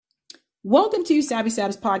Welcome to Savvy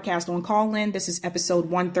Sab's podcast on Call-In. This is episode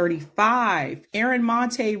 135. Aaron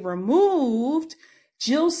Monte removed,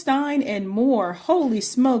 Jill Stein, and more. Holy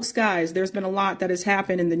smokes, guys. There's been a lot that has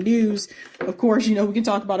happened in the news. Of course, we can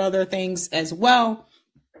talk about other things as well.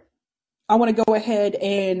 I want to go ahead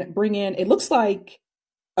and bring in, it looks like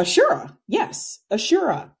Ashura. Yes,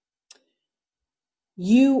 Ashura.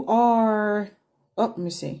 You are, let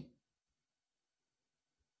me see.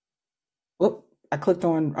 I clicked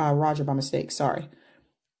on Roger by mistake. Sorry.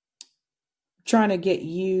 Trying to get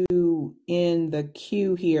you in the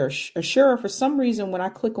queue here. Ashura, for some reason, when I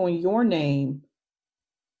click on your name,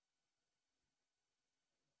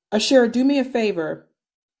 Ashura, do me a favor.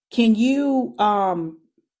 Can you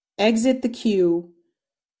exit the queue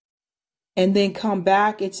and then come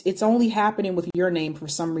back? It's only happening with your name for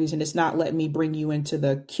some reason. It's not letting me bring you into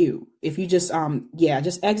the queue. If you just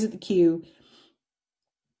just exit the queue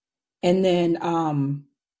and then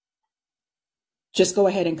just go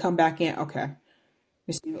ahead and come back in. Okay. Let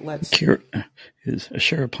me see what let's. Is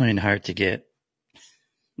Ashura playing hard to get?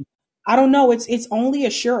 I don't know. It's only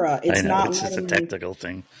Ashura. It's just a technical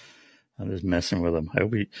thing. I'm just messing with him.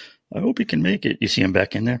 I hope he can make it. You see him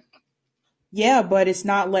back in there? Yeah, but it's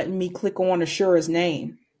not letting me click on Ashura's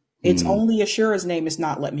name. It's only Ashura's name it's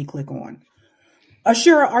not letting me click on.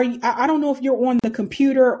 Ashura, I don't know if you're on the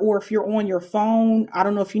computer or if you're on your phone. I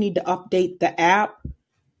don't know if you need to update the app,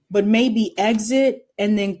 but maybe exit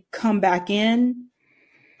and then come back in.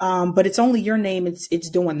 But it's only your name. It's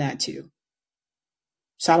doing that too.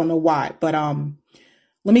 So I don't know why, but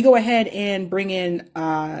let me go ahead and bring in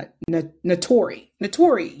Notori.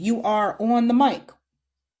 Notori, you are on the mic.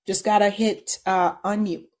 Just gotta hit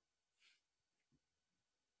unmute.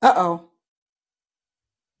 Uh-oh.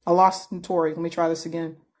 I lost Notori. Let me try this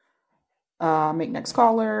again. Make next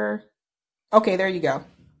caller. Okay, there you go.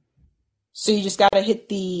 So you just gotta hit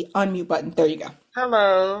the unmute button. There you go.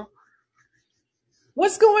 Hello.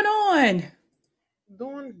 What's going on?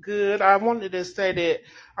 Doing good. I wanted to say that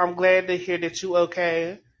I'm glad to hear that you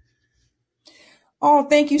okay. Oh,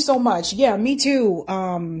 thank you so much. Yeah, me too.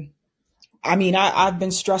 I've been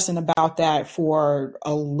stressing about that for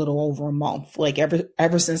a little over a month. Like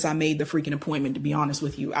ever since I made the freaking appointment, to be honest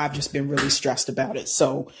with you, I've just been really stressed about it.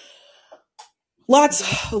 So lots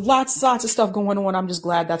of stuff going on. I'm just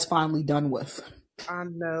glad that's finally done with. I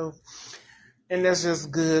know. And that's just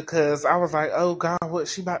good because I was like, oh God,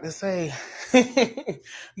 what's she about to say?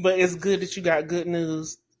 But it's good that you got good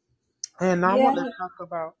news. And I want to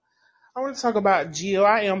talk about Jill.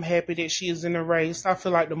 I am happy that she is in the race. I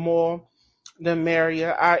feel like the more the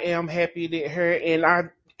merrier. I am happy that her, and I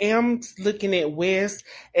am looking at West,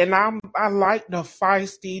 and I like the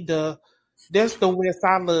feisty, that's the West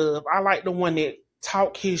I love. I like the one that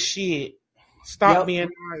talk his shit. Stop being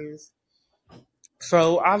nice.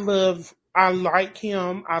 So I like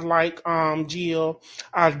him. I like Jill.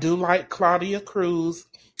 I do like Claudia Cruz.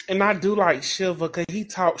 And I do like Shiva because he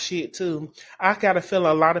talks shit too. I got a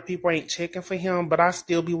feeling a lot of people ain't checking for him, but I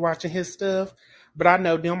still be watching his stuff. But I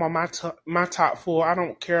know them are my top four. I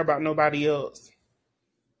don't care about nobody else.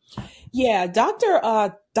 Yeah,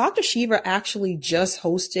 Dr. Shiva actually just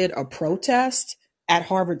hosted a protest at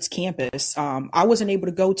Harvard's campus. I wasn't able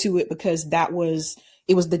to go to it because it was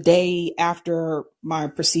the day after my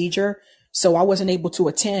procedure, so I wasn't able to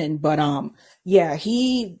attend. But yeah,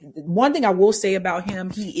 one thing I will say about him,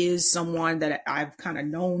 he is someone that I've kind of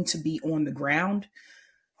known to be on the ground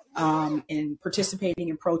and participating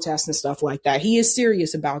in protests and stuff like that. He is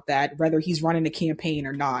serious about that, whether he's running a campaign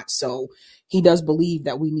or not. So he does believe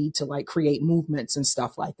that we need to like create movements and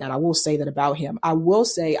stuff like that. I will say that about him. I will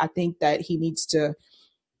say, I think that he needs to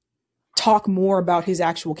talk more about his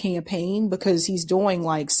actual campaign because he's doing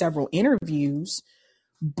like several interviews,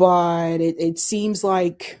 but it seems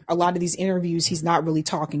like a lot of these interviews, he's not really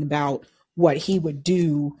talking about what he would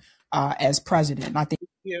do as president. I think.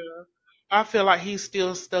 Yeah. I feel like he's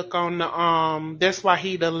still stuck on the that's why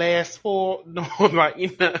he the last four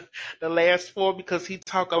the last four because he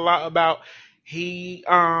talk a lot about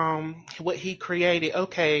what he created.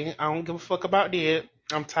 Okay, I don't give a fuck about that.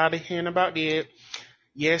 I'm tired of hearing about that.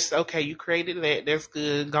 Yes, okay, you created that. That's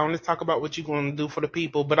good. Go on and talk about what you're going to do for the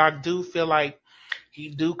people. But I do feel like he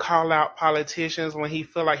do call out politicians when he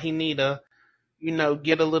feel like he need to,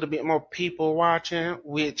 get a little bit more people watching,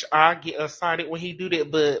 which I get excited when he do that.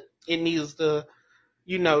 But it needs to,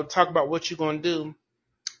 talk about what you're going to do.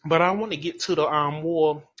 But I want to get to the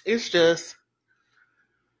war. It's just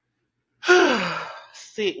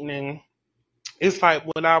sickening. It's like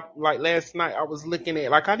last night I was looking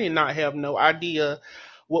at, I did not have no idea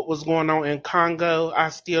what was going on in Congo. I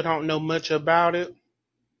still don't know much about it.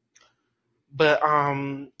 But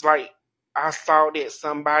I saw that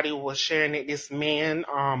somebody was sharing that this man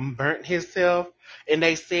burnt himself, and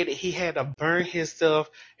they said that he had to burn himself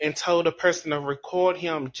and told the person to record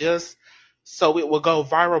him just so it would go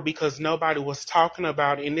viral because nobody was talking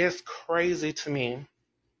about it, and that's crazy to me.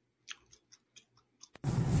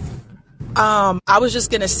 I was just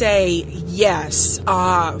going to say, yes.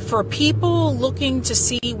 For people looking to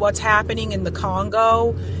see what's happening in the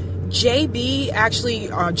Congo, JB,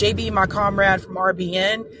 my comrade from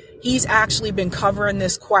RBN, he's actually been covering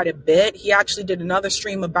this quite a bit. He actually did another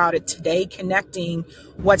stream about it today, connecting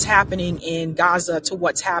what's happening in Gaza to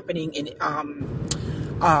what's happening in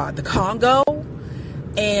the Congo.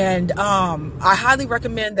 And I highly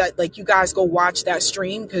recommend that like you guys go watch that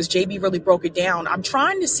stream because JB really broke it down. I'm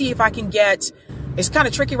trying to see if I can get, it's kind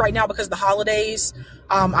of tricky right now because of the holidays.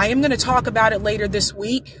 I am going to talk about it later this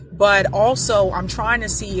week, but also I'm trying to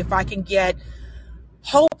see if I can get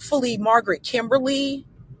hopefully Margaret Kimberly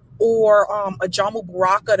or Ajamu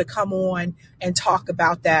Baraka to come on and talk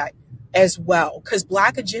about that as well. Because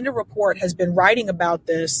Black Agenda Report has been writing about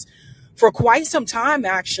this for quite some time,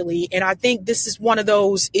 actually. And I think this is one of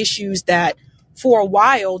those issues that for a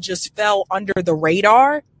while just fell under the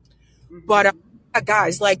radar. But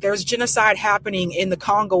guys, like there's genocide happening in the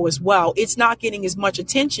Congo as well. It's not getting as much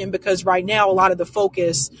attention because right now a lot of the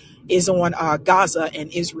focus is on Gaza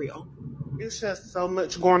and Israel. It's just so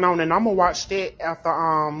much going on, and I'm gonna watch that after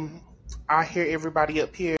I hear everybody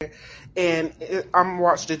up here, and I'm gonna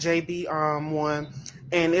watch the JB one,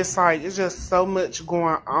 and it's like it's just so much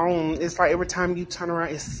going on. It's like every time you turn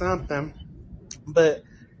around, it's something. But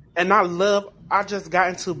and I just got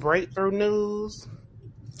into breakthrough news.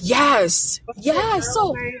 Yes. What's that Yeah. girl's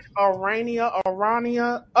So name?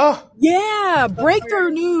 Arania. Oh, yeah, breakthrough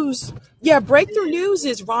news. Yeah, breakthrough news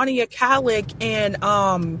is Rania Kalik and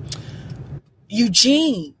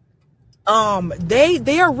Eugene.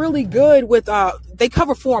 They are really good with they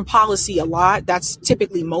cover foreign policy a lot. That's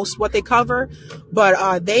typically most what they cover.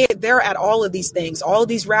 But they're at all of these things, all of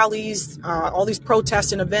these rallies, all these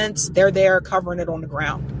protests and events, they're there covering it on the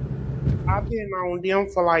ground. I've been on them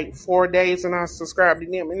for like 4 days, and I subscribed to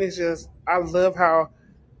them, and it's just I love how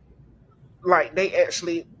like they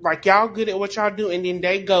actually like y'all good at what y'all do, and then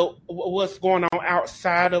they go what's going on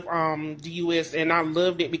outside of the US, and I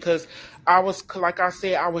loved it because I was like I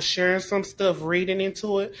said I was sharing some stuff, reading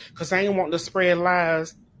into it because I didn't want to spread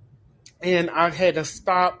lies, and I had to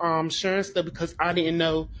stop sharing stuff because I didn't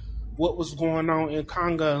know what was going on in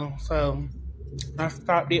Congo, so I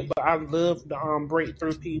stopped it. But I love the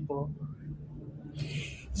breakthrough people.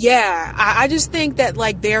 Yeah, I just think that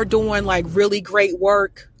like they're doing like really great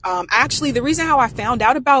work. Actually, the reason how I found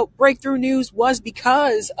out about Breakthrough News was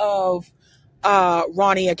because of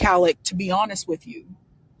Ronnie Akalik, to be honest with you.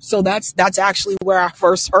 So that's actually where I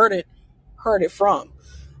first heard it from.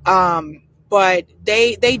 But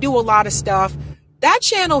they do a lot of stuff. That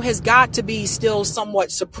channel has got to be still somewhat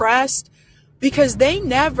suppressed because they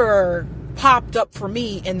never popped up for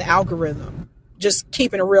me in the algorithm. Just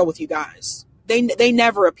keeping it real with you guys. They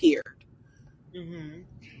never appeared. Hmm.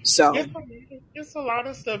 So It's a lot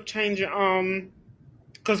of stuff changing.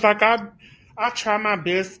 Cause like I try my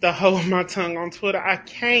best to hold my tongue on Twitter. I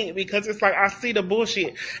can't because it's like I see the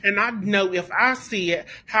bullshit, and I know if I see it,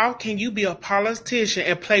 how can you be a politician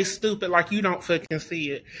and play stupid like you don't fucking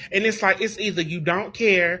see it? And it's like it's either you don't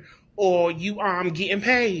care or you getting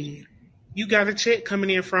paid. You got a check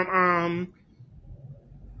coming in from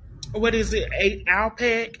what is it,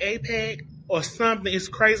 APAC or something? It's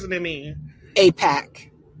crazy to me. APAC.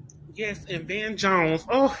 Yes, and Van Jones.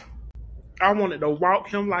 Oh, I wanted to walk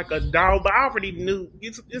him like a dog, but I already knew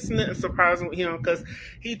it's nothing surprising with him because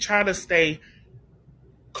he tried to stay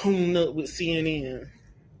cooned up with CNN.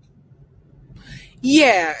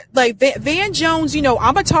 Yeah, like Van Jones, I'm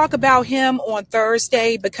gonna talk about him on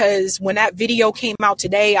Thursday because when that video came out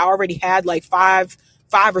today, I already had like five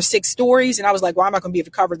or six stories, and I was like, well, I'm not gonna be able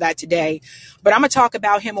to cover that today. But I'm gonna talk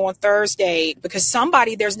about him on Thursday because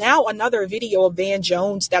there's now another video of Van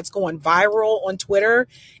Jones that's going viral on Twitter,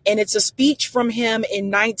 and it's a speech from him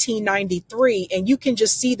in 1993, and you can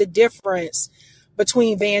just see the difference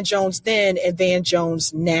between Van Jones then and Van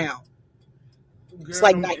Jones now. It's Girl,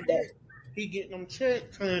 like them night and day. he getting them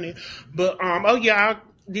checks, honey. But oh yeah,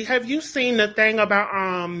 have you seen the thing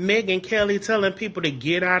about Megan Kelly telling people to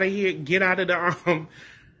get out of here, get out of the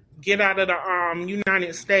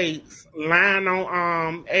United States, lying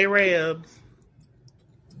on Arabs?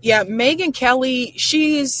 Yeah, Megan Kelly,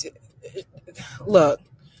 look,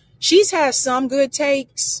 she's had some good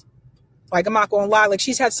takes. Like, I'm not going to lie, like,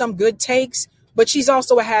 she's had some good takes, but she's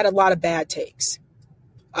also had a lot of bad takes.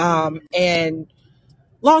 And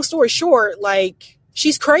long story short, like,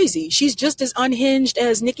 she's crazy. She's just as unhinged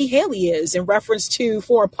as Nikki Haley is in reference to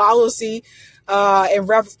foreign policy, in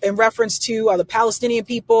reference to the Palestinian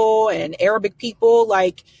people and Arabic people.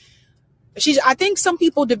 Like, I think some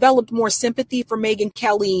people developed more sympathy for Megyn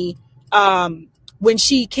Kelly when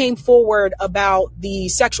she came forward about the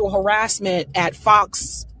sexual harassment at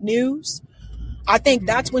Fox News. I think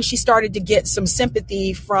that's when she started to get some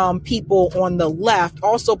sympathy from people on the left,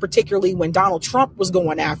 also particularly when Donald Trump was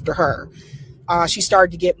going after her. She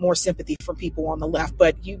started to get more sympathy from people on the left.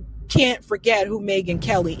 But you can't forget who Megyn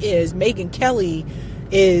Kelly is. Megyn Kelly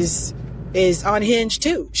is unhinged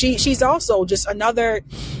too. She's also just another.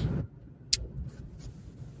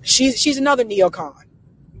 She's another neocon.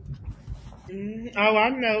 Oh, I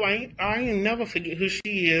know. I ain't never forget who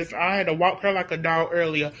she is. I had to walk her like a dog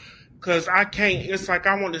earlier. Cause I can't. It's like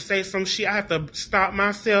I want to say some shit. I have to stop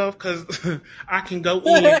myself because I can go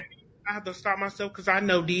in. I have to stop myself because I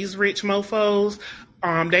know these rich mofos.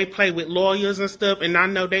 They play with lawyers and stuff, and I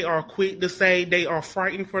know they are quick to say they are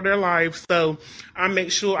frightened for their lives. So I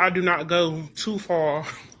make sure I do not go too far.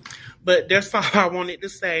 But that's all I wanted to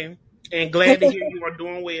say. And glad to hear you are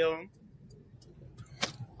doing well.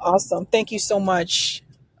 Awesome. Thank you so much,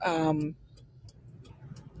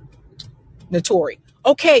 Notori.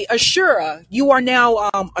 Okay, Ashura, you are now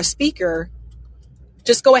a speaker.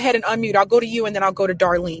 Just go ahead and unmute. I'll go to you and then I'll go to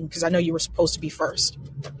Darlene because I know you were supposed to be first.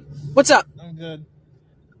 What's up? I'm good.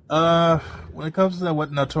 When it comes to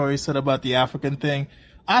what Notori said about the African thing,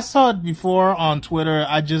 I saw it before on Twitter.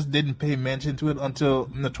 I just didn't pay mention to it until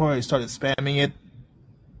Notori started spamming it.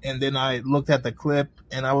 And then I looked at the clip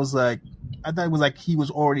and I thought it was like he was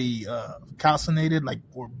already calcinated, like,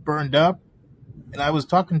 or burned up. And I was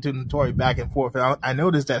talking to Notori back and forth, and I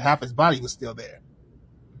noticed that half his body was still there.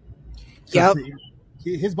 Yep.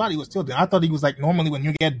 His body was still there. I thought he was like, normally when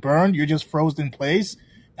you get burned, you're just frozen in place.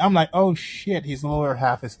 And I'm like, oh shit, his lower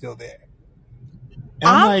half is still there.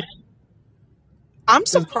 And I'm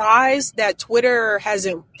surprised that Twitter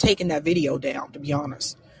hasn't taken that video down, to be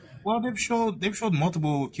honest. Well, they've showed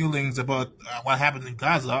multiple killings about what happened in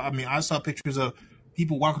Gaza. I mean, I saw pictures of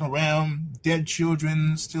people walking around, dead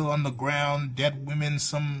children still on the ground, dead women,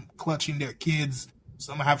 some clutching their kids,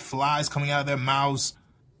 some have flies coming out of their mouths.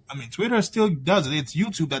 I mean, Twitter still does it. It's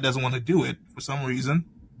YouTube that doesn't want to do it for some reason.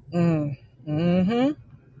 Mm-hmm.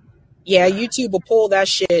 Yeah, YouTube will pull that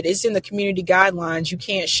shit. It's in the community guidelines. You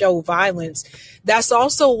can't show violence. That's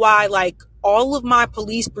also why, like, all of my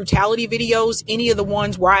police brutality videos, any of the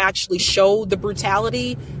ones where I actually showed the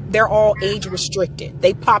brutality, they're all age restricted.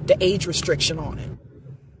 They popped the age restriction on it.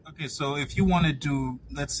 Okay, so if you wanted to,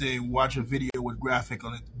 let's say, watch a video with graphic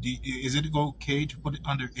on it, is it okay to put it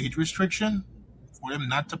under age restriction for them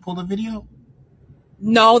not to pull the video?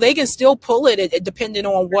 No, they can still pull it depending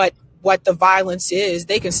on what the violence is.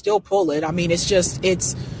 They can still pull it. I mean, it's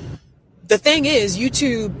the thing is,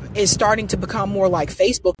 YouTube is starting to become more like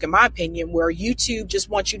Facebook, in my opinion, where YouTube just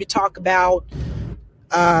wants you to talk about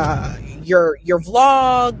your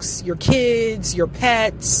vlogs, your kids, your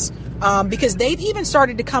pets, because they've even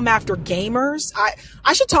started to come after gamers.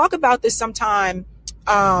 I should talk about this sometime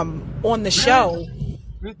on the show.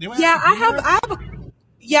 Yeah, I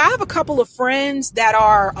have a couple of friends that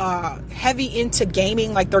are heavy into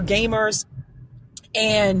gaming, like they're gamers,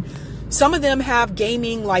 and some of them have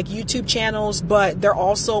gaming like YouTube channels, but they're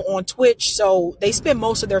also on Twitch, so they spend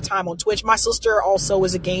most of their time on Twitch. My sister also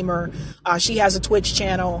is a gamer. She has a Twitch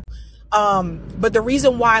channel. But the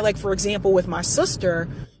reason why, like, for example, with my sister,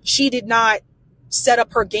 she did not set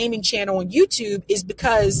up her gaming channel on YouTube is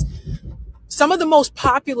because some of the most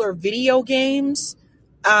popular video games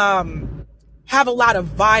have a lot of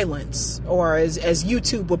violence, or as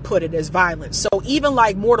YouTube would put it, as violence. So even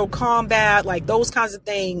like Mortal Kombat, like those kinds of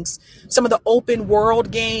things, some of the open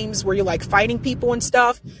world games where you're like fighting people and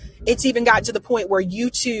stuff, it's even gotten to the point where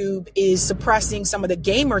YouTube is suppressing some of the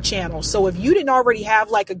gamer channels. So if you didn't already have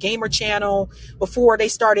like a gamer channel before they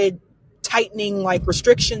started tightening like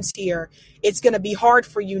restrictions here, it's going to be hard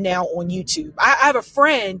for you now on YouTube. I have a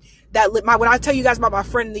friend that when I tell you guys about my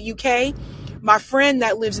friend in the UK, my friend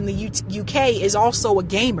that lives in the UK is also a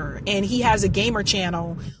gamer, and he has a gamer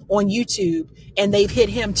channel on YouTube, and they've hit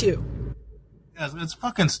him too. Yes, it's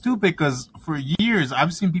fucking stupid because for years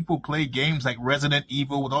I've seen people play games like Resident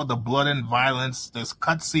Evil with all the blood and violence. There's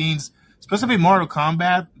cutscenes, especially Mortal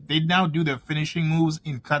Kombat. They now do their finishing moves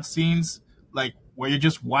in cutscenes, like where you're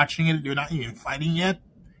just watching it, you're not even fighting yet.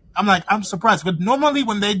 I'm surprised, but normally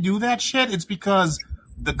when they do that shit, it's because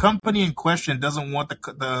the company in question doesn't want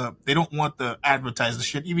they don't want the advertising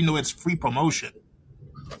shit, even though it's free promotion.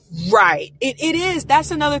 Right. It is.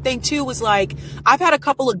 That's another thing too, is like, I've had a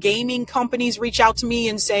couple of gaming companies reach out to me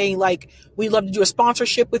and say, like, we'd love to do a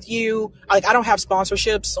sponsorship with you. Like, I don't have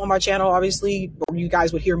sponsorships on my channel, obviously, or you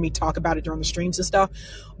guys would hear me talk about it during the streams and stuff.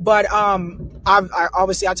 But,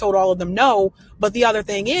 I told all of them no. But the other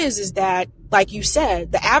thing is that, like you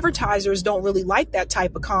said, the advertisers don't really like that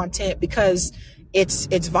type of content because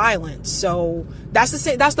it's violent. So that's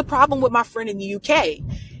the problem with my friend in the UK.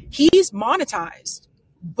 He's monetized,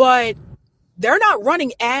 but they're not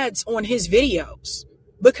running ads on his videos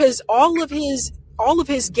because all of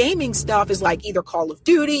his gaming stuff is like either Call of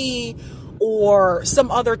Duty or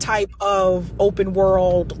some other type of open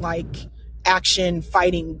world, like action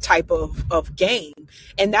fighting type of game.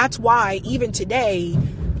 And that's why even today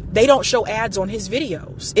they don't show ads on his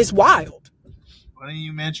videos. It's wild. Funny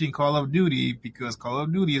you mentioned Call of Duty, because Call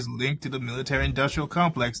of Duty is linked to the military-industrial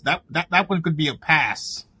complex. That one could be a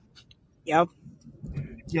pass. Yep.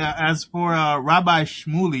 Yeah, as for Rabbi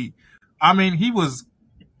Shmuley, I mean, he was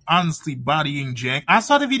honestly bodying Jank. I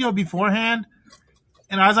saw the video beforehand,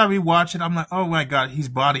 and as I rewatched it, I'm like, oh my god, he's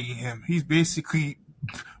bodying him. He's basically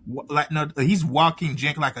he's walking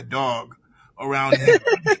Jank like a dog around him.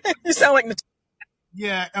 You sound like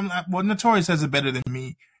Yeah, well, Notorious says it better than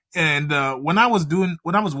me. And when I was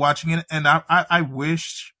watching it, and I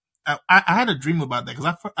wished I had a dream about that,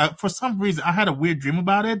 because for some reason I had a weird dream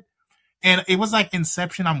about it. And it was like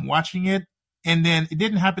Inception. I'm watching it, and then it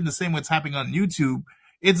didn't happen the same way it's happening on YouTube.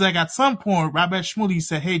 It's like at some point, Rabbi Shmuley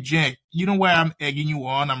said, hey, Jank, you know why I'm egging you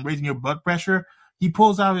on? I'm raising your blood pressure. He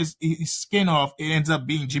pulls out his skin off. It ends up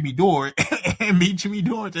being Jimmy Dore, and meet Jimmy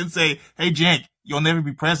Dore and say, hey, Jank, you'll never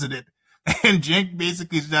be president. And Jank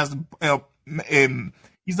basically just,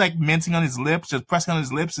 he's like mincing on his lips, just pressing on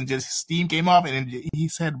his lips, and just steam came off, and then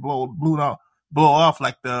his head blow off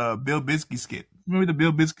like the Bill Bixby skit. Remember the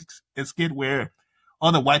Bill Bixby skit where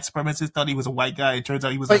all the white supremacists thought he was a white guy? It turns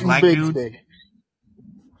out he was a black dude.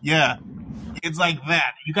 Yeah, it's like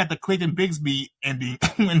that. You got the Clayton Bigsby ending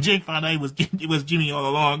when Jake found out it was Jimmy all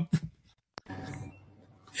along.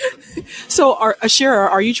 So, Ashira,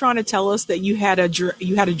 are you trying to tell us that you had a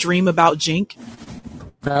dream about Jink?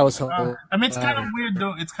 That was I mean, it's kind of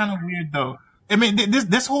weird though. I mean,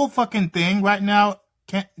 this whole fucking thing right now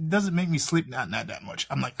doesn't make me sleep not that much.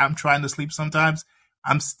 I'm trying to sleep sometimes.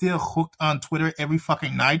 I'm still hooked on Twitter every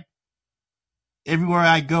fucking night. Everywhere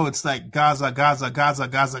I go, it's like Gaza, Gaza, Gaza,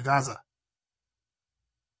 Gaza, Gaza.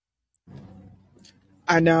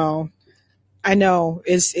 I know.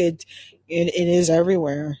 It is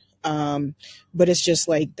everywhere. But it's just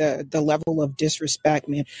like the level of disrespect,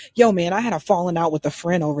 man. Yo, man, I had a falling out with a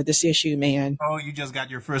friend over this issue, man. Oh, you just got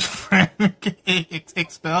your first friend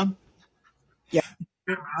expelled? Yeah.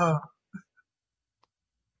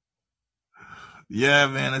 Yeah,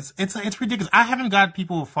 man, it's ridiculous. I haven't got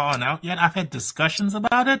people falling out yet. I've had discussions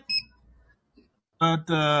about it, but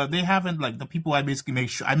they haven't. Like the people I basically make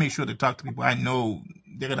sure to talk to people I know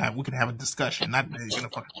we can have a discussion. Not they're gonna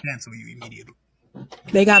fucking cancel you immediately.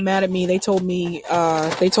 They got mad at me. They told me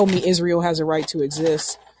Israel has a right to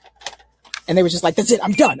exist, and they were just like, "That's it.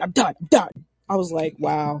 I'm done. I was like,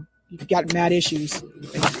 "Wow, you've got mad issues."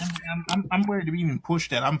 I'm ready to even push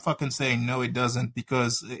that. I'm fucking saying no, it doesn't,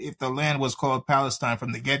 because if the land was called Palestine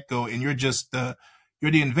from the get-go, and you're the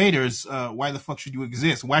invaders, why the fuck should you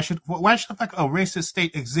exist? Why should like a racist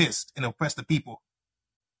state exist and oppress the people?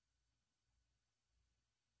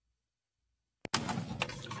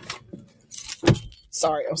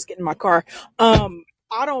 Sorry, I was getting in my car.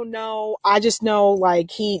 I don't know. I just know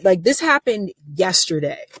this happened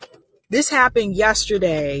yesterday.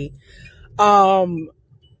 A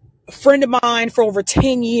friend of mine for over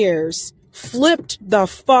 10 years flipped the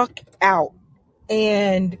fuck out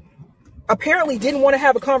and apparently didn't want to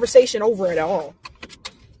have a conversation over it at all.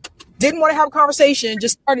 Didn't want to have a conversation,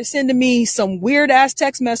 just started sending me some weird ass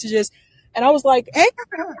text messages. And I was like, hey,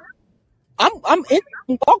 I'm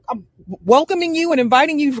welcoming you and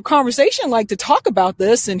inviting you for conversation, like to talk about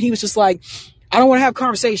this. And he was just like, I don't want to have a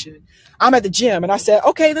conversation. I'm at the gym. And I said,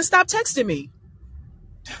 okay, then stop texting me.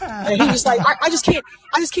 And he was like, I just can't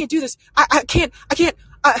do this. I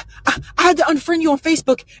had to unfriend you on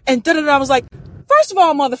Facebook and I was like, first of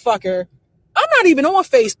all, motherfucker, I'm not even on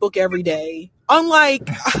Facebook every day. Unlike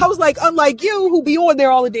you who be on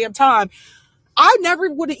there all the damn time. I never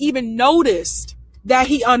would have even noticed that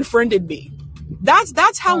he unfriended me.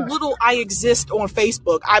 That's how little I exist on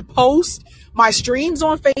Facebook. I post my streams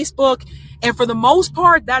on Facebook, and for the most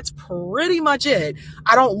part, that's pretty much it.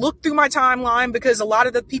 I don't look through my timeline because a lot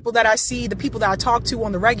of the people that I see, the people that I talk to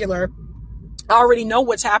on the regular, I already know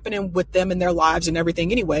what's happening with them in their lives and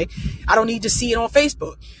everything anyway. I don't need to see it on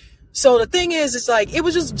Facebook. So the thing is, it's like, it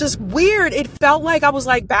was just weird. It felt like I was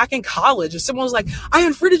like back in college, and someone was like, I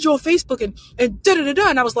unfriended you on Facebook and da da da da.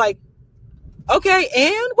 And I was like, okay,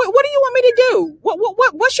 and what do you want me to do?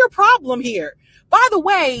 What's your problem here? By the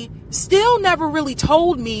way, still never really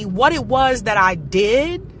told me what it was that I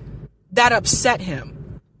did that upset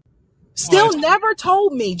him. Still never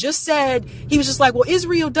told me, just said, he was just like, well,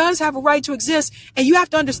 Israel does have a right to exist, and you have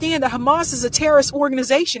to understand that Hamas is a terrorist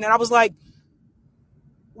organization. And I was like,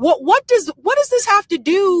 what does this have to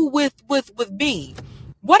do with me?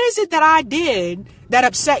 What is it that I did that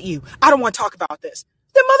upset you? I don't want to talk about this.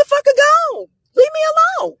 Then motherfucker go. Leave me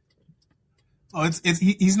alone. Oh,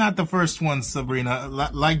 he's not the first one, Sabrina.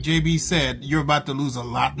 Like JB said, you're about to lose a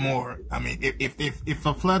lot more. I mean, if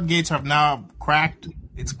the floodgates have now cracked,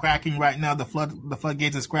 it's cracking right now. The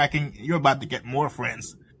floodgates is cracking. You're about to get more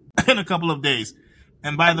friends in a couple of days.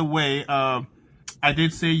 And by the way, I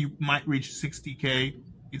did say you might reach 60K.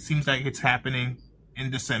 It seems like it's happening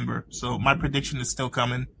in December. So my prediction is still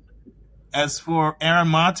coming. As for Aaron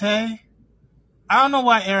Mate, I don't know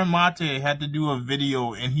why Aaron Mate had to do a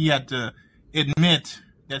video and he had to admit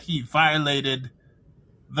that he violated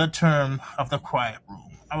the term of the quiet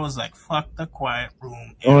room. I was like, fuck the quiet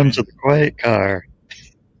room. Going to the quiet car.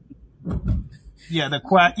 Yeah,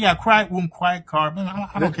 quiet room, quiet car.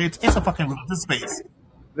 I don't care. It's a fucking room. It's a space.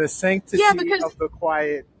 The sanctity of the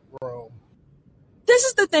quiet room. This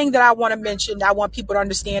is the thing that I want to mention. I want people to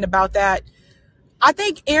understand about that. I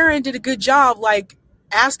think Aaron did a good job, like,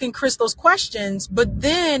 asking Chris those questions, but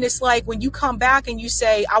then it's like when you come back and you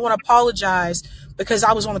say, I want to apologize because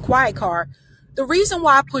I was on the quiet car. The reason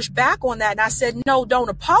why I pushed back on that and I said, no, don't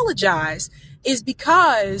apologize, is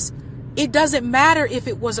because it doesn't matter if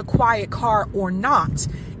it was a quiet car or not.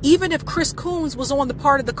 Even if Chris Coons was on the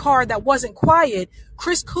part of the car that wasn't quiet,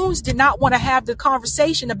 Chris Coons did not want to have the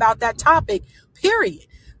conversation about that topic, period.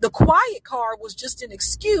 The quiet car was just an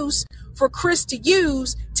excuse for Chris to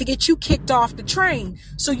use to get you kicked off the train.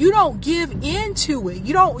 So you don't give into it.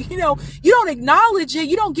 You don't acknowledge it.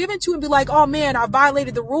 You don't give into it and be like, oh man, I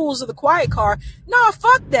violated the rules of the quiet car. Nah,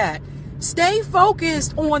 fuck that. Stay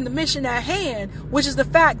focused on the mission at hand, which is the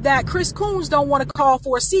fact that Chris Coons don't want to call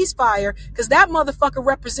for a ceasefire because that motherfucker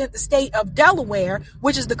represent the state of Delaware,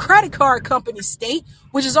 which is the credit card company state,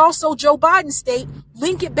 which is also Joe Biden's state.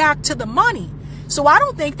 Link it back to the money. So I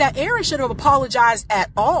don't think that Aaron should have apologized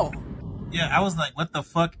at all. Yeah, I was like, what the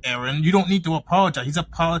fuck, Aaron? You don't need to apologize. He's a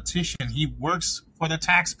politician. He works for the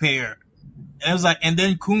taxpayer. And it was like, and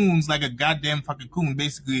then Coons, like a goddamn fucking coon,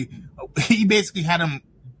 he basically had him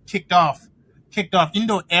kicked off. Even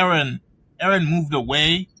though Aaron moved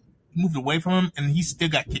away from him, and he still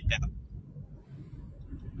got kicked out.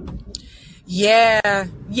 Yeah.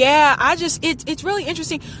 It's really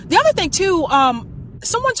interesting. The other thing too,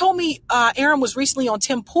 someone told me Aaron was recently on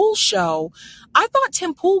Tim Pool's show. I thought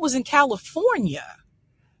Tim Pool was in California.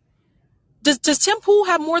 Does Tim Pool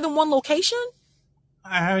have more than one location?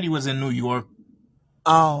 I heard he was in New York.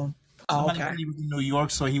 Okay. Said he was in New York,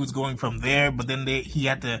 so he was going from there. But then they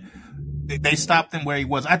stopped him where he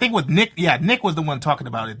was. I think with Nick. Yeah, Nick was the one talking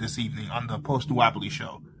about it this evening on the Post Duopoly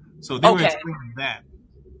show. So they were explaining that.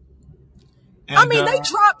 And, I mean, they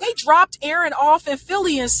dropped Aaron off in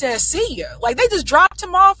Philly and said, see ya. Like, they just dropped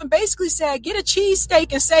him off and basically said, get a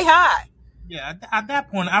cheesesteak and say hi. Yeah, at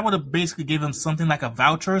that point, I would have basically given him something like a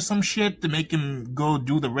voucher or some shit to make him go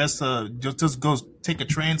do the rest of, just go take a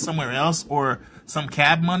train somewhere else, or some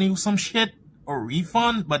cab money or some shit, or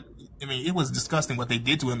refund. But, I mean, it was disgusting what they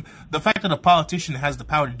did to him. The fact that a politician has the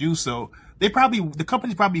power to do so, the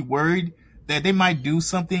company's probably worried that they might do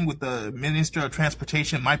something with the Minister of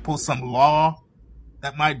Transportation, might pull some law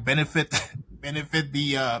that might benefit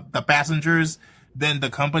the passengers than the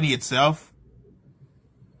company itself.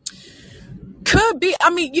 Could be.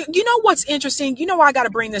 I mean, you know what's interesting? You know why I got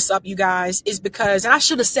to bring this up, you guys, is because, and I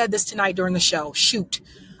should have said this tonight during the show. Shoot.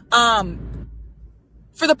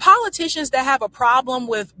 For the politicians that have a problem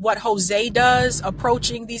with what Jose does,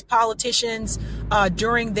 approaching these politicians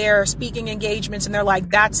during their speaking engagements, and they're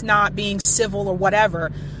like, that's not being civil or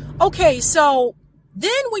whatever. Okay, so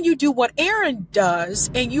then when you do what Aaron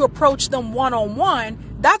does and you approach them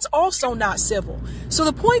one-on-one, that's also not civil. So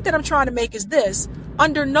the point that I'm trying to make is this: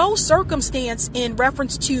 under no circumstance, in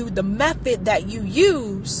reference to the method that you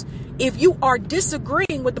use, if you are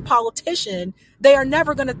disagreeing with the politician, they are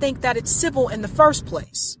never going to think that it's civil in the first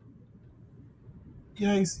place.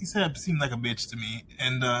 Yeah, he seemed like a bitch to me.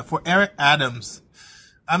 And for Eric Adams,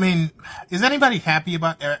 I mean, is anybody happy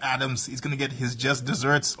about Eric Adams? He's going to get his just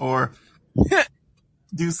desserts, or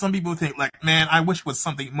do some people think like, man, I wish it was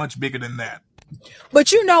something much bigger than that?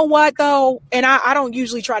 But you know what, though? And I don't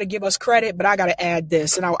usually try to give us credit, but I got to add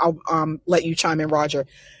this, and I'll let you chime in, Roger.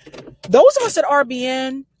 Those of us at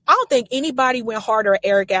RBN, I don't think anybody went harder at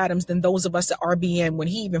Eric Adams than those of us at RBN when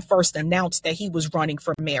he even first announced that he was running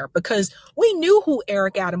for mayor, because we knew who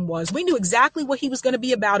Eric Adams was. We knew exactly what he was going to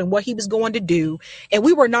be about and what he was going to do. And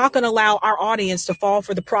we were not going to allow our audience to fall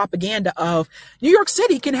for the propaganda of New York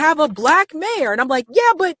City can have a black mayor. And I'm like,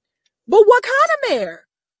 yeah, but what kind of mayor?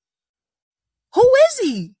 Who is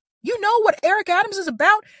he? You know what Eric Adams is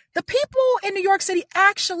about? The people in New York City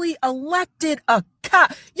actually elected a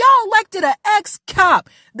cop. Y'all elected an ex-cop.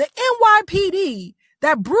 The NYPD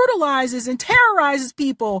that brutalizes and terrorizes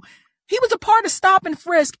people. He was a part of Stop and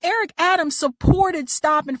Frisk. Eric Adams supported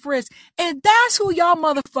Stop and Frisk. And that's who y'all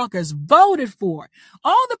motherfuckers voted for.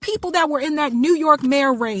 All the people that were in that New York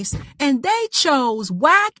mayor race. And they chose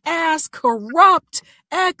whack-ass, corrupt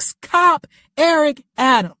ex-cop Eric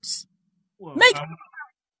Adams. Well,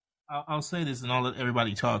 I'll say this and I'll let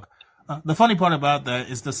everybody talk. The funny part about that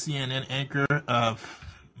is the CNN anchor of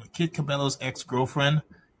Kit Cabello's ex-girlfriend,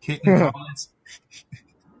 Caitlin Collins.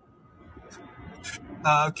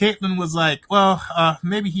 Caitlin was like, well,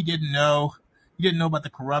 maybe he didn't know. He didn't know about the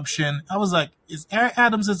corruption. I was like, is Eric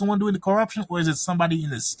Adams the one doing the corruption, or is it somebody in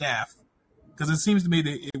his staff? Because it seems to me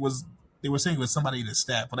that they were saying it was somebody in his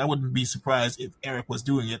staff, but I wouldn't be surprised if Eric was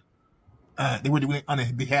doing it. They were doing it on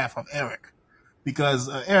behalf of Eric. Because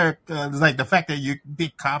Eric, like the fact that you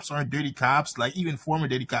think cops aren't dirty cops, like even former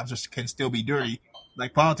dirty cops can still be dirty.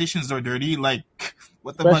 Like politicians are dirty. Like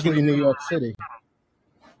what the especially fuck? in New York City.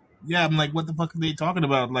 Yeah, I'm like, what the fuck are they talking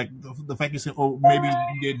about? Like the fact you said, oh, maybe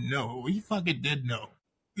he didn't know. Well, he fucking did know.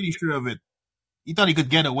 Pretty sure of it. He thought he could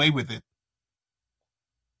get away with it.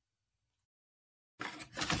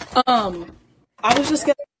 I was just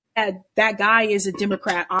gonna add that guy is a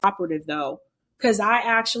Democrat operative though, because I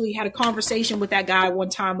actually had a conversation with that guy one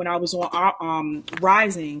time when I was on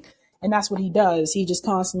Rising, and that's what he does. He just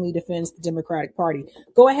constantly defends the Democratic Party.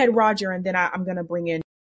 Go ahead, Roger, and then I'm gonna bring in.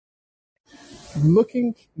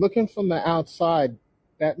 Looking from the outside,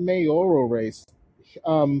 that mayoral race,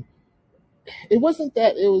 it wasn't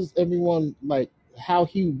that it was everyone like how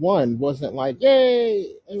he won wasn't like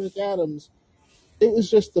yay Eric Adams. It was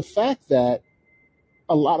just the fact that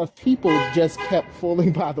a lot of people just kept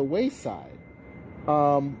falling by the wayside.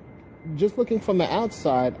 Um, just looking from the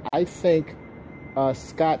outside, I think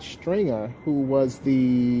Scott Stringer, who was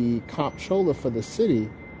the comptroller for the city,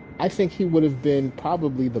 I think he would have been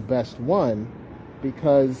probably the best one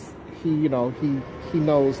because he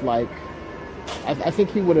knows like I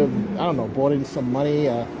think he would have I don't know brought in some money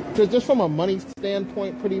just from a money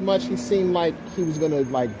standpoint. Pretty much, he seemed like he was gonna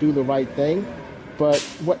like do the right thing, but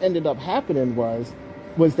what ended up happening was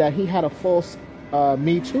that he had a false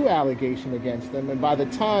Me Too allegation against him, and by the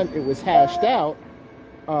time it was hashed out,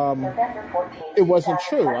 it wasn't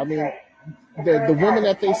true. I mean, the woman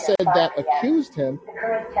that they said that accused him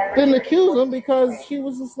didn't accuse him because she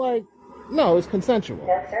was just like, no, it's consensual.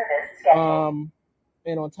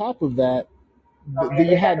 And on top of that,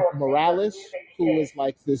 you had Morales, who was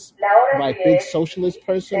like this like big socialist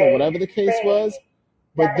person or whatever the case was.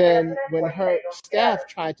 But then when her staff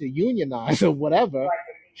tried to unionize or whatever,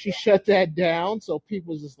 she shut that down. So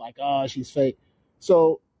people was just like, oh, she's fake.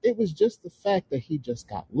 So it was just the fact that he just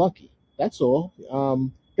got lucky. That's all.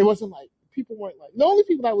 It wasn't like people weren't like the only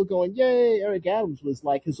people that were going, yay, Eric Adams was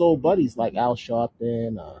like his old buddies like Al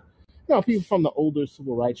Sharpton, people from the older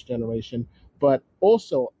civil rights generation. But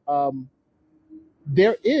also,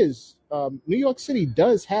 there is New York City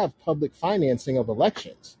does have public financing of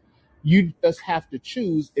elections. You just have to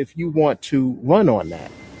choose if you want to run on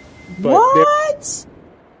that. But what?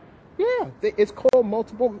 Yeah, it's called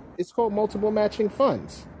multiple matching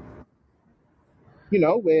funds.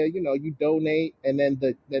 Where you donate and then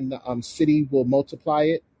the city will multiply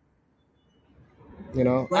it.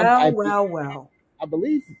 Well. I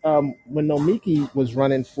believe when Nomiki was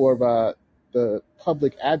running for the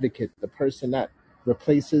public advocate, the person that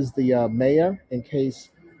replaces the mayor in case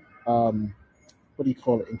what do you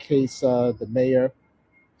call it? In case the mayor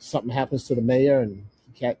something happens to the mayor and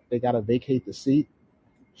they got to vacate the seat.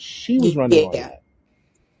 She was running on that.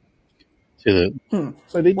 So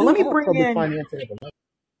they do let me have bring public in. financing.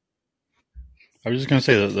 I was just going to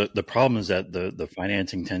say that the problem is that the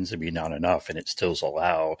financing tends to be not enough, and it still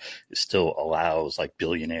allows like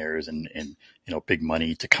billionaires and big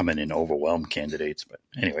money to come in and overwhelm candidates. But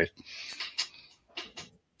anyway,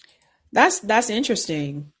 That's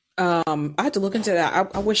interesting. I had to look into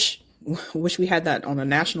that. I wish we had that on a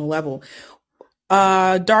national level.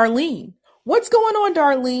 Darlene, what's going on,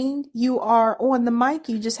 Darlene? You are on the mic.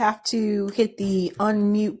 You just have to hit the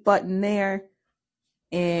unmute button there.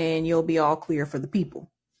 and you'll be all clear for the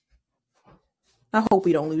people. I hope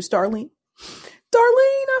we don't lose Darlene.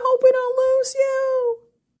 Darlene, I hope we don't lose you.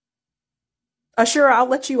 Sure, I'll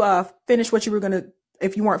let you finish what you were gonna.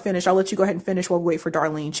 If you weren't finished, I'll let you go ahead and finish while we wait for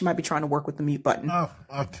Darlene. She might be trying to work with the mute button. Oh,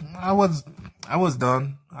 okay. I was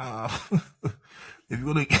done. If you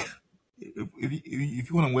want to, if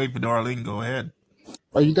you want to wait for Darlene, go ahead.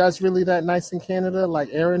 Are you guys really that nice in Canada, like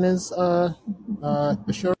Aaron is? Sure.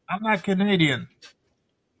 I'm not Canadian.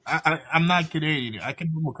 I'm not Canadian. I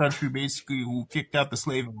came from a country basically who kicked out the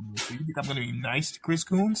slave owners. So you think I'm going to be nice to Chris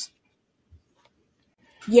Coons?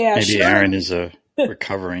 Yeah, Maybe sure. Aaron is a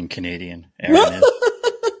recovering Canadian. Aaron is.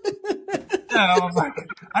 Yeah, I was like,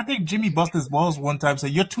 I think Jimmy busted his balls one time.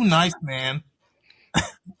 Said, "You're too nice, man."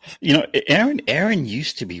 You know, Aaron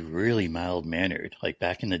used to be really mild mannered, like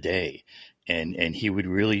back in the day, and he would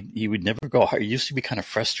never go hard. It used to be kind of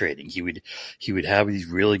frustrating. He would have these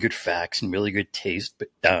really good facts and really good takes,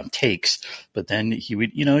 but then he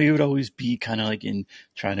would always be kind of like in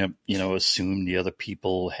trying to assume the other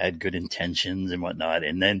people had good intentions and whatnot.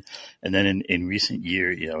 And then in recent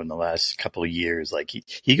years, in the last couple of years, like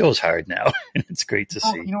he goes hard now, and it's great to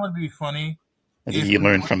see. You know what would be funny? I think he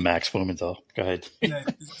learned from Max Blumenthal. Go ahead. Yeah,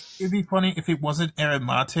 it'd be funny if it wasn't Aaron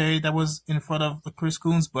Mate that was in front of the Chris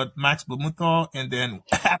Coons, but Max Blumenthal, and then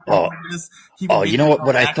after this, he would you know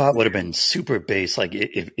what I thought would have been super base, like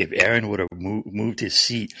if Aaron would have moved his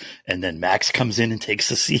seat, and then Max comes in and takes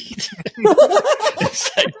the seat.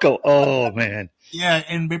 Instead, oh man. Yeah,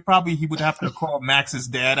 and he would have to call Max's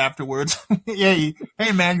dad afterwards. Hey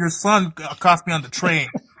man, your son cost me on the train.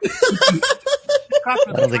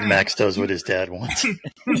 I don't think Max does what his dad wants.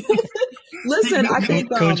 Listen, I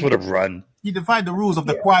think Coons would have run. He defied the rules of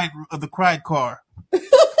the quiet car.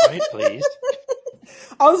 Right, please.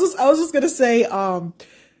 I was just gonna say,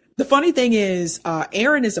 the funny thing is,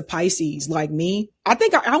 Aaron is a Pisces like me. I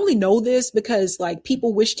think I only know this because like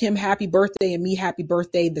people wished him happy birthday and me happy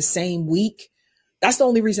birthday the same week. That's the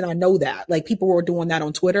only reason I know that. Like people were doing that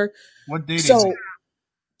on Twitter. What date is it?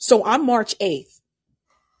 So I'm March 8th.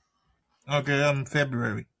 Okay, I'm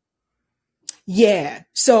February. Yeah.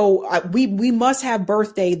 So we must have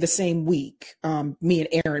birthday the same week, me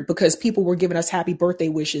and Aaron, because people were giving us happy birthday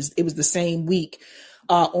wishes. It was the same week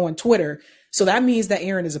on Twitter. So that means that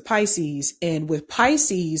Aaron is a Pisces. And with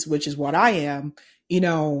Pisces, which is what I am,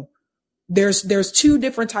 there's two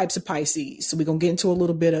different types of Pisces. So we're going to get into a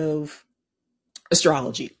little bit of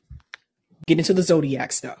astrology, get into the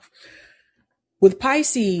zodiac stuff. With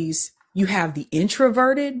Pisces, you have the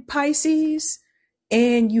introverted Pisces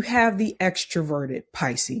and you have the extroverted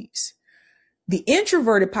Pisces. The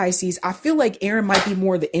introverted Pisces, I feel like Aaron might be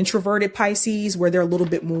more the introverted Pisces, where they're a little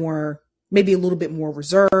bit more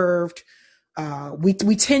reserved.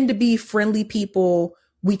 We tend to be friendly people.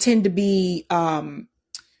 We tend to be a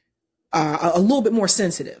little bit more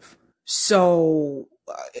sensitive. So,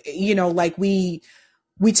 like we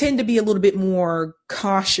tend to be a little bit more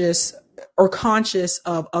cautious or conscious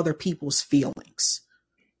of other people's feelings,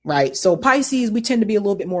 right? So Pisces, we tend to be a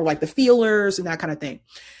little bit more like the feelers and that kind of thing.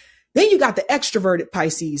 Then you got the extroverted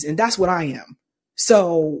Pisces, and that's what I am.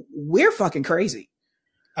 So we're fucking crazy.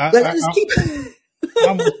 When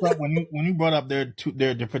you brought up there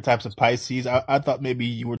are different types of Pisces, I thought maybe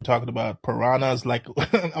you were talking about piranhas. Like,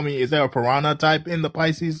 I mean, is there a piranha type in the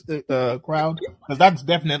Pisces crowd? Because that's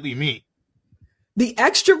definitely me. The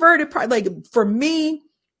extroverted, like for me,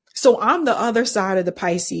 so I'm the other side of the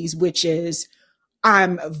Pisces, which is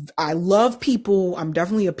I love people. I'm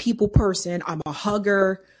definitely a people person. I'm a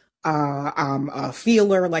hugger. I'm a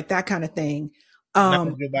feeler, like that kind of thing. Not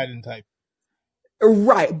a Joe Biden type.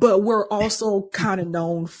 Right. But we're also kind of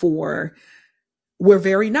known for, we're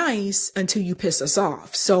very nice until you piss us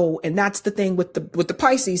off. So, and that's the thing with the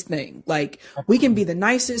Pisces thing. Like we can be the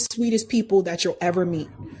nicest, sweetest people that you'll ever meet.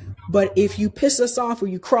 But if you piss us off or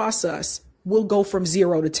you cross us, we'll go from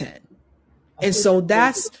 0 to 10. And so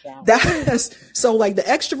that's so like the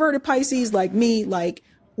extroverted Pisces, like me, like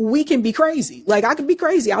we can be crazy. Like I can be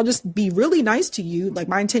crazy. I'll just be really nice to you. Like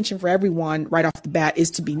my intention for everyone right off the bat is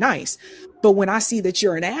to be nice. But when I see that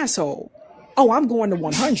you're an asshole, I'm going to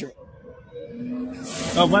 100.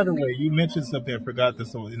 Oh, by the way, you mentioned something. I forgot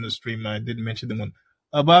this in the stream. I didn't mention the one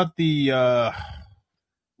about the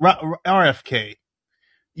RFK.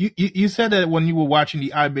 You said that when you were watching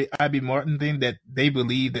the IB Martin thing that they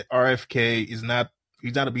believe that RFK he's not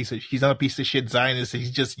a piece of shit Zionist.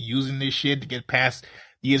 He's just using this shit to get past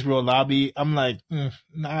the Israel lobby. I'm like,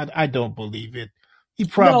 nah, I don't believe it. He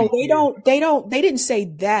probably they didn't say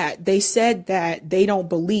that. They said that they don't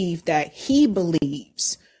believe that he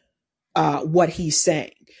believes what he's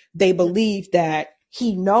saying. They believe that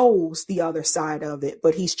he knows the other side of it,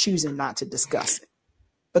 but he's choosing not to discuss it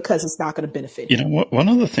because it's not going to benefit You him. know, one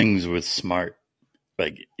of the things with Smart,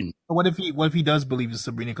 like What if he does believe in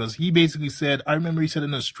Sabrina? Because he basically said, I remember he said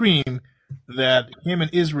in a stream that him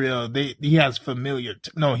and Israel, he has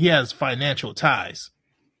he has financial ties.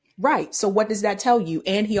 Right. So what does that tell you?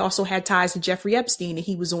 And he also had ties to Jeffrey Epstein, and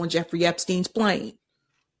he was on Jeffrey Epstein's plane.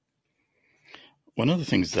 one of the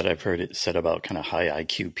things that I've heard it said about kind of high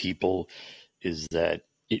IQ people is that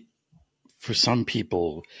for some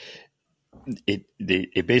people, it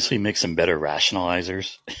basically makes them better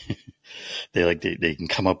rationalizers. They can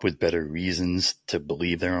come up with better reasons to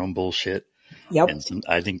believe their own bullshit. Yep. And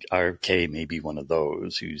I think RFK may be one of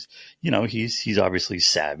those who's, he's obviously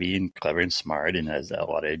savvy and clever and smart and has a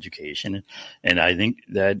lot of education. And I think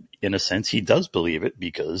that in a sense he does believe it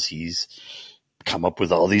because he's come up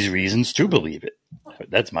with all these reasons to believe it.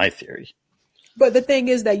 That's my theory. But the thing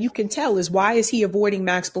is that you can tell is, why is he avoiding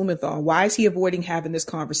Max Blumenthal? Why is he avoiding having this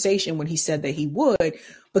conversation when he said that he would?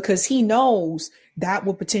 Because he knows that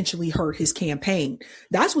will potentially hurt his campaign.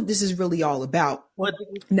 That's what this is really all about. What?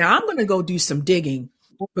 Now I'm going to go do some digging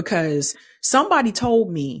because somebody told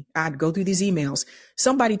me, I had to go through these emails.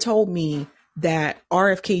 Somebody told me that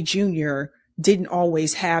RFK Jr. didn't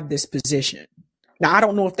always have this position. Now, I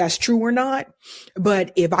don't know if that's true or not,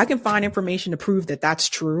 but if I can find information to prove that that's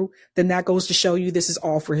true, then that goes to show you this is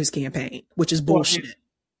all for his campaign, which is bullshit.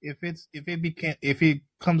 Well, if it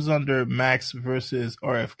comes under Max versus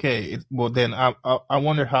RFK, then I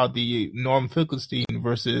wonder how the Norm Finkelstein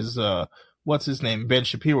versus what's his name, Ben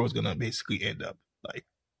Shapiro, is gonna basically end up like.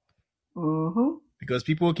 Mm-hmm. Because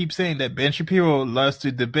people keep saying that Ben Shapiro loves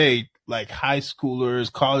to debate like high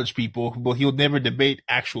schoolers, college people, but he'll never debate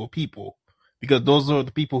actual people because those are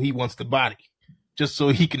the people he wants to body, just so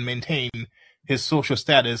he can maintain his social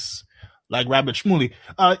status, like Rabbi Shmuley.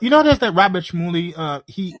 There's that Rabbi Shmuley.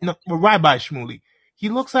 Rabbi Shmuley. He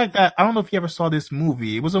looks like that. I don't know if you ever saw this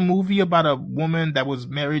movie. It was a movie about a woman that was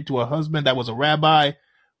married to a husband that was a rabbi,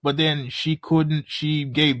 but then she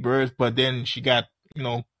gave birth, but then she got,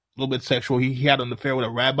 a little bit sexual. He had an affair with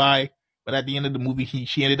a rabbi, but at the end of the movie,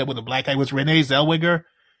 she ended up with a black guy. It was Renee Zellweger.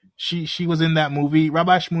 She was in that movie.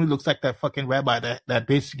 Rabbi Shmuley looks like that fucking rabbi that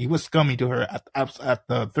basically was scummy to her at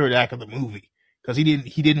the third act of the movie because he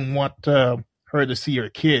didn't want her to see her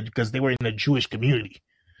kid because they were in a Jewish community.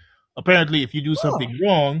 Apparently, if you do something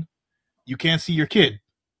wrong, you can't see your kid.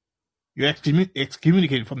 You're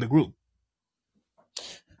excommunicated from the group.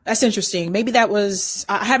 That's interesting. Maybe that was,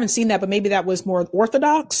 I haven't seen that, but maybe that was more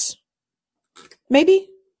Orthodox. Maybe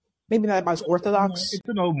that was Orthodox. It's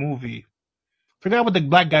an old movie. Forgot what the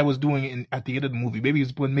black guy was doing at the end of the movie. Maybe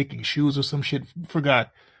he was making shoes or some shit. Forgot.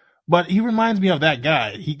 But he reminds me of that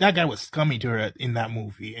guy. That guy was scummy to her in that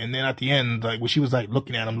movie. And then at the end, like when she was like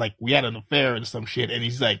looking at him, like we had an affair and some shit. And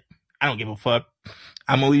he's like, I don't give a fuck.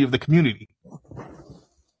 I'm a leader of the community.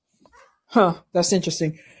 Huh. That's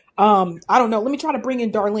interesting. I don't know. Let me try to bring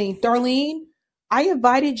in Darlene. Darlene, I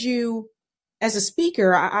invited you as a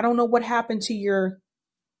speaker. I don't know what happened to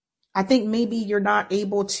I think maybe you're not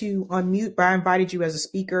able to unmute, but I invited you as a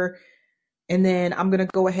speaker. And then I'm going to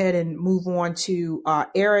go ahead and move on to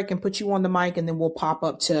Eric and put you on the mic, and then we'll pop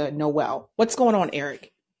up to Noel. What's going on,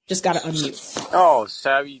 Eric? Just got to unmute. Oh,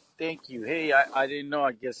 Savvy, thank you. Hey, I didn't know.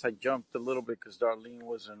 I guess I jumped a little bit because Darlene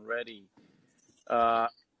wasn't ready.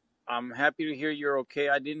 I'm happy to hear you're okay.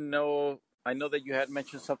 I didn't know. I know that you had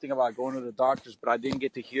mentioned something about going to the doctors, but I didn't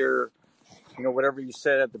get to hear, whatever you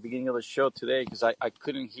said at the beginning of the show today because I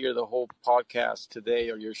couldn't hear the whole podcast today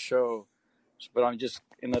or your show. But I'm just,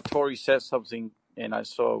 Tori said something, and I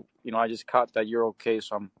saw, I just caught that you're okay.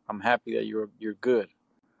 So I'm happy that you're good.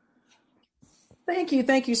 Thank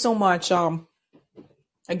you so much.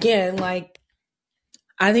 Again, like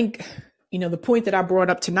I think the point that I brought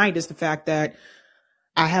up tonight is the fact that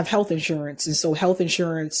I have health insurance, and so health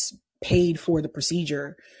insurance paid for the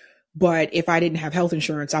procedure. But if I didn't have health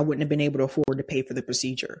insurance, I wouldn't have been able to afford to pay for the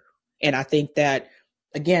procedure. And I think that,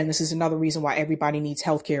 again, this is another reason why everybody needs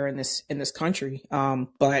healthcare in this country.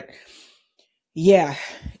 But yeah,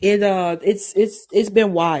 it's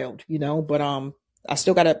been wild, but I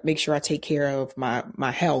still got to make sure I take care of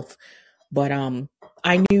my health. But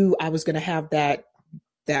I knew I was going to have that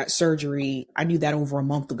surgery. I knew that over a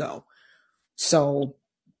month ago. So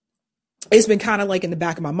it's been kind of like in the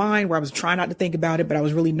back of my mind where I was trying not to think about it, but I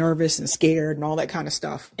was really nervous and scared and all that kind of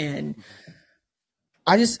stuff. And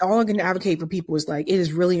all I'm going to advocate for people is like, it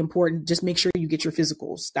is really important. Just make sure you get your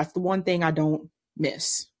physicals. That's the one thing I don't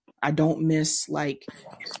miss. I don't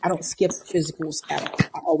skip physicals at all.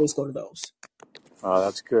 I always go to those. Oh,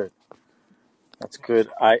 that's good. That's good.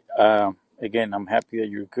 Again, I'm happy that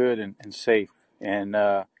you're good and safe. And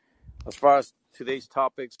as far as today's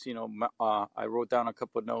topics, I wrote down a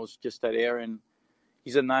couple of notes. Just that Aaron,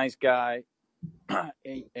 he's a nice guy, I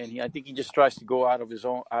think he just tries to go out of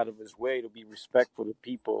his way to be respectful to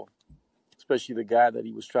people, especially the guy that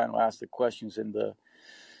he was trying to ask the questions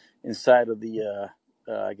inside of the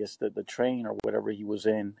I guess the train or whatever he was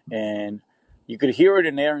in, and you could hear it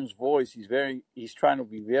in Aaron's voice. He's trying to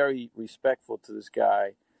be very respectful to this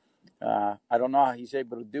guy. I don't know how he's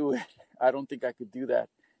able to do it. I don't think I could do that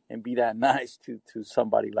and be that nice to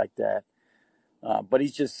somebody like that. But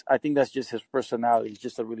I think that's just his personality. He's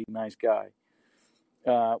just a really nice guy.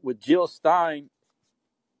 With Jill Stein,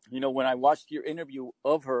 when I watched your interview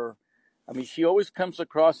of her, I mean, she always comes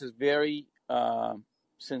across as very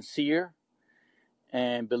sincere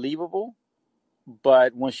and believable.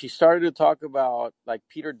 But when she started to talk about like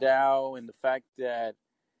Peter Dow and the fact that,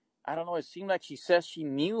 I don't know, it seemed like she says she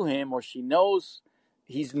knew him or she knows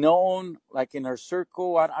he's known like in her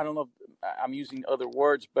circle. I don't know if I'm using other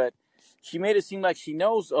words, but she made it seem like she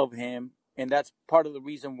knows of him. And that's part of the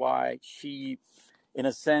reason why she, in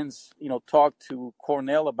a sense, talked to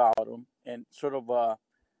Cornell about him and sort of,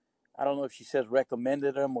 I don't know if she says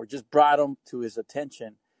recommended him or just brought him to his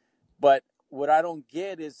attention. But what I don't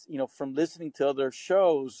get is, from listening to other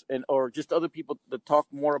shows or just other people that talk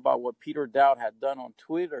more about what Peter Dowd had done on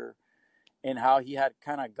Twitter and how he had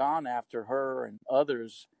kind of gone after her and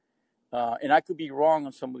others. And I could be wrong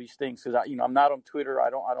on some of these things because I'm not on Twitter. I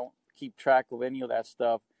don't keep track of any of that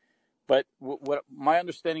stuff. But what my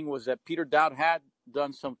understanding was that Peter Dowd had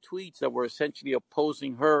done some tweets that were essentially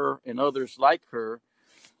opposing her and others like her,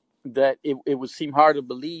 that it would seem hard to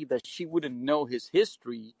believe that she wouldn't know his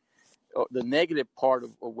history, or the negative part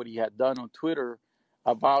of what he had done on Twitter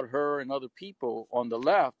about her and other people on the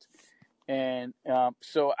left. And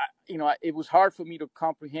so, it was hard for me to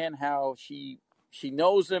comprehend how she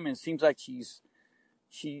knows him and seems like she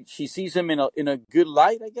sees him in a good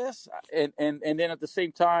light, I guess. And then at the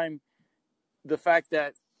same time, the fact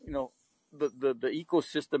that, the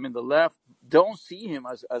ecosystem in the left don't see him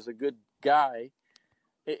as a good guy,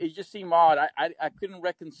 it just seemed odd. I couldn't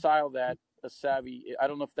reconcile that, Savvy. I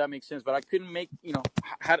don't know if that makes sense, but I couldn't make,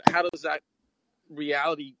 how does that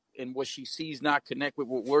reality and what she sees not connect with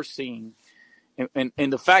what we're seeing? And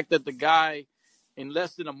the fact that the guy, in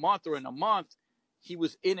less than a month, he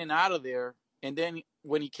was in and out of there. And then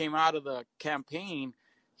when he came out of the campaign,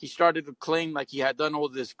 he started to claim like he had done all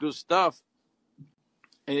this good stuff.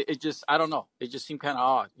 And it just, I don't know. It just seemed kind of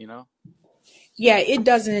odd, Yeah, it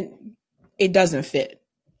doesn't fit.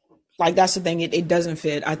 Like that's the thing, it doesn't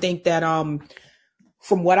fit. I think that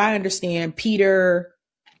from what I understand, Peter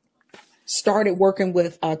started working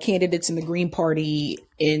with candidates in the Green Party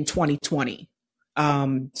in 2020.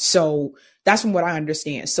 So that's from what I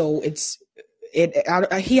understand. So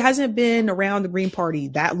he hasn't been around the Green Party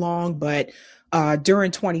that long, but during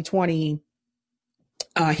 2020,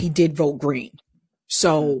 he did vote Green.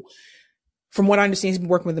 So from what I understand, he's been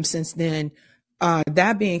working with them since then.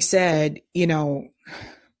 That being said,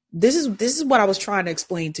 this is what I was trying to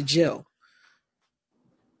explain to Jill.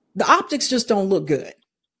 The optics just don't look good.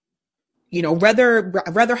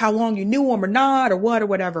 Whether how long you knew him or not, or what, or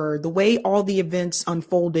whatever, the way all the events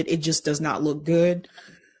unfolded, it just does not look good.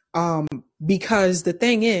 Because the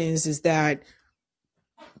thing is that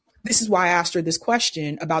this is why I asked her this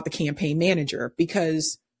question about the campaign manager,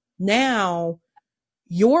 because now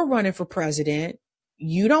you're running for president.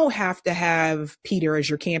 You don't have to have Peter as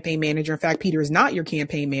your campaign manager. In fact, Peter is not your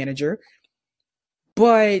campaign manager.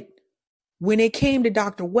 But when it came to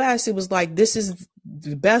Dr. West, it was like, this is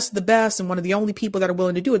the best, and one of the only people that are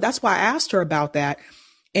willing to do it. That's why I asked her about that.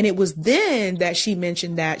 And it was then that she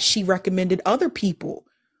mentioned that she recommended other people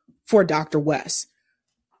for Dr. West.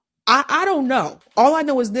 I don't know. All I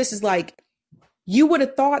know is this is like, you would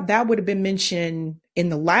have thought that would have been mentioned in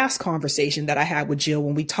the last conversation that I had with Jill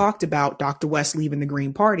when we talked about Dr. West leaving the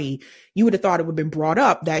Green Party. You would have thought it would have been brought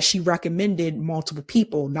up that she recommended multiple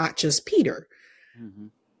people, not just Peter. Mm-hmm.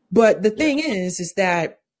 But the thing is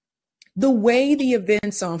that the way the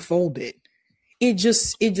events unfolded, it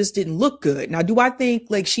just didn't look good. Now, do I think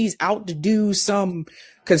like she's out to do some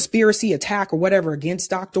conspiracy attack or whatever against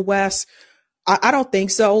Dr. West? I don't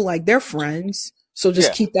think so. Like, they're friends. So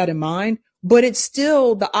just keep that in mind. But it's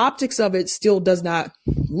still, the optics of it still does not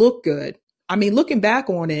look good. I mean, looking back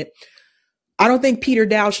on it, I don't think Peter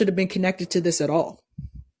Dow should have been connected to this at all.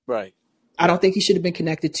 Right. I don't think he should have been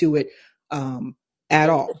connected to it at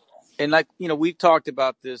all. And like, we've talked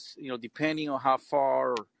about this, depending on how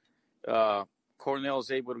far Cornell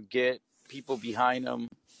is able to get people behind him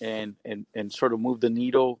and sort of move the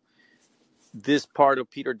needle, this part of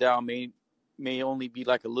Peter Dow may may only be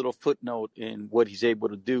like a little footnote in what he's able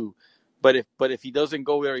to do. But if he doesn't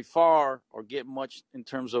go very far or get much in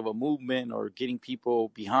terms of a movement or getting people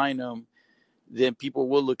behind him, then people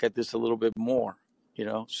will look at this a little bit more,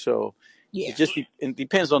 So Yeah. it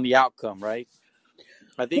depends on the outcome, right?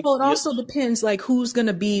 I think Well, it also depends like who's going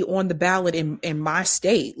to be on the ballot in my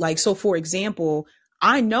state. Like, so for example,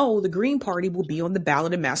 I know the Green Party will be on the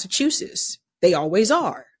ballot in Massachusetts. They always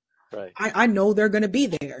are. right. I know they're going to be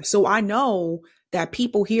there. So I know that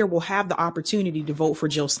people here will have the opportunity to vote for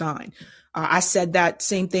Jill Stein. I said that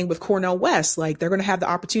same thing with Cornel West. Like, they're going to have the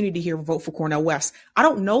opportunity here to vote for Cornel West. I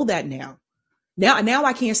don't know that now. Now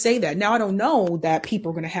I can't say that. Now I don't know that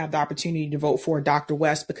people are going to have the opportunity to vote for Dr.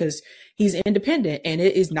 West because he's independent, and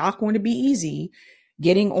it is not going to be easy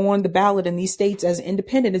getting on the ballot in these states as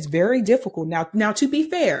independent. It's very difficult. Now to be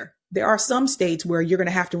fair, there are some states where you're going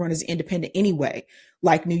to have to run as independent anyway,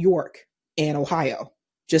 like New York and Ohio,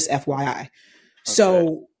 just FYI. Okay.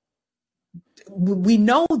 So we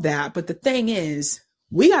know that, but the thing is,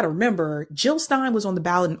 we got to remember Jill Stein was on the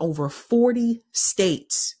ballot in over 40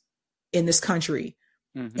 states in this country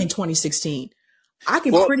in 2016. I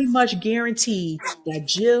can pretty much guarantee that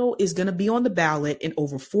Jill is going to be on the ballot in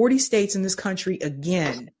over 40 states in this country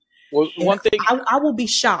again. Well, one thing I will be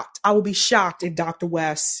shocked. I will be shocked if Dr.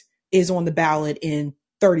 West is on the ballot in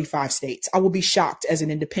 35 states. I will be shocked as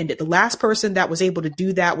an independent. The last person that was able to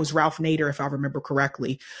do that was Ralph Nader, if I remember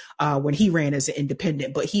correctly, when he ran as an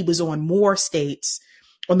independent. But he was on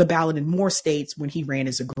the ballot in more states when he ran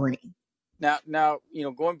as a Green. Now,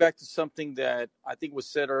 going back to something that I think was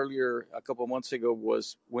said earlier a couple of months ago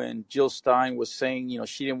was when Jill Stein was saying,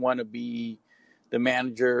 she didn't want to be the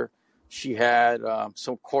manager. She had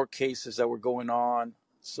some court cases that were going on,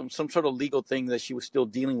 some sort of legal thing that she was still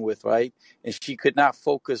dealing with, right? And she could not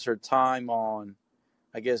focus her time on,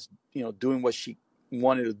 I guess, doing what she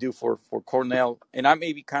wanted to do for Cornell. And I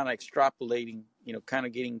may be kind of extrapolating, kind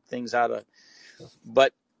of getting things out of,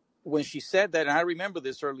 but when she said that, and I remember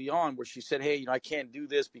this early on, where she said, "Hey, I can't do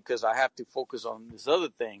this because I have to focus on this other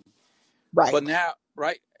thing." Right. But now,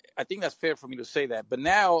 right? I think that's fair for me to say that. But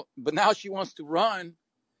now she wants to run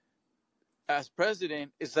as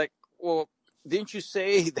president. It's like, well, didn't you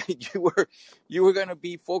say that you were going to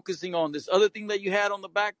be focusing on this other thing that you had on the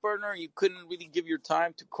back burner? You couldn't really give your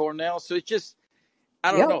time to Cornell, so it's just,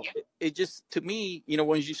 I don't know. It just, to me,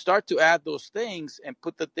 when you start to add those things and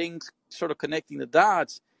put the things sort of connecting the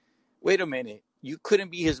dots. Wait a minute, you couldn't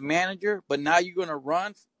be his manager, but now you're going to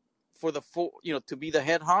run for the full, to be the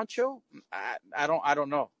head honcho? I don't know. I don't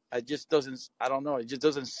know. It just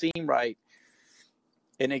doesn't seem right.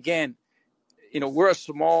 And again, we're a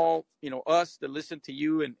small, us that listen to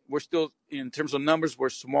you, and we're still, in terms of numbers, we're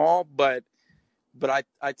small, but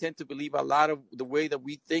I tend to believe a lot of the way that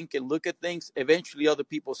we think and look at things, eventually other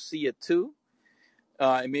people see it too.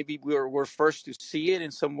 And maybe we're first to see it in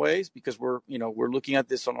some ways because we're looking at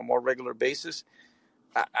this on a more regular basis.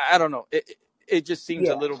 I don't know. It just seems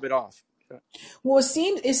a little bit off. Well,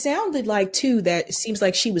 it sounded like too that it seems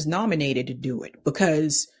like she was nominated to do it,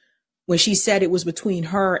 because when she said it was between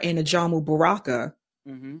her and Ajamu Baraka,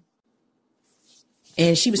 and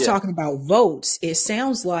she was talking about votes, it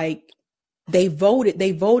sounds like they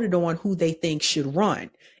voted on who they think should run,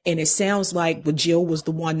 and it sounds like Jill was the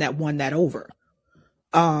one that won that over.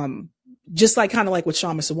 Just like kind of like with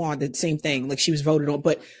Shama Sawan, the same thing, like she was voted on,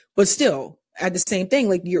 but still at the same thing,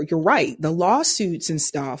 like you're right. The lawsuits and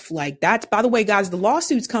stuff like that, by the way, guys, the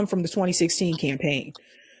lawsuits come from the 2016 campaign.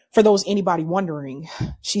 For anybody wondering,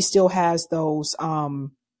 she still has those,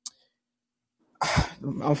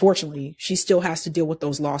 unfortunately, she still has to deal with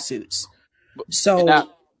those lawsuits. So now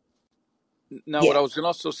what I was going to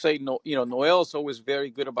also say, Noel's always very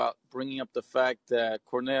good about bringing up the fact that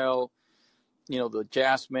Cornell, the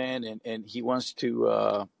jazz man, and he wants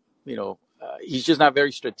to, he's just not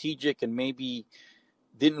very strategic and maybe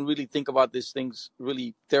didn't really think about these things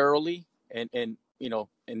really thoroughly. And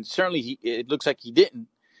certainly it looks like he didn't,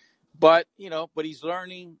 but he's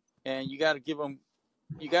learning, and you got to give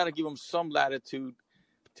him some latitude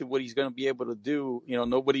to what he's going to be able to do.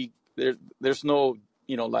 There's no,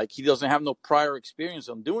 like he doesn't have no prior experience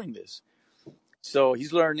on doing this. So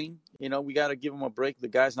he's learning, we got to give him a break. The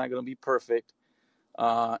guy's not going to be perfect.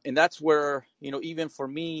 And that's where, even for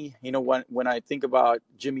me, when I think about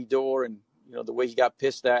Jimmy Dore and, the way he got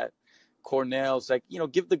pissed at Cornell, it's like,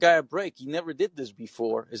 give the guy a break. He never did this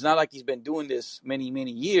before. It's not like he's been doing this many,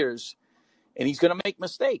 many years, and he's going to make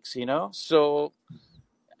mistakes, So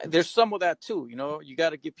there's some of that too, you got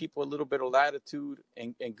to give people a little bit of latitude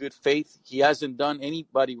and good faith. He hasn't done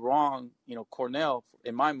anybody wrong, Cornell,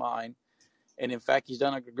 in my mind. And in fact, he's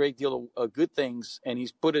done a great deal of good things, and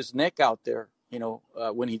he's put his neck out there,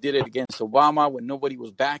 when he did it against Obama, when nobody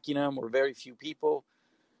was backing him or very few people.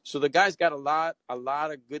 So the guy's got a lot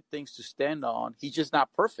of good things to stand on. He's just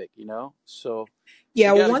not perfect, So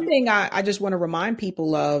Yeah, you well, got to one give. thing I just want to remind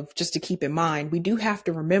people of, just to keep in mind, we do have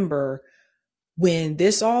to remember when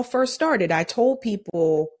this all first started, I told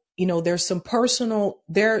people, there's some personal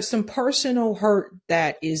hurt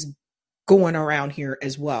that is going around here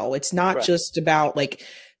as well. It's not Right. just about like,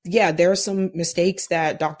 yeah, there are some mistakes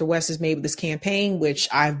that Dr. West has made with this campaign, which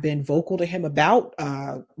I've been vocal to him about.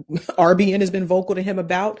 RBN has been vocal to him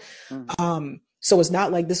about. So it's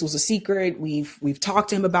not like this was a secret. We've talked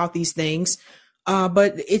to him about these things.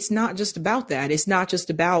 But it's not just about that. It's not just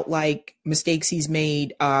about like mistakes he's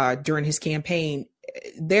made during his campaign.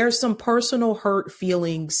 There's some personal hurt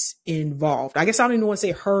feelings involved. I guess I don't even want to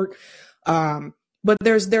say hurt, but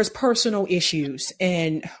there's personal issues.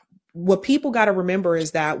 And what people got to remember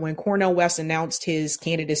is that when Cornel West announced his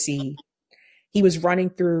candidacy, he was running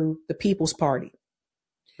through the People's Party.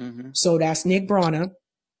 So that's Nick Brana.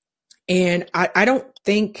 And I don't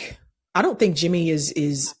think Jimmy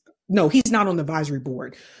is no, he's not on the advisory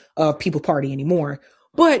board of People Party anymore,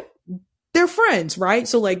 but they're friends, right?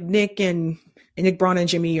 So like Nick Brana and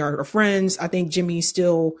Jimmy are friends. I think Jimmy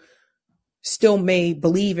still may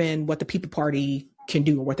believe in what the People Party can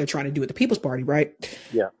do or what they're trying to do at the People's Party, right?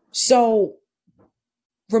 Yeah. So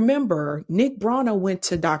remember, Nick Brana went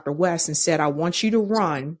to Dr. West and said, I want you to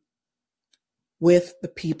run with the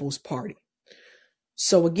People's Party.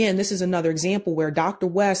 So again, this is another example where Dr.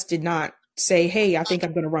 West did not say, hey, I think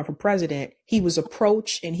I'm going to run for president. He was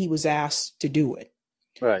approached and he was asked to do it.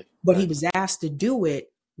 Right. But he was asked to do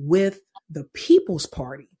it with the People's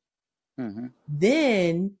Party.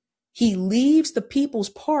 Then he leaves the People's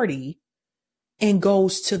Party and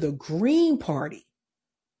goes to the Green Party.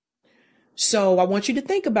 So I want you to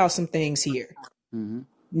think about some things here.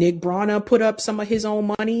 Nick Brana put up some of his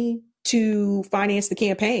own money to finance the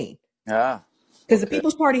campaign. Because the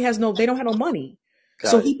People's Party they don't have no money.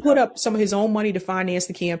 So he put up some of his own money to finance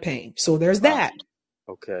the campaign. So there's that.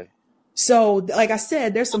 Okay. So like I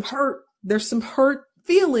said, there's some hurt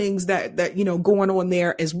feelings that going on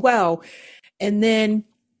there as well. And then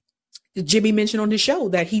Jimmy mentioned on the show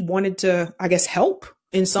that he wanted to, I guess, help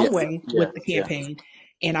in some way with the campaign.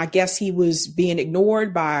 And I guess he was being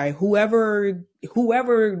ignored by whoever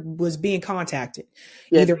was being contacted,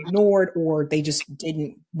 either ignored or they just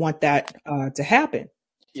didn't want that to happen.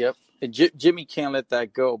 Yep. And Jimmy can't let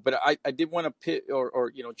that go. But I did want to pit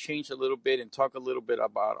or change a little bit and talk a little bit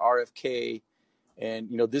about RFK. And,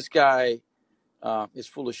 this guy is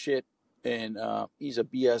full of shit and he's a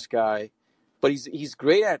BS guy. But he's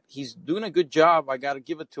great he's doing a good job. I got to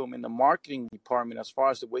give it to him in the marketing department as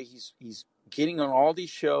far as the way he's getting on all these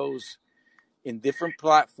shows in different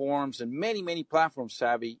platforms and many, many platforms,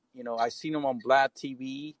 Savvy. I seen him on Vlad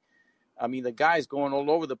TV. I mean, the guy's going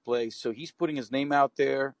all over the place. So he's putting his name out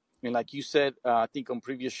there. And like you said, I think on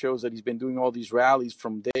previous shows that he's been doing all these rallies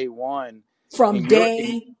from day one. From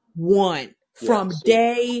day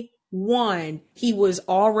one, he was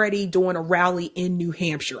already doing a rally in New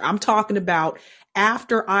Hampshire. I'm talking about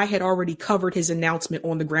after I had already covered his announcement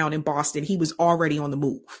on the ground in Boston, he was already on the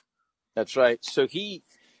move. That's right. So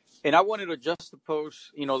and I wanted to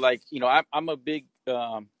juxtapose, I'm a big,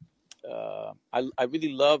 I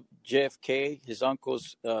really love JFK, his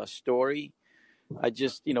uncle's story. I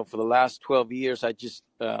just, for the last 12 years, I just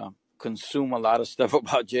consume a lot of stuff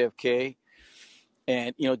about JFK.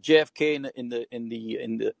 And JFK in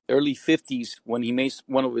the early 50s, when he makes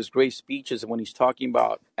one of his great speeches, when he's talking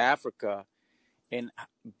about Africa and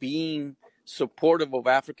being supportive of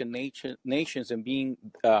African nations and being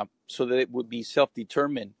so that it would be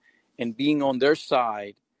self-determined and being on their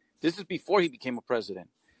side. This is before he became a president,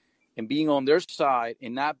 and being on their side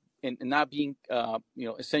and not being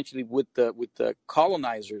essentially with the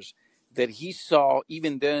colonizers that he saw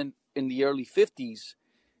even then in the early 50s.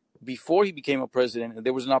 Before he became a president, and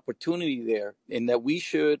there was an opportunity there, and that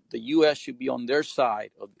the U.S. should be on their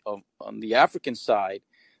side, on the African side,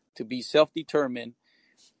 to be self-determined.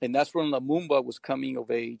 And that's when Lumumba was coming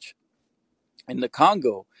of age in the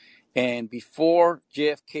Congo. And before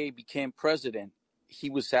JFK became president,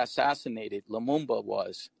 he was assassinated. Lumumba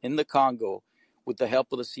was in the Congo with the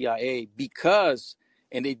help of the CIA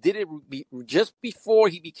and they did it just before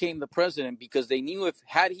he became the president, because they knew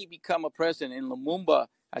had he become a president and Lumumba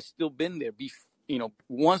has still been there,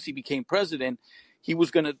 once he became president, he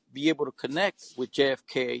was going to be able to connect with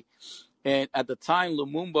JFK. And at the time,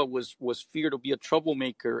 Lumumba was feared to be a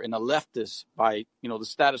troublemaker and a leftist by, the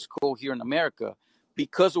status quo here in America.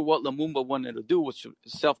 because of what Lumumba wanted to do, which was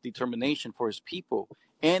self-determination for his people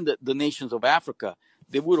and the nations of Africa,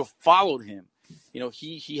 they would have followed him.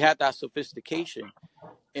 He had that sophistication,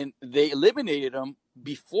 and they eliminated him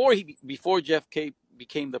before JFK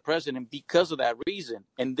became the president because of that reason.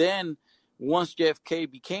 And then once JFK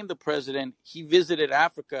became the president, he visited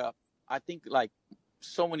Africa, I think, like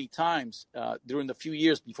so many times during the few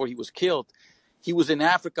years before he was killed. He was in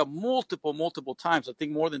Africa multiple times. I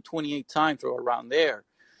think more than 28 times or around there,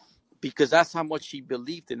 because that's how much he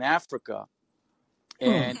believed in Africa.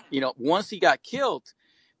 And, once he got killed,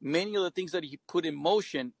 many of the things that he put in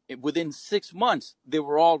motion within 6 months, they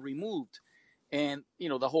were all removed. And,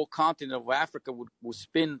 the whole continent of Africa would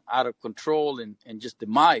spin out of control and just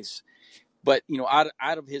demise. But,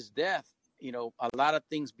 out of his death, a lot of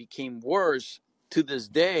things became worse. To this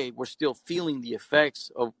day, we're still feeling the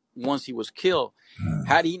effects of once he was killed.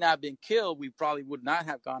 Had he not been killed, we probably would not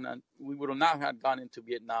have gone into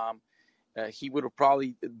Vietnam. He would have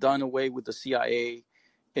probably done away with the CIA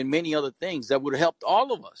and many other things that would have helped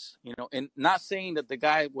all of us, and not saying that the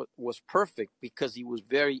guy was perfect, because he was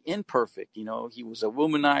very imperfect. He was a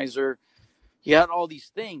womanizer. He had all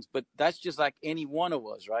these things, but that's just like any one of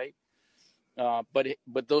us, right?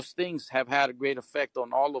 But those things have had a great effect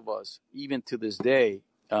on all of us, even to this day.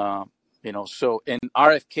 So, and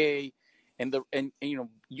RFK and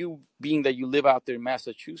you being that you live out there in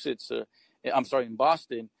Massachusetts, in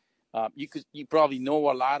Boston, you probably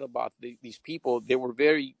know a lot about these people. They were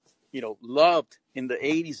very, loved in the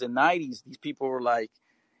 80s and 90s. These people were like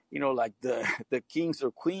the kings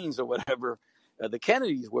or queens or whatever. The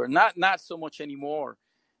Kennedys were not so much anymore.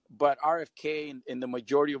 But RFK and the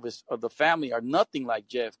majority of the family are nothing like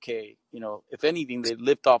JFK. If anything, they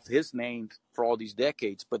lived off his name for all these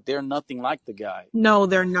decades, but they're nothing like the guy. No,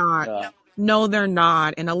 they're not. No, they're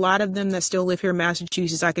not. And a lot of them that still live here in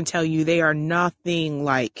Massachusetts, I can tell you, they are nothing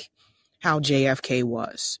like how JFK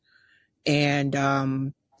was. And,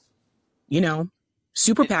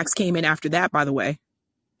 super PACs came in after that, by the way.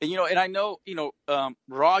 And, and I know,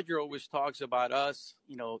 Roger always talks about us,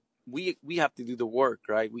 we have to do the work,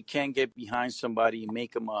 right? We can't get behind somebody and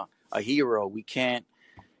make them a hero. We can't,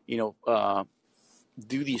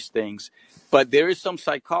 do these things. But there is some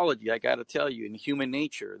psychology, I got to tell you, in human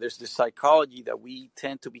nature. There's this psychology that we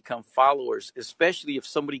tend to become followers, especially if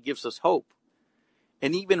somebody gives us hope.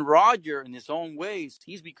 And even Roger, in his own ways,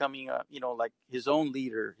 he's becoming like his own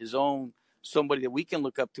leader, his own somebody that we can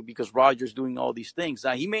look up to, because Roger's doing all these things.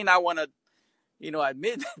 Now, he may not want to,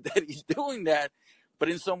 admit that he's doing that, but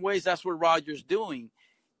in some ways, that's what Roger's doing.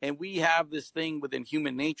 And we have this thing within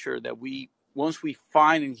human nature that once we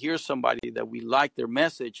find and hear somebody that we like their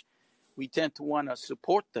message, we tend to want to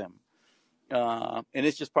support them. And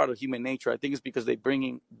it's just part of human nature. I think it's because they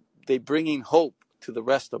bringing hope to the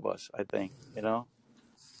rest of us, I think,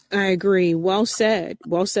 I agree. Well said.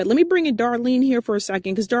 Well said. Let me bring in Darlene here for a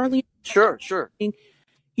second, because Darlene. Sure. You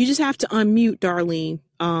just have to unmute, Darlene.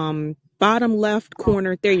 Bottom left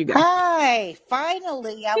corner. There you go. Hi.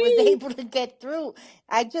 Finally, I was able to get through.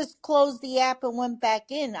 I just closed the app and went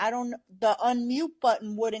back in. The unmute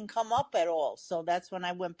button wouldn't come up at all. So that's when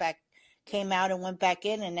I came out and went back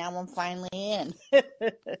in, and now I'm finally in.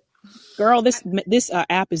 Girl, this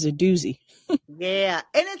app is a doozy. Yeah.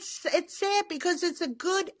 And it's sad because it's a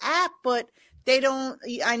good app, but they don't,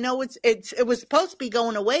 I know it was supposed to be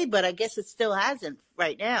going away, but I guess it still hasn't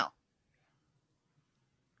right now.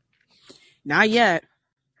 Not yet.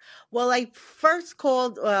 Well, I first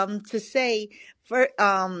called to say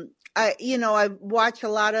I watch a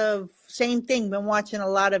lot of same thing. Been watching a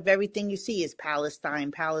lot of everything you see is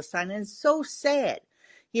Palestine, and it's so sad,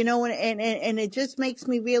 and it just makes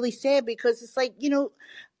me really sad because it's like,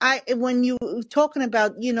 when you talking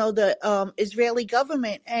about, the Israeli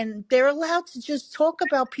government, and they're allowed to just talk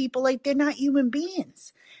about people like they're not human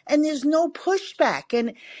beings, and there's no pushback,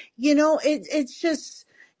 and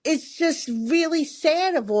it's just really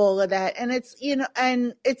sad of all of that. And it's,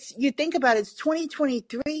 and you think about it, it's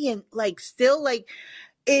 2023, and like still like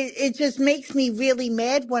it just makes me really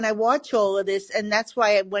mad when I watch all of this. And that's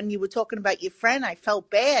why when you were talking about your friend, I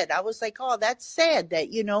felt bad. I was like, oh, that's sad that,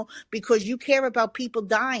 because you care about people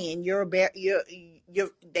dying.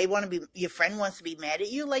 They want to be, your friend wants to be mad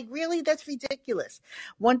at you. Like, really? That's ridiculous.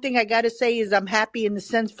 One thing I got to say is I'm happy in the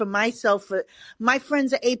sense for myself. My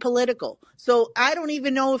friends are apolitical. So I don't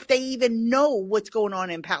even know if they even know what's going on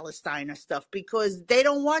in Palestine or stuff, because they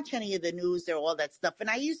don't watch any of the news or all that stuff. And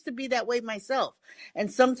I used to be that way myself.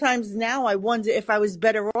 And sometimes now I wonder if I was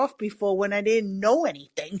better off before when I didn't know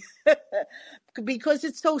anything. because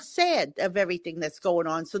it's so sad of everything that's going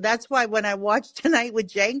on. So that's why when I watched Tonight with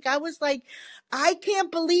Cenk, I was like, I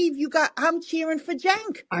can't believe I'm cheering for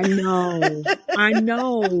Cenk. I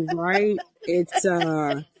know, right? It's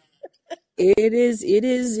it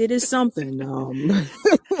is something.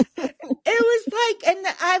 It was like, and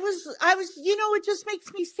I was, it just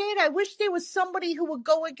makes me sad. I wish there was somebody who would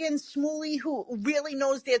go against Smuley who really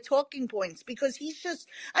knows their talking points, because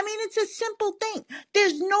it's a simple thing.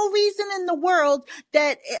 There's no reason in the world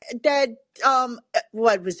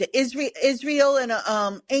what was it? Israel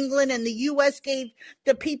and England and the U.S. gave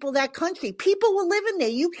the people that country. People were living there.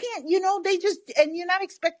 You can't, and you're not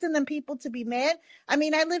expecting them people to be mad. I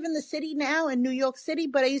mean, I live in the city now in New York City,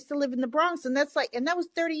 but I used to live in the Bronx, and that was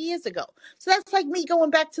 30 years ago. So that's like me going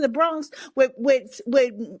back to the Bronx with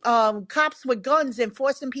cops with guns and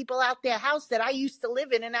forcing people out their house that I used to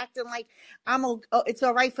live in and acting like it's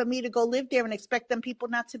all right for me to go live there and expect them people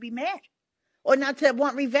not to be mad or not to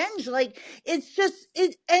want revenge. Like, it's just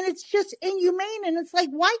inhumane. And it's like,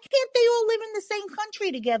 why can't they all live in the same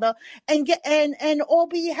country together and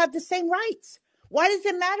have the same rights? Why does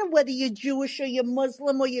it matter whether you're Jewish or you're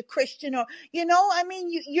Muslim or you're Christian or, you're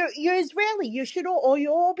Israeli. You should or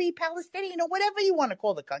you all be Palestinian or whatever you want to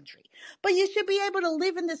call the country. But you should be able to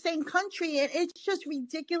live in the same country. And it's just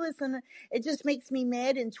ridiculous. And it just makes me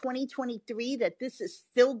mad in 2023 that this is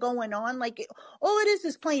still going on. Like, all it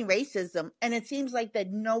is plain racism. And it seems like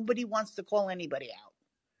that nobody wants to call anybody out.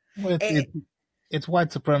 Well, it's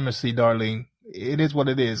white supremacy, darling. It is what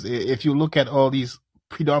it is. If you look at all these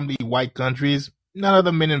predominantly white countries, none of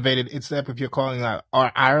them been invaded, except if you're calling out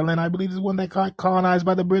Ireland, I believe, is one that got colonized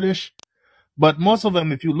by the British. But most of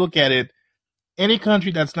them, if you look at it, any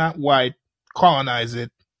country that's not white, colonize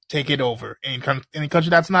it, take it over. Any country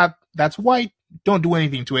that's white, don't do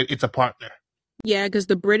anything to it. It's a partner. Yeah, because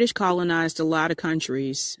the British colonized a lot of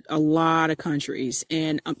countries.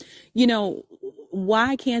 And,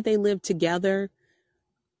 why can't they live together?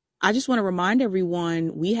 I just want to remind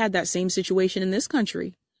everyone, we had that same situation in this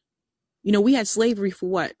country. We had slavery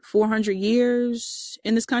for 400 years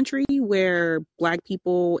in this country, where black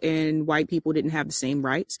people and white people didn't have the same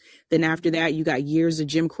rights. Then after that, you got years of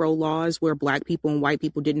Jim Crow laws where black people and white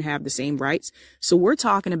people didn't have the same rights. So we're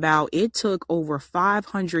talking about, it took over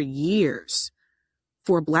 500 years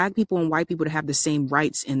for black people and white people to have the same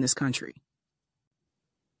rights in this country.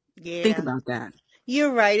 Yeah. Think about that.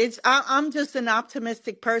 You're right. I'm just an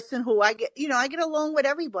optimistic person who I get along with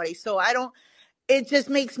everybody. So it just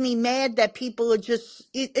makes me mad that people are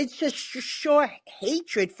it's just sure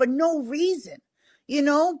hatred for no reason,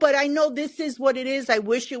 but I know this is what it is. I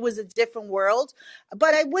wish it was a different world,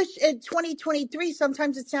 but I wish in 2023,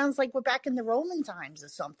 sometimes it sounds like we're back in the Roman times or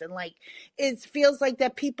something. Like, it feels like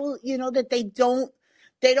that people, that they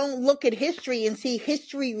don't look at history and see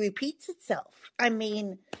history repeats itself. I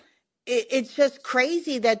mean, it's just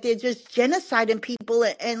crazy that they're just genociding people,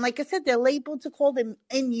 and like I said, they're labeled to call them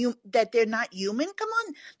that they're not human. Come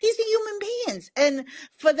on, these are human beings, and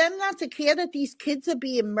for them not to care that these kids are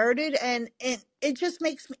being murdered, and it just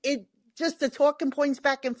makes it just the talking points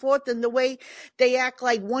back and forth, and the way they act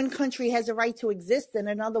like one country has a right to exist and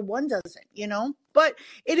another one doesn't. But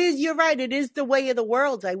you're right, it is the way of the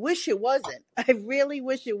world. I wish it wasn't. I really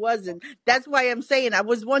wish it wasn't. That's why I'm saying I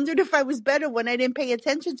was wondering if I was better when I didn't pay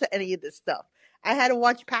attention to any of this stuff. I had to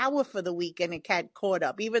watch Power for the week and it got caught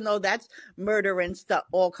up, even though that's murder and stuff,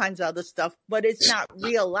 all kinds of other stuff, but it's not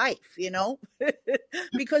real life,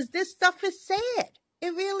 because this stuff is sad.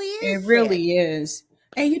 It really is. It really is.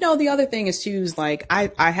 And the other thing is too, is like,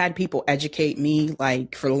 I had people educate me,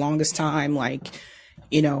 like, for the longest time, like,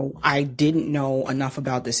 I didn't know enough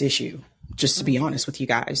about this issue, just to be honest with you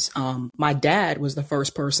guys. My dad was the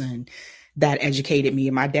first person that educated me.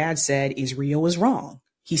 And my dad said, Israel is wrong.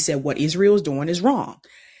 He said, what Israel is doing is wrong.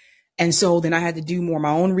 And so then I had to do more of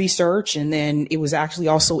my own research. And then it was actually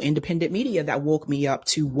also independent media that woke me up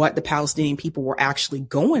to what the Palestinian people were actually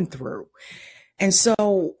going through. And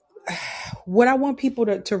so what I want people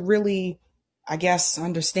to really, I guess,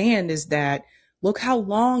 understand is that, look how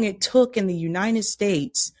long it took in the United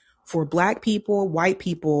States for black people, white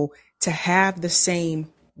people to have the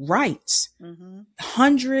same rights. Mm-hmm.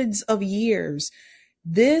 Hundreds of years.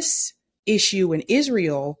 This issue in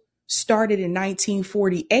Israel started in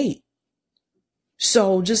 1948.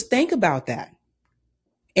 So just think about that.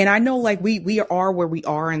 And I know, like, we are where we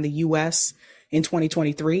are in the US in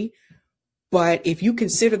 2023. But if you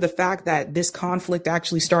consider the fact that this conflict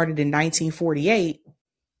actually started in 1948,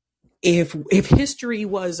 if history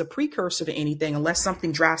was a precursor to anything, unless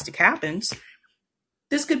something drastic happens,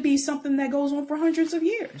 this could be something that goes on for hundreds of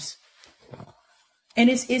years. And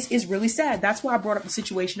it's really sad. That's why I brought up the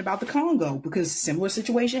situation about the Congo, because similar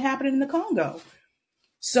situation happened in the Congo.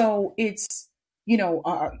 So it's,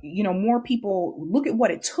 more people look at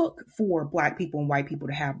what it took for Black people and white people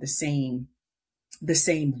to have the same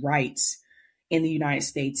rights in the United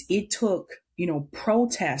States. It took,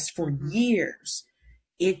 protests for years.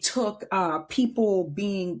 It took people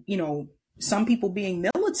being, some people being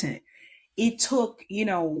militant. It took,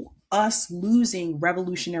 us losing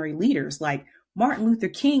revolutionary leaders. Like Martin Luther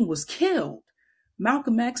King was killed,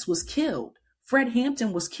 Malcolm X was killed, Fred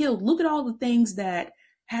Hampton was killed. Look at all the things that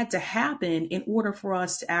had to happen in order for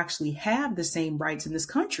us to actually have the same rights in this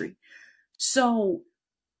country. So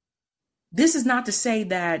this is not to say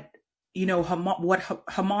that,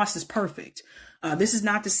 Hamas is perfect. This is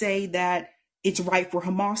not to say that it's right for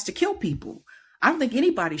Hamas to kill people. I don't think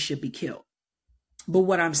anybody should be killed. But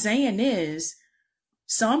what I'm saying is,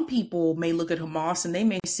 some people may look at Hamas and they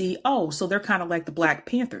may see, oh, so they're kind of like the Black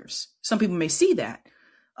Panthers. Some people may see that.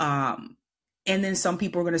 And then some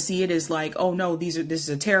people are going to see it as like, oh no, this is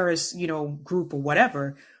a terrorist, group or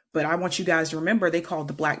whatever. But I want you guys to remember they called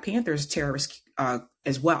the Black Panthers terrorists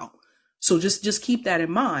as well. So just keep that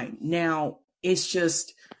in mind. Now, it's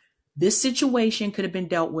just, this situation could have been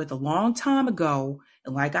dealt with a long time ago.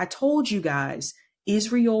 And like I told you guys,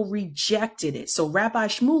 Israel rejected it. So Rabbi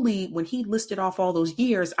Shmuley, when he listed off all those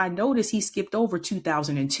years, I noticed he skipped over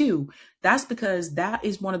 2002. That's because that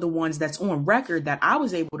is one of the ones that's on record that I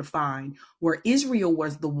was able to find where Israel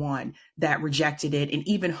was the one that rejected it, and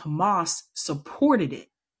even Hamas supported it.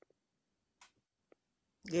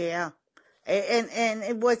 Yeah.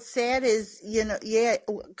 And what's sad is,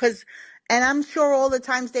 because, and I'm sure all the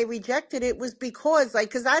times they rejected it was because,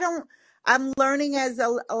 because I'm learning as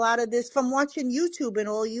a lot of this from watching YouTube and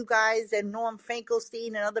all you guys and Norm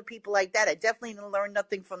Finkelstein and other people like that. I definitely didn't learn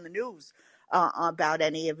nothing from the news about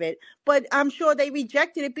any of it, but I'm sure they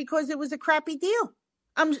rejected it because it was a crappy deal.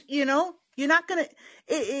 You're not gonna.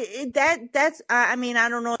 I mean, I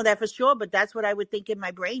don't know that for sure, but that's what I would think in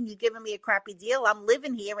my brain. You're giving me a crappy deal. I'm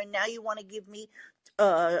living here, and now you want to give me,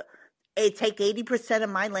 take 80%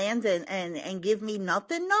 of my land and give me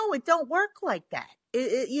nothing? No, it don't work like that.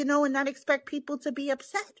 And not expect people to be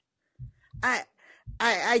upset.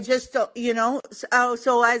 I just don't,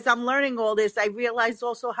 so as I'm learning all this, I realize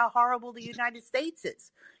also how horrible the United States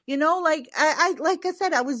is. Like I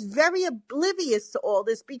said, I was very oblivious to all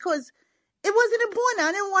this because it wasn't important.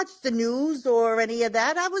 I didn't watch the news or any of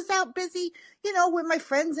that. I was out busy, with my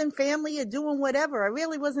friends and family or doing whatever. I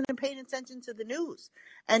really wasn't paying attention to the news.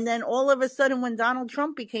 And then all of a sudden, when Donald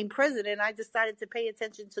Trump became president, I decided to pay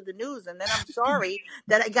attention to the news. And then I'm sorry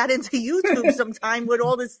that I got into YouTube sometime with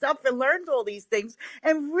all this stuff and learned all these things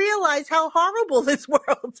and realized how horrible this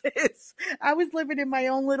world is. I was living in my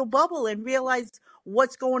own little bubble and realized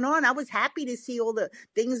what's going on. I was happy to see all the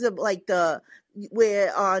things of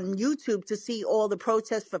we're on YouTube to see all the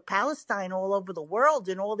protests for Palestine all over the world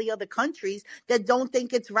and all the other countries that don't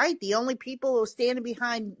think it's right. The only people who are standing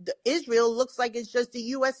behind Israel looks like it's just the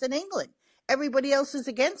U.S. and England. Everybody else is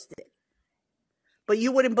against it. But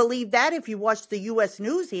you wouldn't believe that if you watched the U.S.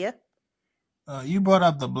 news here. You brought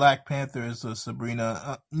up the Black Panthers,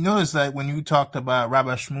 Sabrina. Notice that when you talked about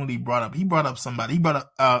Rabbi Shmuley, he brought up somebody. He brought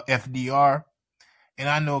up FDR. And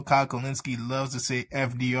I know Kyle Kulinski loves to say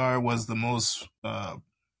FDR was the most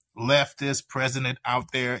leftist president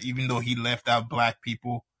out there, even though he left out Black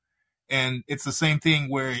people. And it's the same thing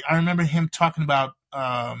where I remember him talking about,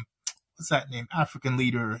 what's that name? African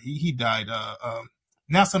leader. He died,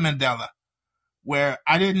 Nelson Mandela, where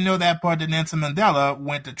I didn't know that part that Nelson Mandela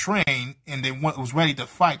went to train and then was ready to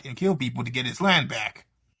fight and kill people to get his land back.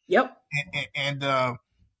 Yep. And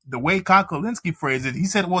the way Kyle Kulinski phrased it, he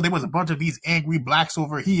said, well, there was a bunch of these angry Blacks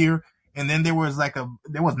over here, and then there was Nelson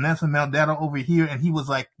Mandela over here, and he was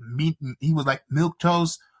like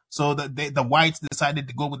milquetoast. So the whites decided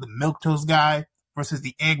to go with the milquetoast guy versus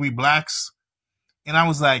the angry Blacks. And I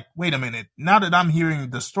was like, wait a minute. Now that I'm hearing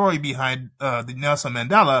the story behind the Nelson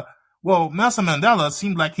Mandela, well, Nelson Mandela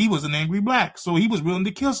seemed like he was an angry Black, so he was willing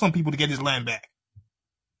to kill some people to get his land back.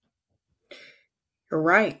 You're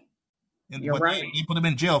right. You're right. They put him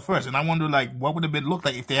in jail first, and I wonder, what would it look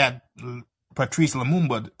like if they had Patrice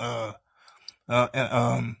Lumumba,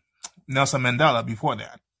 Nelson Mandela before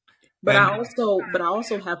that. But I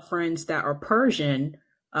also have friends that are Persian,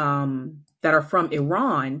 that are from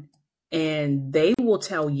Iran, and they will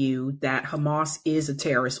tell you that Hamas is a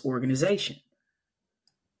terrorist organization.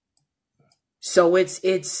 So it's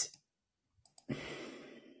just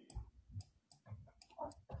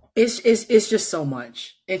so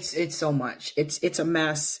much. It's so much. It's a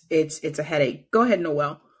mess. It's a headache. Go ahead,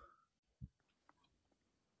 Noel.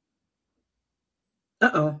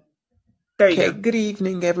 Uh-oh. There you Okay, go. good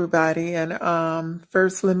evening, everybody. And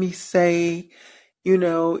first, let me say,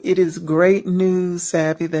 it is great news,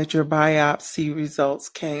 Savvy, that your biopsy results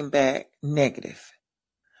came back negative.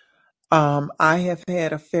 I have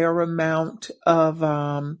had a fair amount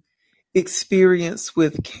of experience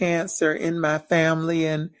with cancer in my family.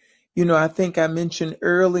 And, I think I mentioned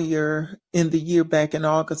earlier in the year back in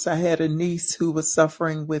August, I had a niece who was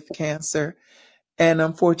suffering with cancer. And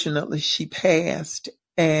unfortunately, she passed.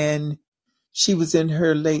 And she was in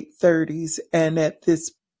her late 30s. And at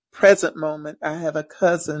this present moment, I have a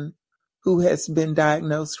cousin who has been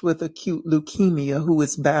diagnosed with acute leukemia who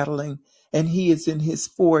is battling, and he is in his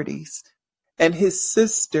 40s. And his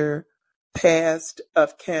sister passed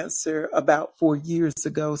of cancer about 4 years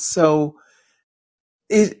ago. So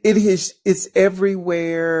it's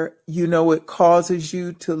everywhere. It causes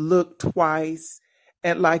you to look twice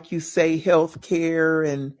at, like you say, healthcare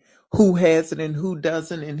and who has it and who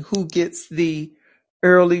doesn't and who gets the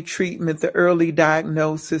early treatment, the early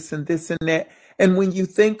diagnosis and this and that. And when you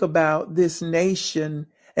think about this nation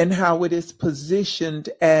and how it is positioned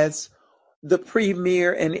as the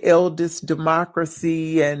premier and eldest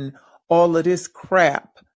democracy and all of this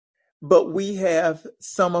crap, but we have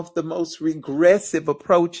some of the most regressive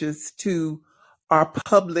approaches to our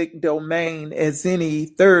public domain as any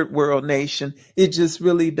third world nation. It just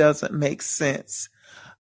really doesn't make sense.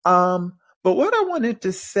 But what I wanted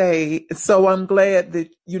to say, so I'm glad that,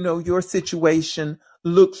 your situation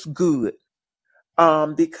looks good.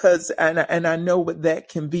 Because and I know what that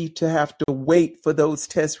can be, to have to wait for those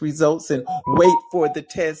test results and wait for the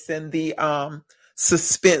tests and the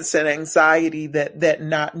suspense and anxiety that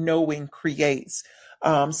not knowing creates.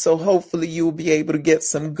 So hopefully you'll be able to get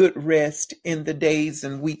some good rest in the days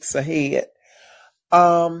and weeks ahead.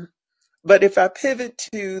 But if I pivot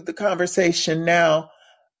to the conversation now,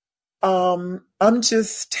 I'm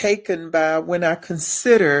just taken by when I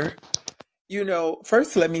consider,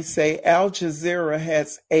 first let me say Al Jazeera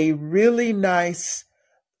has a really nice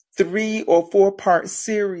 3 or 4 part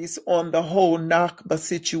series on the whole Nakba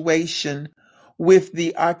situation with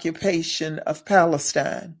the occupation of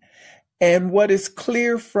Palestine. And what is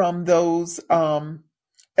clear from those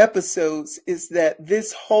episodes is that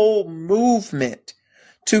this whole movement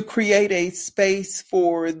to create a space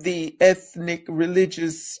for the ethnic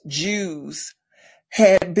religious Jews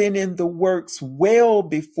had been in the works well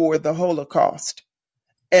before the Holocaust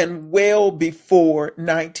and well before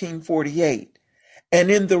 1948. And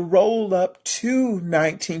in the roll up to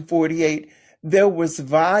 1948, there was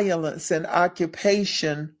violence and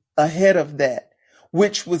occupation ahead of that,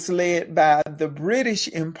 which was led by the British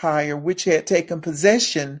Empire, which had taken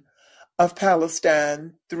possession of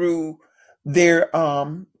Palestine through their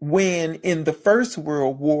win in the First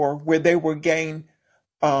World War, where they were gained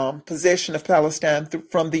possession of Palestine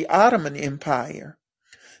from the Ottoman Empire.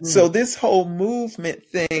 So this whole movement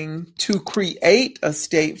thing to create a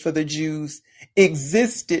state for the Jews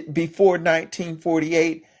existed before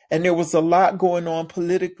 1948, and there was a lot going on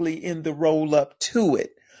politically in the roll up to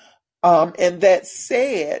it. And that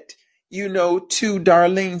said, to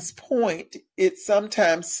Darlene's point, it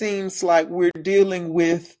sometimes seems like we're dealing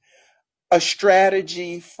with a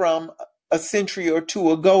strategy from a century or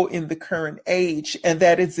two ago in the current age. And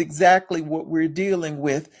that is exactly what we're dealing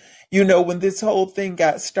with. When this whole thing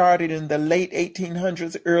got started in the late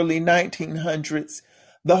 1800s, early 1900s,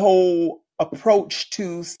 the whole approach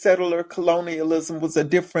to settler colonialism was a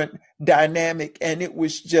different dynamic, and it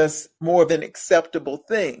was just more of an acceptable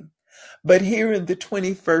thing. But here in the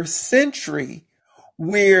 21st century,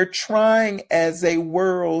 we're trying as a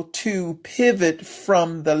world to pivot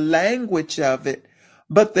from the language of it,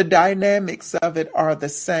 but the dynamics of it are the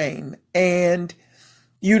same. And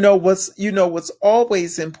what's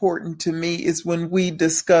always important to me is when we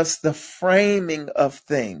discuss the framing of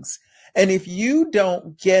things. And if you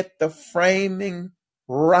don't get the framing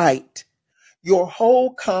right, your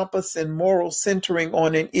whole compass and moral centering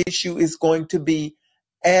on an issue is going to be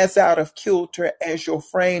as out of kilter as your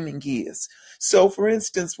framing is. So, for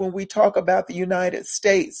instance, when we talk about the United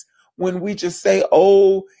States, when we just say,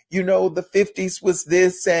 oh, the 50s was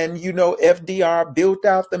this, and, FDR built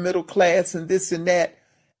out the middle class and this and that,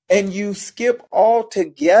 and you skip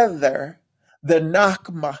altogether the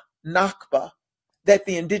Nakba that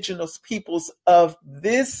the indigenous peoples of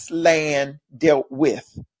this land dealt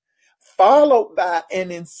with, followed by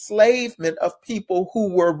an enslavement of people who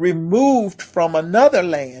were removed from another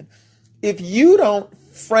land. If you don't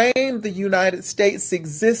frame the United States'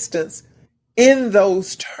 existence in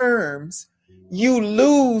those terms, you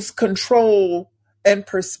lose control and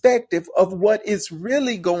perspective of what is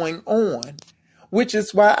really going on. which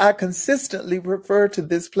is why I consistently refer to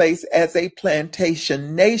this place as a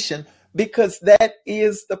plantation nation, because that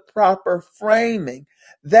is the proper framing.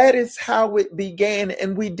 That is how it began,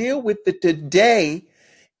 and we deal with it today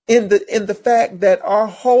in the fact that our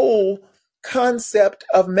whole concept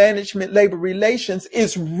of management labor relations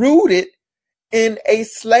is rooted in a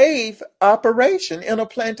slave operation, in a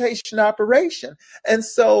plantation operation. And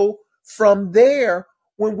so from there,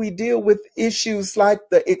 when we deal with issues like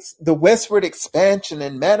the westward expansion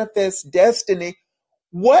and manifest destiny,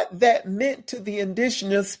 what that meant to the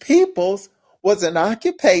indigenous peoples was an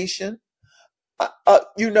occupation,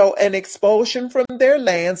 an expulsion from their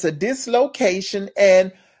lands, a dislocation,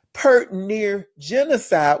 and pert near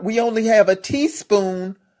genocide. We only have a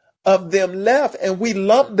teaspoon of them left, and we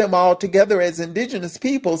lump them all together as indigenous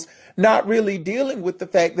peoples, not really dealing with the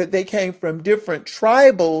fact that they came from different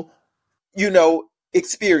tribal,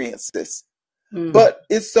 experiences. But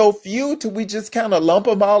it's so few till we just kind of lump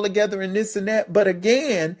them all together and this and that. But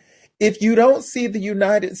again, if you don't see the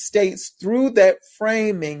United States through that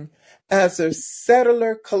framing as a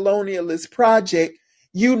settler colonialist project,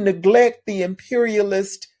 you neglect the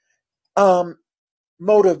imperialist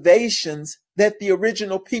motivations that the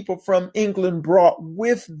original people from England brought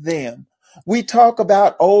with them. We talk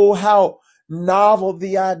about, how novel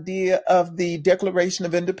the idea of the Declaration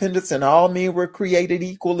of Independence and all men were created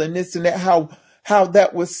equal and this and that, how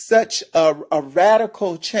that was such a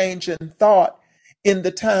radical change in thought in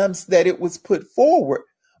the times that it was put forward.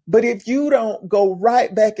 But if you don't go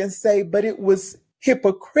right back and say, but it was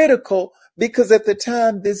hypocritical because at the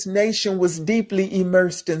time this nation was deeply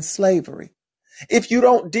immersed in slavery. If you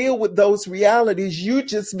don't deal with those realities, you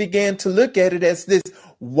just begin to look at it as this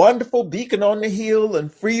wonderful beacon on the hill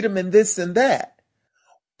and freedom and this and that.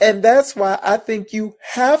 And that's why I think you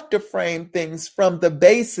have to frame things from the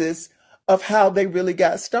basis of how they really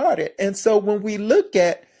got started. And so when we look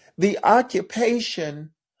at the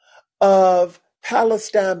occupation of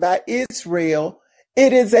Palestine by Israel,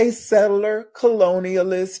 it is a settler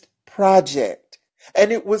colonialist project.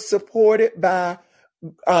 And it was supported by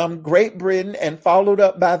Great Britain and followed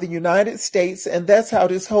up by the United States. And that's how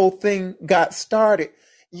this whole thing got started.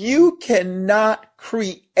 You cannot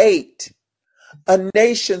create a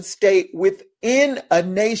nation state within a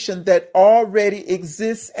nation that already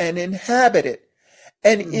exists and inhabited.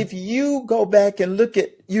 And if you go back and look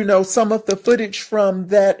at, some of the footage from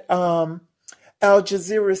that Al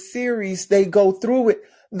Jazeera series, they go through it.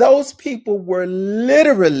 Those people were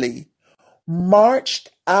literally marched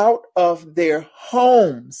out of their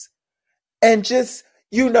homes and just,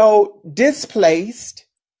 displaced,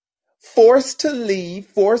 forced to leave,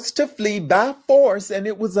 forced to flee by force. And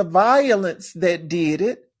it was a violence that did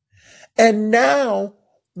it. And now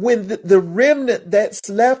when the remnant that's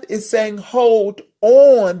left is saying, hold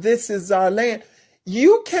on, this is our land,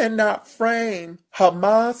 you cannot frame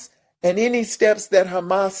Hamas and any steps that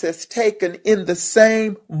Hamas has taken in the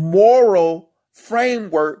same moral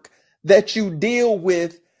framework that you deal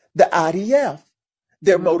with the IDF.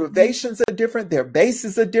 Their motivations are different, their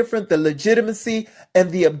bases are different, the legitimacy and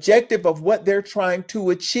the objective of what they're trying to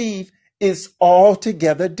achieve is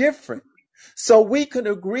altogether different. So we can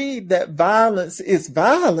agree that violence is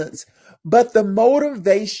violence, but the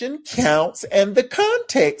motivation counts and the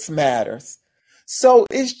context matters. So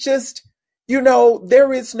it's just,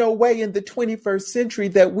 there is no way in the 21st century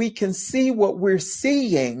that we can see what we're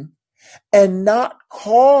seeing and not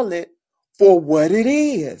call it for what it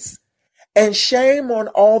is. And shame on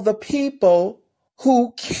all the people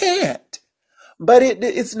who can't. But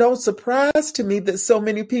it's no surprise to me that so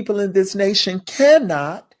many people in this nation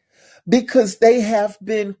cannot, because they have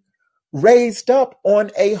been raised up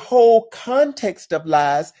on a whole context of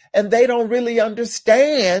lies, and they don't really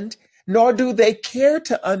understand, nor do they care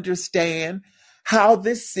to understand how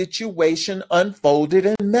this situation unfolded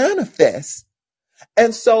and manifests.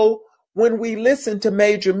 And so when we listen to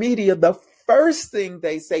major media, the first thing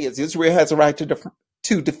they say is Israel has a right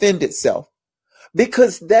to defend itself,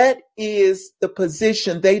 because that is the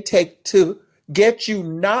position they take to get you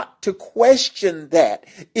not to question that.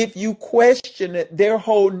 If you question it, their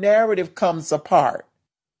whole narrative comes apart.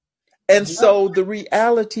 And so the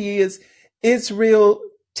reality is Israel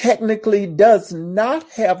technically does not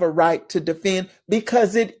have a right to defend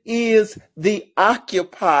because it is the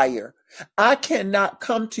occupier. I cannot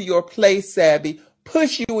come to your place, Sabby,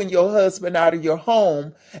 push you and your husband out of your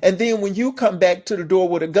home, and then when you come back to the door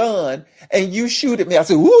with a gun and you shoot at me, I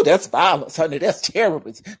say, ooh, that's violence, honey, that's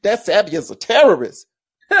terrorist. That Sabby is a terrorist.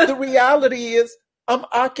 The reality is I'm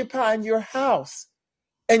occupying your house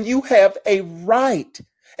and you have a right.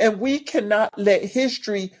 And we cannot let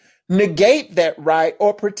history negate that right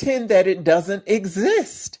or pretend that it doesn't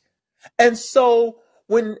exist. And so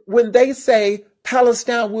when they say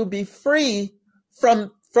Palestine will be free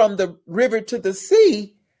from the river to the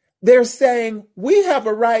sea, they're saying we have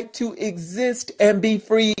a right to exist and be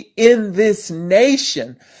free in this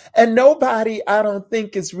nation. And nobody, I don't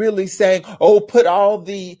think, is really saying, oh, put all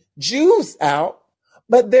the Jews out,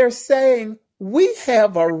 but they're saying we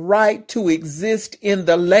have a right to exist in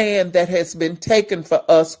the land that has been taken for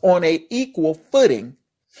us on an equal footing.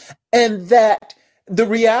 And that the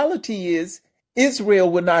reality is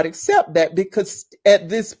Israel would not accept that, because at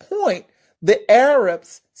this point, the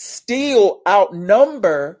Arabs still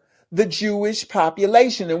outnumber the Jewish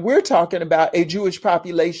population. And we're talking about a Jewish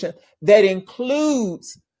population that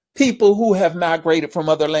includes people who have migrated from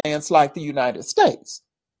other lands like the United States,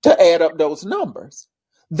 to add up those numbers.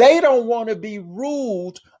 They don't want to be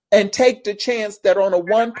ruled and take the chance that on a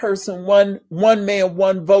one person, one man,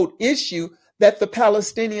 one vote issue, that the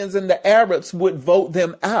Palestinians and the Arabs would vote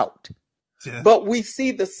them out. Yeah. But we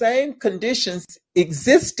see the same conditions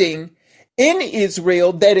existing in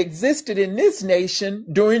Israel that existed in this nation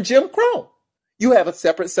during Jim Crow. You have a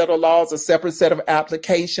separate set of laws, a separate set of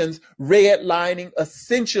applications, redlining,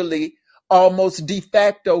 essentially almost de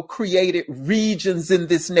facto created regions in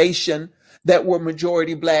this nation that were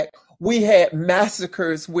majority Black. We had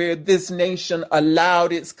massacres where this nation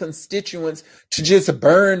allowed its constituents to just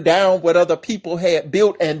burn down what other people had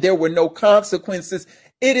built, and there were no consequences.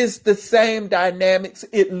 It is the same dynamics.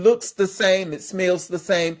 It looks the same. It smells the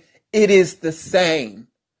same. It is the same.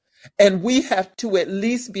 And we have to at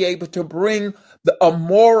least be able to bring a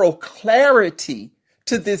moral clarity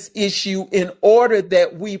to this issue in order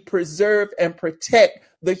that we preserve and protect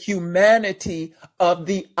the humanity of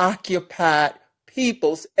the occupied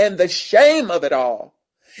peoples. And the shame of it all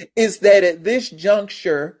is that at this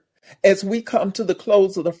juncture, as we come to the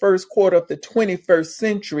close of the first quarter of the 21st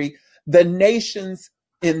century, the nations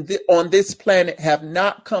on this planet have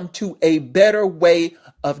not come to a better way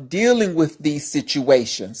of dealing with these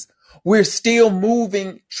situations. We're still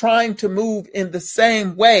trying to move in the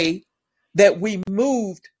same way that we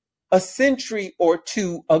moved a century or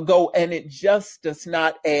two ago, and it just does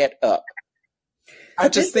not add up. I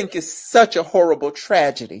just think it's such a horrible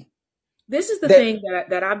tragedy. This is the thing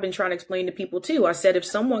that I've been trying to explain to people too. I said, if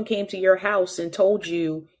someone came to your house and told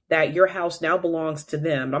you that your house now belongs to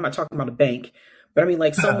them, I'm not talking about a bank, but I mean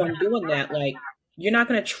like someone doing that, like you're not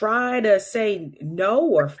going to try to say no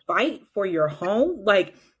or fight for your home.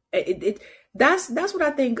 Like that's what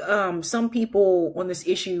I think some people on this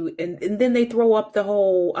issue, and then they throw up the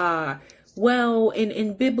whole, well,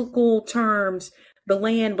 in biblical terms, the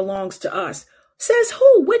land belongs to us. Says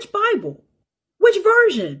who? Which Bible? Which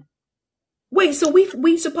version? Wait, so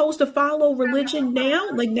we supposed to follow religion now?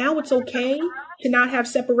 Like now it's okay to not have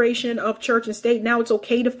separation of church and state. Now it's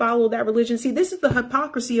okay to follow that religion. See, this is the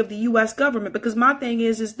hypocrisy of the U.S. government, because my thing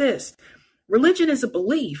is this. Religion is a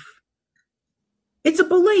belief. It's a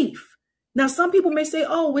belief. Now, some people may say,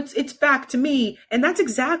 oh, it's fact to me. And that's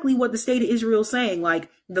exactly what the state of Israel is saying. Like,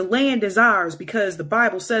 the land is ours because the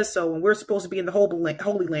Bible says so, and we're supposed to be in the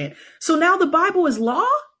Holy Land. So now the Bible is law?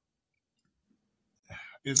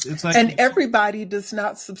 It's like, and everybody does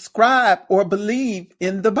not subscribe or believe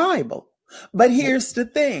in the Bible. But here's the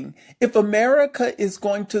thing. If America is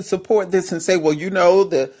going to support this and say, well, you know,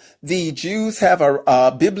 the Jews have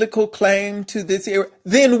a biblical claim to this area,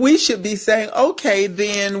 then we should be saying, okay,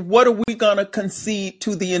 then what are we going to concede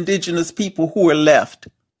to the indigenous people who are left?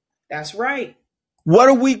 That's right. What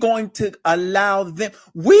are we going to allow them?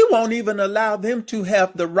 We won't even allow them to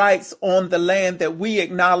have the rights on the land that we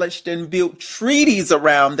acknowledged and built treaties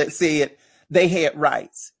around that said they had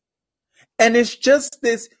rights. And it's just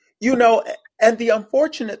this, you know, and the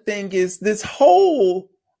unfortunate thing is this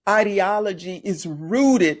whole ideology is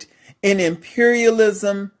rooted in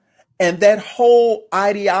imperialism and that whole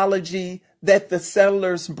ideology that the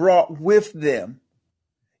settlers brought with them,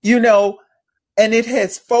 you know. And it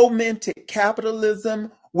has fomented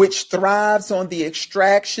capitalism, which thrives on the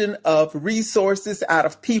extraction of resources out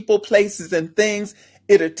of people, places, and things.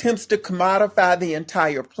 It attempts to commodify the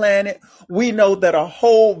entire planet. We know that a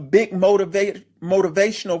whole big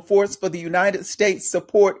motivational force for the United States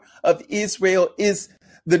support of Israel is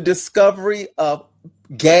the discovery of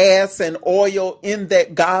gas and oil in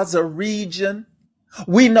that Gaza region.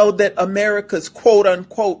 We know that America's quote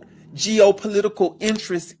unquote geopolitical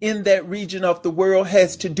interest in that region of the world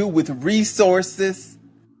has to do with resources.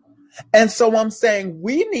 And so I'm saying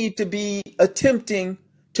we need to be attempting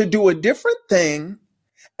to do a different thing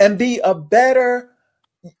and be a better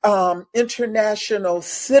international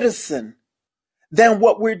citizen than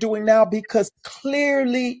what we're doing now, because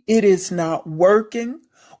clearly it is not working.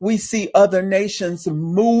 We see other nations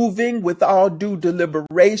moving with all due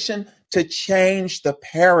deliberation to change the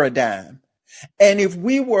paradigm. And if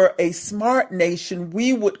we were a smart nation,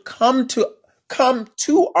 we would come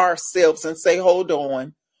to ourselves and say, hold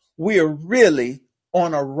on, we're really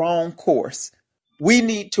on a wrong course. We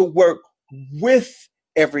need to work with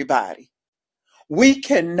everybody. We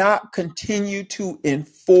cannot continue to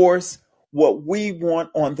enforce what we want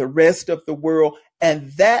on the rest of the world.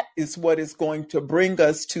 And that is what is going to bring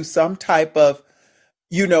us to some type of,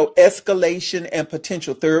 escalation and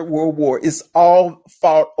potential third world war. Is all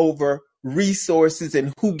fought over resources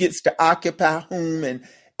and who gets to occupy whom and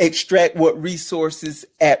extract what resources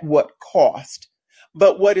at what cost.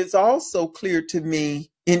 But what is also clear to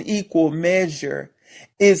me in equal measure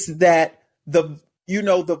is that the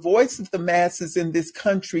voice of the masses in this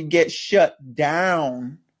country gets shut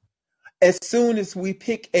down as soon as we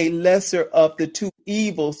pick a lesser of the two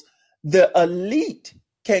evils. The elite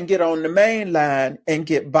can get on the main line and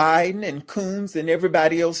get Biden and Coons and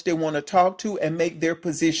everybody else they want to talk to and make their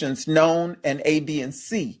positions known and A, B, and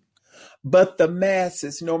C. But the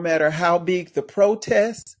masses, no matter how big the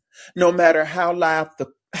protests, no matter how loud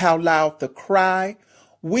the cry,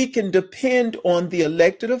 we can depend on the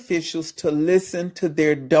elected officials to listen to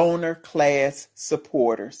their donor class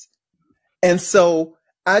supporters. And so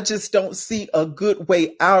I just don't see a good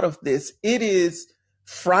way out of this. It is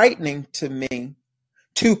frightening to me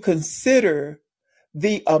to consider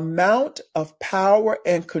the amount of power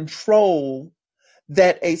and control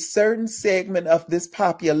that a certain segment of this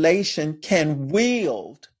population can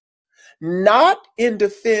wield, not in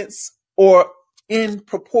defense or in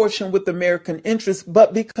proportion with American interests,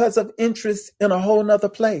 but because of interests in a whole nother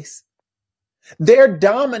place. They're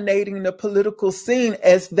dominating the political scene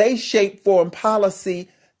as they shape foreign policy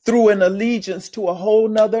through an allegiance to a whole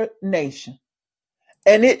nother nation.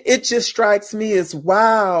 And it just strikes me as,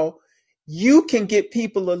 wow, you can get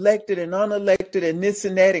people elected and unelected and this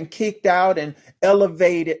and that and kicked out and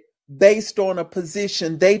elevated based on a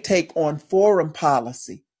position they take on foreign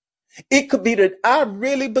policy. It could be I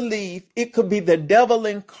really believe it could be the devil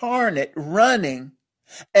incarnate running.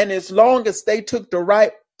 And as long as they took the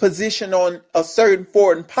right position on a certain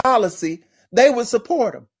foreign policy, they would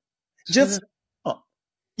support them. Just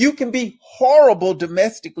you can be horrible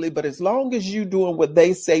domestically, but as long as you're doing what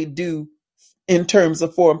they say do in terms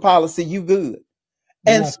of foreign policy, you good.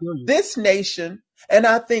 And so this nation, and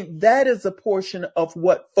I think that is a portion of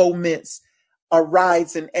what foments a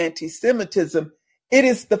rise in anti-Semitism. It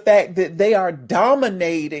is the fact that they are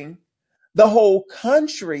dominating the whole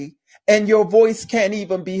country and your voice can't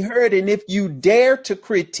even be heard. And if you dare to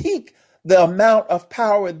critique the amount of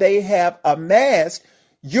power they have amassed,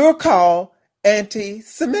 you're called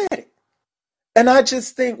anti-Semitic. And I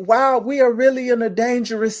just think, wow, we are really in a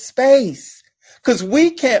dangerous space because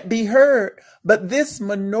we can't be heard, but this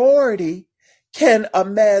minority can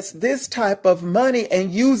amass this type of money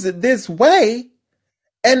and use it this way.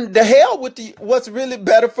 And the hell with what's really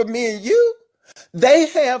better for me and you. They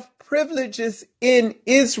have privileges in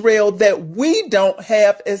Israel that we don't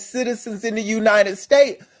have as citizens in the United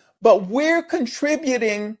States, but we're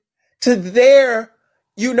contributing to their,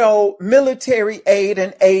 military aid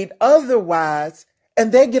and aid otherwise,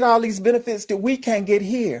 and they get all these benefits that we can't get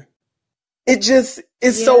here. It just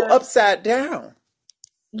is so upside down.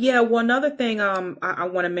 Yeah, well, another thing I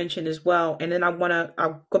want to mention as well, and then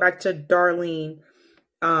I'll go back to Darlene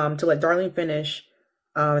to let Darlene finish,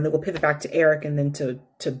 and then we'll pivot back to Eric and then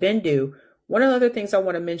to Bindu. One of the other things I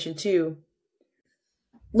want to mention too,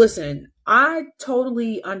 listen, I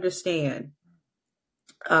totally understand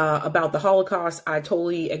about the Holocaust. I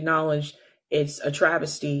totally acknowledge it's a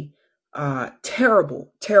travesty,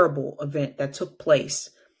 terrible, terrible event that took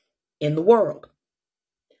place in the world.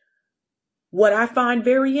 What I find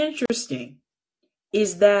very interesting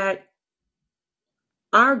is that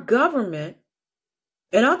our government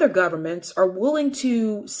and other governments are willing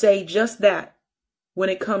to say just that when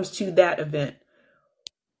it comes to that event.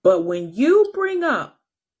 But when you bring up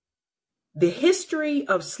the history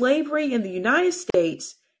of slavery in the United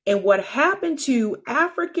States and what happened to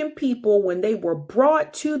African people when they were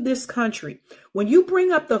brought to this country, when you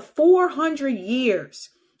bring up the 400 years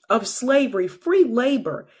of slavery, free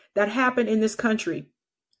labor that happened in this country,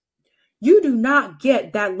 you do not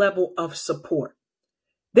get that level of support.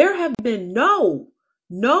 There have been no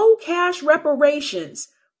cash reparations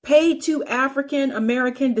paid to African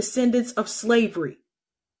American descendants of slavery.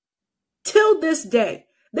 Till this day,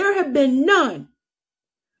 there have been none.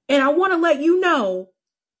 And I want to let you know,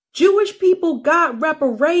 Jewish people got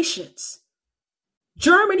reparations.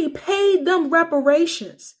 Germany paid them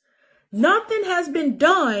reparations. Nothing has been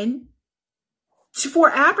done for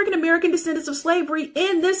African American descendants of slavery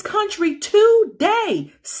in this country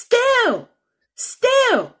today. Still.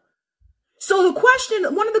 So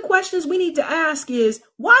one of the questions we need to ask is,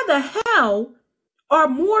 why the hell are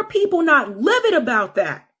more people not livid about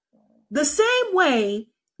that? The same way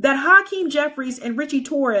that Hakeem Jeffries and Richie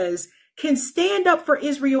Torres can stand up for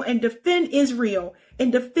Israel and defend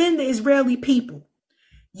the Israeli people.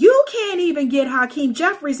 You can't even get Hakeem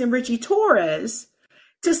Jeffries and Richie Torres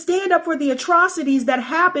to stand up for the atrocities that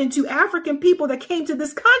happened to African people that came to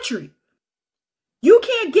this country. You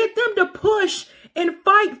can't get them to push and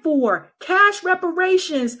fight for cash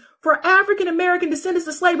reparations for African American descendants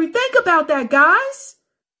of slavery. Think about that, guys.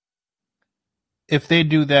 If they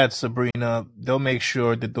do that, Sabrina, they'll make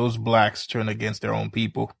sure that those blacks turn against their own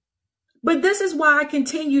people. But this is why I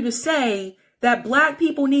continue to say that black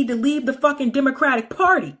people need to leave the fucking Democratic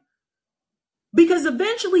Party. Because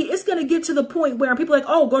eventually it's going to get to the point where people are like,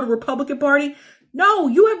 oh, go to Republican Party. No,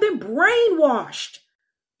 you have been brainwashed.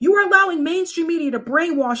 You are allowing mainstream media to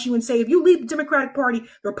brainwash you and say, if you leave the Democratic Party,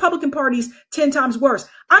 the Republican Party's 10 times worse.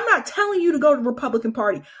 I'm not telling you to go to the Republican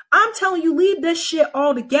Party. I'm telling you, leave this shit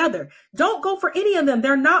altogether. Don't go for any of them.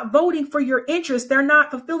 They're not voting for your interests. They're not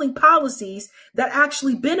fulfilling policies that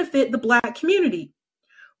actually benefit the black community.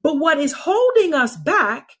 But what is holding us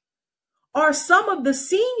back are some of the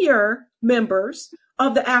senior members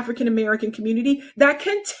of the African American community that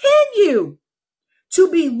continue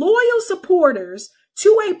to be loyal supporters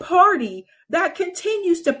to a party that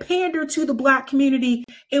continues to pander to the black community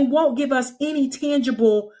and won't give us any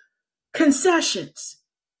tangible concessions.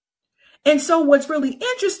 And so what's really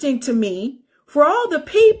interesting to me, for all the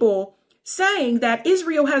people saying that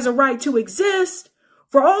Israel has a right to exist,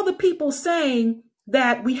 for all the people saying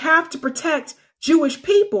that we have to protect Jewish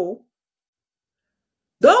people,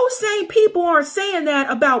 those same people aren't saying that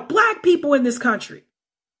about black people in this country.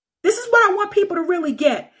 This is what I want people to really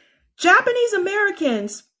get. Japanese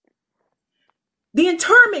Americans, the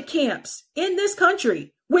internment camps in this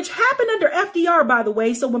country, which happened under FDR, by the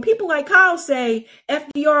way. So when people like Kyle say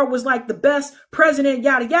FDR was like the best president,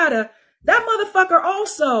 yada, yada, that motherfucker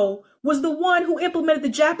also was the one who implemented the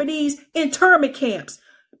Japanese internment camps.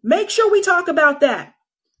 Make sure we talk about that.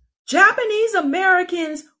 Japanese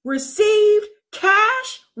Americans received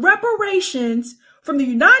cash reparations from the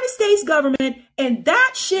United States government, and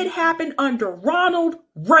that shit happened under Ronald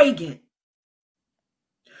Reagan.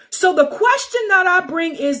 So the question that I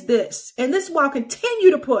bring is this, and this is what I'll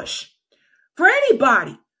continue to push. For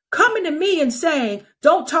anybody coming to me and saying,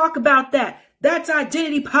 don't talk about that, that's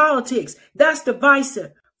identity politics, that's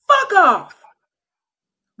divisive, fuck off.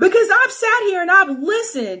 Because I've sat here and I've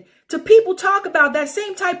listened to people talk about that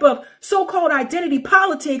same type of so-called identity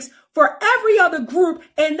politics for every other group,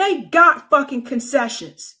 and they got fucking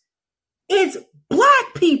concessions. It's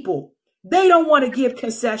black people they don't want to give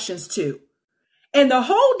concessions to. And the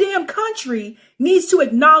whole damn country needs to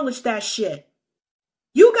acknowledge that shit.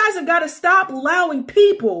 You guys have got to stop allowing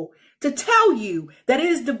people to tell you that it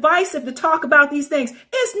is divisive to talk about these things.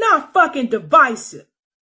 It's not fucking divisive.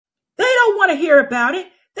 They don't want to hear about it.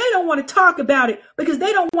 They don't want to talk about it because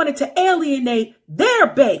they don't want it to alienate their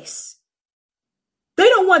base. They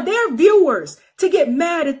don't want their viewers to get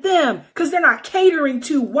mad at them because they're not catering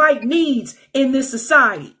to white needs in this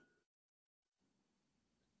society.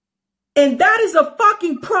 And that is a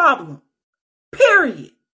fucking problem.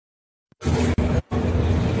 Period.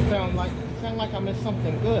 Sound like I missed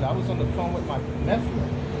something good. I was on the phone with my nephew.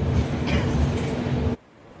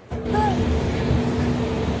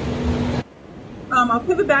 I'll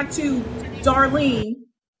pivot back to Darlene.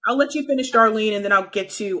 I'll let you finish, Darlene, and then I'll get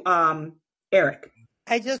to Eric.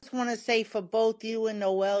 I just want to say for both you and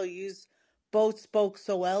Noel, you both spoke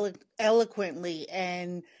so eloquently,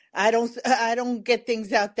 and I don't get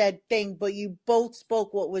things out that thing, but you both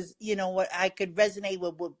spoke what was, what I could resonate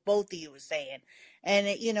with what both of you were saying, and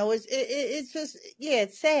it's just, yeah,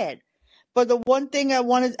 it's sad. But the one thing I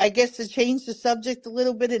wanted, I guess, to change the subject a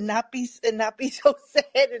little bit and not be so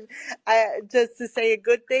sad, and just to say a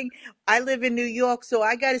good thing. I live in New York, so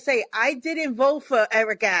I got to say I didn't vote for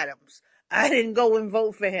Eric Adams. I didn't go and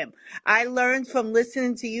vote for him. I learned from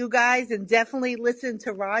listening to you guys and definitely listened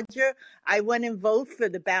to Roger. I went and voted for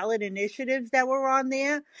the ballot initiatives that were on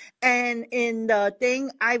there. And in the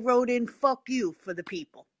thing, I wrote in "fuck you" for the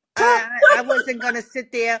people. I wasn't going to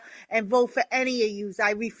sit there and vote for any of you.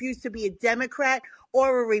 I refuse to be a Democrat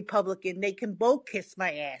or a Republican. They can both kiss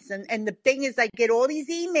my ass. And the thing is, I get all these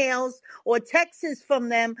emails or texts from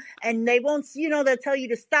them, and they won't, they'll tell you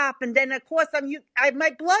to stop. And then, of course,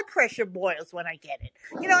 my blood pressure boils when I get it.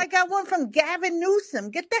 I got one from Gavin Newsom.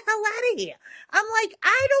 Get the hell out of here. I'm like,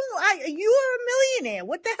 you are a millionaire.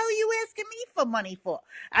 What the hell are you asking me for money for?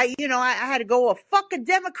 I had to go, fuck a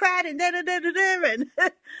Democrat and and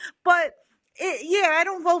but I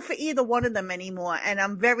don't vote for either one of them anymore. And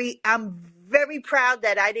I'm very proud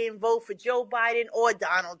that I didn't vote for Joe Biden or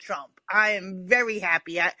Donald Trump. I am very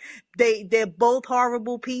happy. They're both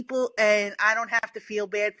horrible people, and I don't have to feel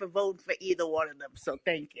bad for voting for either one of them. So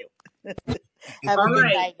thank you. Have a good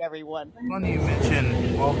night, everyone. Funny you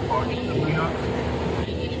mentioned both parties in New York.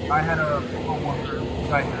 I had a coworker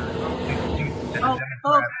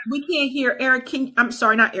We can't hear Eric. I'm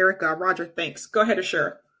sorry, not Eric. Roger, thanks. Go ahead,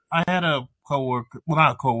 Assure. I had a coworker, well,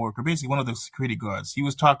 not a coworker, basically one of the security guards. He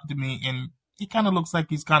was talking to me, and he kind of looks like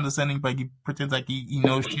he's condescending, but he pretends like he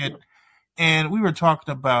knows shit. And we were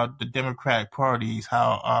talking about the Democratic parties,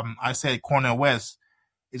 how I said Cornel West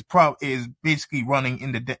is basically running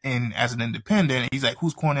in as an independent. He's like,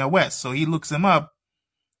 who's Cornel West? So he looks him up,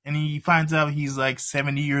 and he finds out he's like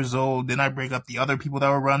 70 years old. Then I bring up the other people that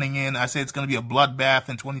were running in. I said it's going to be a bloodbath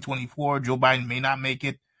in 2024. Joe Biden may not make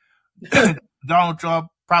it. Donald Trump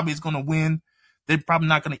probably is going to win. They're probably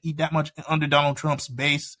not going to eat that much under Donald Trump's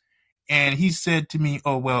base. And he said to me,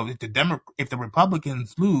 "Oh well, if the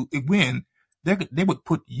Republicans win, they would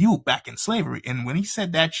put you back in slavery." And when he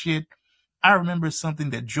said that shit, I remember something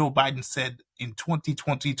that Joe Biden said in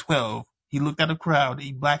 2012. He looked at a crowd,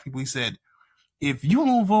 black people. He said, "If you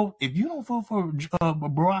don't vote for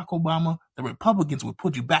Barack Obama, the Republicans would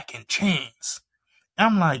put you back in chains."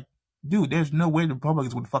 I'm like, dude, there's no way the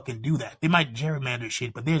Republicans would fucking do that. They might gerrymander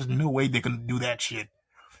shit, but there's no way they're gonna do that shit.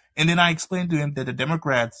 And then I explained to him that the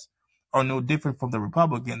Democrats are no different from the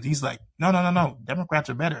Republicans. He's like, no, Democrats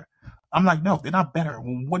are better. I'm like, no, they're not better.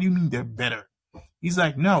 Well, what do you mean they're better? He's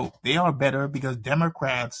like, no, they are better because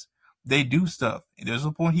Democrats, they do stuff. And there's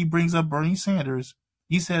a point he brings up Bernie Sanders.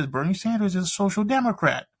 He says Bernie Sanders is a social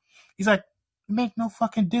democrat. He's like, make no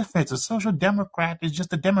fucking difference. A social democrat is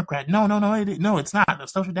just a Democrat. No, it's not. A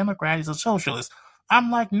social democrat is a socialist.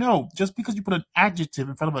 I'm like, no, just because you put an adjective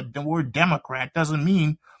in front of the word Democrat doesn't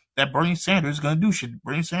mean that Bernie Sanders is going to do shit.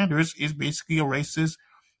 Bernie Sanders is basically a racist.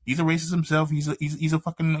 He's a racist himself. He's a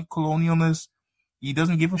fucking colonialist. He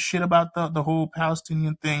doesn't give a shit about the whole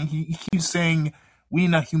Palestinian thing. He keeps saying we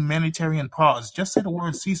need a humanitarian pause. Just say the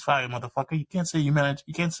word ceasefire, motherfucker. You can't say You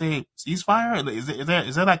can't say ceasefire.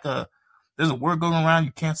 Is there like there's a word going around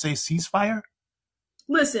you can't say ceasefire?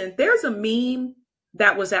 Listen, there's a meme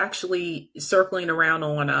that was actually circling around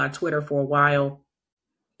on Twitter for a while.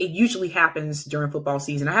 It usually happens during football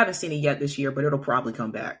season. I haven't seen it yet this year, but it'll probably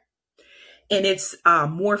come back. And it's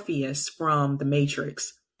Morpheus from The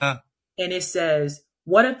Matrix. And it says,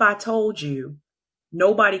 what if I told you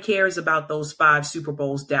nobody cares about those 5 Super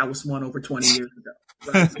Bowls Dallas won over 20 years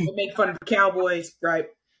ago? Right? So they make fun of the Cowboys, right?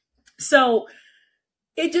 So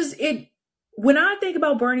when I think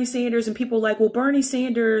about Bernie Sanders and people like, well, Bernie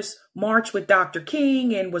Sanders marched with Dr.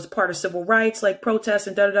 King and was part of civil rights, like protests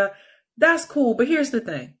and da-da-da. That's cool. But here's the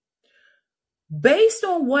thing. Based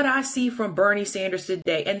on what I see from Bernie Sanders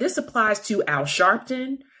today, and this applies to Al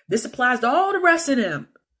Sharpton, this applies to all the rest of them,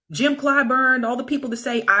 Jim Clyburn, all the people that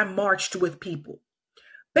say I marched with people.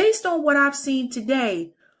 Based on what I've seen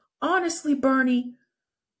today, honestly, Bernie,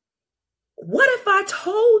 what if I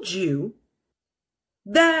told you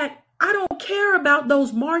that I don't care about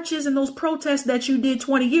those marches and those protests that you did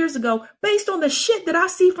 20 years ago based on the shit that I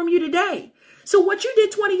see from you today? So what you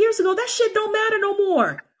did 20 years ago, that shit don't matter no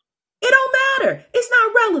more. It don't matter. It's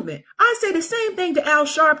not relevant. I'd say the same thing to Al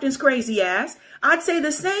Sharpton's crazy ass. I'd say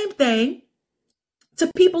the same thing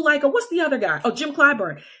to people like, what's the other guy? Oh, Jim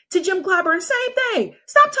Clyburn. To Jim Clyburn, same thing.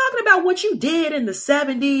 Stop talking about what you did in the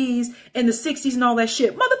 70s and the 60s and all that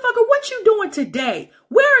shit. Motherfucker, what you doing today?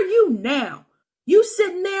 Where are you now? You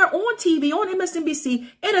sitting there on TV, on MSNBC,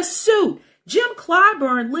 in a suit. Jim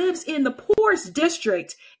Clyburn lives in the poorest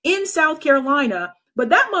district in South Carolina, but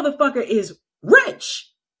that motherfucker is rich.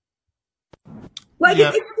 Like, yeah.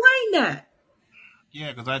 Explain that.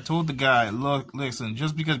 Yeah, because I told the guy, look, listen,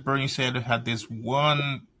 just because Bernie Sanders had this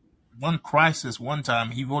one crisis one time,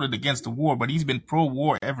 he voted against the war, but he's been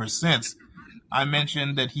pro-war ever since. I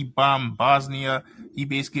mentioned that he bombed Bosnia. He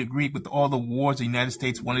basically agreed with all the wars the United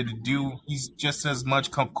States wanted to do. He's just as much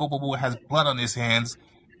culpable, has blood on his hands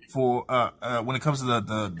for when it comes to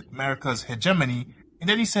the America's hegemony. And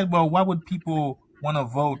then he said, well, why would people want to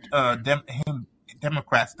vote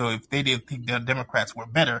Democrats, though, if they didn't think the Democrats were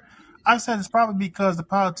better? I said it's probably because the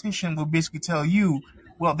politician will basically tell you,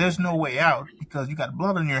 well, there's no way out because you got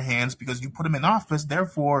blood on your hands because you put him in office.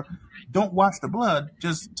 Therefore, don't watch the blood.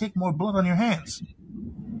 Just take more blood on your hands.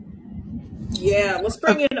 Yeah, let's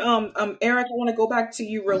bring in Eric. I want to go back to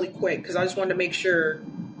you really quick because I just wanted to make sure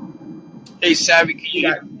Hey, Savvy, we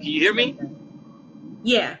got. can you hear me?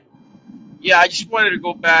 Yeah. Yeah, I just wanted to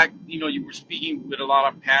go back. You were speaking with a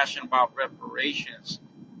lot of passion about reparations.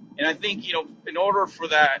 And I think, in order for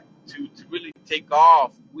that to really take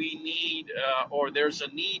off, we need, or there's a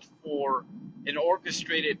need for an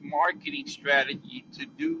orchestrated marketing strategy to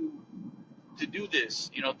do this,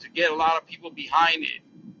 to get a lot of people behind it.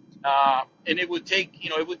 And it would take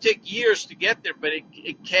years to get there, but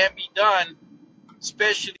it can be done,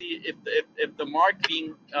 especially if the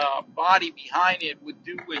marketing body behind it would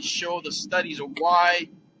do and show the studies of why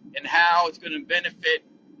and how it's going to benefit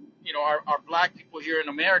our black people here in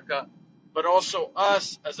America, but also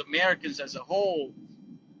us as Americans as a whole,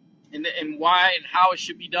 and why and how it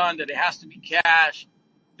should be done, that it has to be cash,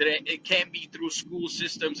 that it can't be through school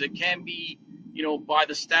systems, it can be, by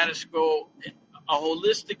the status quo, a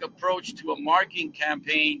holistic approach to a marketing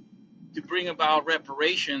campaign to bring about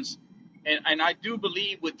reparations. And I do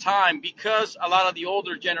believe with time, because a lot of the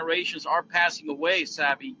older generations are passing away,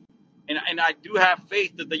 Savvy, and I do have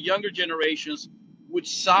faith that the younger generations would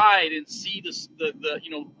side and see the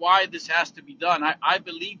why this has to be done. I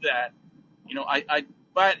believe that,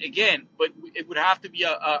 but again, it would have to be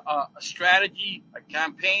a strategy, a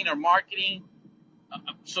campaign, or marketing,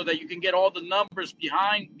 so that you can get all the numbers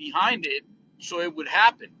behind it, so it would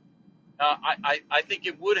happen. I think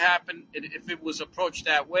it would happen if it was approached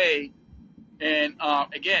that way. And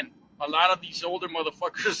again, a lot of these older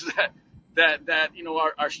motherfuckers that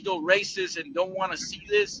are still racist and don't want to see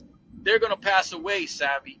this, they're going to pass away,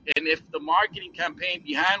 Savvy. And if the marketing campaign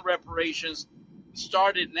behind reparations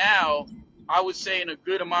started now, I would say in a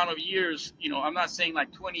good amount of years, I'm not saying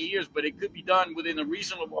like 20 years, but it could be done within a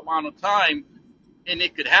reasonable amount of time, and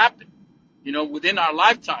it could happen, within our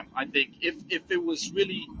lifetime, I think, if it was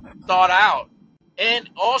really thought out. And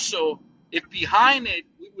also, if behind it,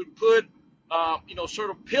 we would put, sort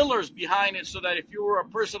of pillars behind it, so that if you were a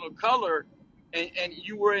person of color and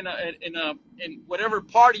you were in whatever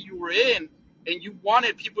party you were in, and you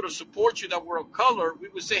wanted people to support you that were of color, we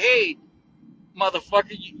would say, hey,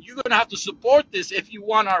 motherfucker, you're going to have to support this if you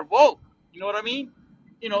want our vote. You know what I mean?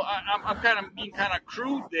 I'm kind of being kind of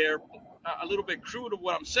crude there, a little bit crude of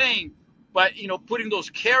what I'm saying, but, putting those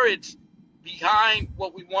carrots behind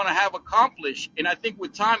what we want to have accomplished. And I think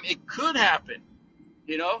with time, it could happen,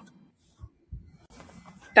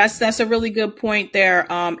 That's a really good point there,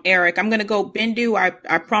 Eric. I'm gonna go Bindu.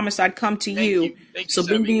 I promised I'd come to Thank you. you. Thank you, So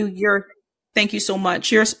Savvy. Bindu, thank you so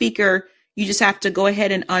much. You're a speaker. You just have to go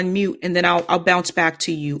ahead and unmute, and then I'll bounce back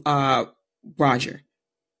to you, Roger.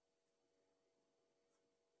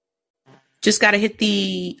 Just gotta hit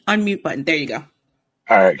the unmute button. There you go.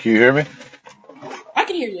 All right, can you hear me? I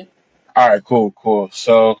can hear you. All right, cool.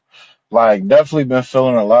 So, like, definitely been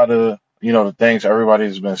feeling a lot of, the things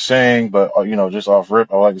everybody's been saying, but, just off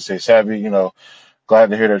rip, I would like to say, Savvy, glad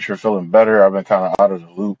to hear that you're feeling better. I've been kind of out of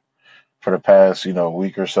the loop for the past,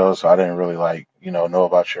 week or so I didn't really, know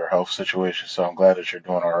about your health situation. So I'm glad that you're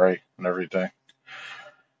doing all right and everything.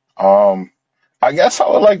 I guess I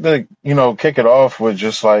would like to, kick it off with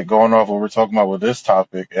just, going off what we're talking about with this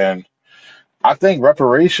topic. And I think I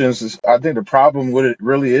think the problem with it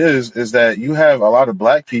really is that you have a lot of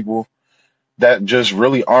black people that just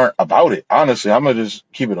really aren't about it. Honestly, I'm gonna just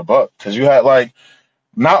keep it a buck, because you had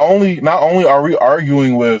not only are we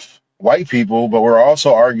arguing with white people, but we're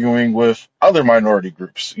also arguing with other minority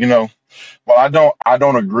groups. Well, I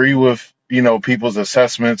don't agree with people's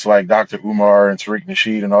assessments like Dr. Umar and Tariq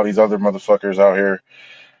Nasheed and all these other motherfuckers out here.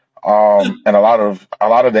 And a lot of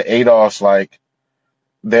the ADOS,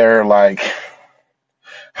 they're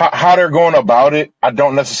how they're going about it, I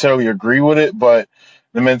don't necessarily agree with it, but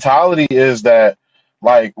the mentality is that,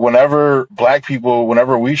 whenever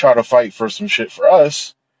whenever we try to fight for some shit for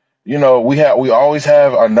us, we always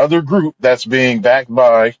have another group that's being backed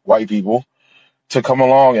by white people to come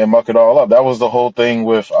along and muck it all up. That was the whole thing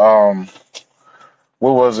with what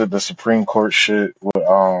was it, the Supreme Court shit with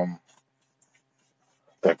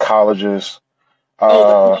the colleges.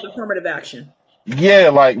 The affirmative action. Yeah,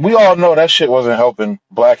 we all know that shit wasn't helping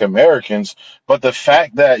black Americans, but the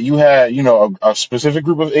fact that you had, a specific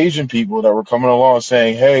group of Asian people that were coming along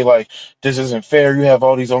saying, hey, this isn't fair. You have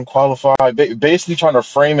all these unqualified, basically trying to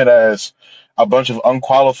frame it as a bunch of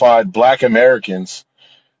unqualified black Americans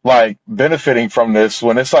like benefiting from this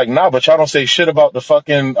when it's like, nah, but y'all don't say shit about the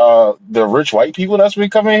fucking the rich white people that's been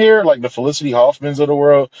coming here, like the Felicity Hoffmans of the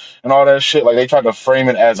world and all that shit. Like they tried to frame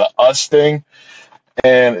it as a us thing.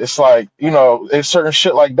 And it's like, it's certain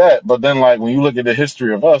shit like that. But then like when you look at the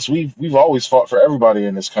history of us, we've always fought for everybody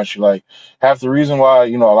in this country. Like half the reason why,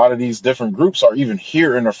 a lot of these different groups are even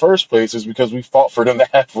here in the first place is because we fought for them to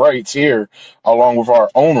have rights here along with our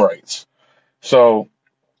own rights. So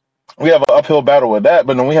we have an uphill battle with that,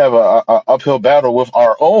 but then we have a uphill battle with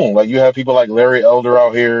our own. Like you have people like Larry Elder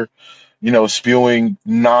out here, spewing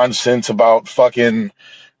nonsense about fucking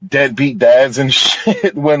deadbeat dads and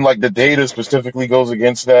shit when like the data specifically goes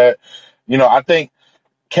against that. I think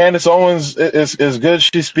Candace Owens is good.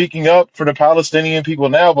 She's speaking up for the Palestinian people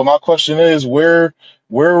now. But my question is, where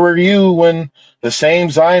were you when the same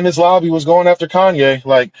Zionist lobby was going after Kanye?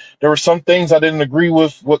 Like, there were some things I didn't agree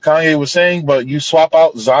with what Kanye was saying, but you swap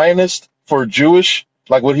out Zionist for Jewish,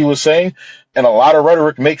 like what he was saying, and a lot of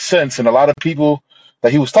rhetoric makes sense. And a lot of people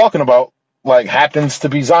that he was talking about, like, happens to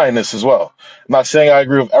be Zionist as well. I'm not saying I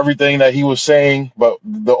agree with everything that he was saying, but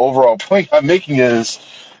the overall point I'm making is,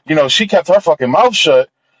 she kept her fucking mouth shut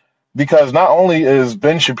because not only is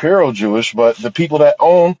Ben Shapiro Jewish, but the people that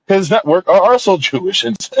own his network are also Jewish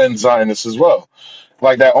and Zionists as well.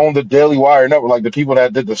 Like that own the Daily Wire network, like the people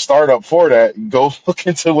that did the startup for that, go look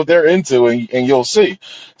into what they're into and you'll see.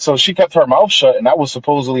 So she kept her mouth shut, and that was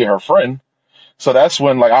supposedly her friend. So that's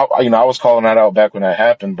when, like, I was calling that out back when that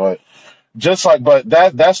happened. But that's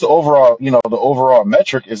the overall, the overall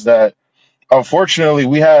metric is that unfortunately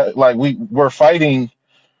we're fighting.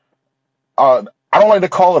 I don't like to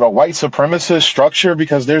call it a white supremacist structure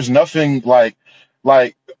because there's nothing like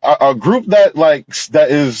a group that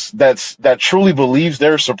truly believes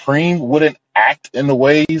they're supreme wouldn't act in the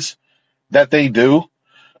ways that they do,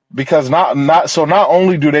 because not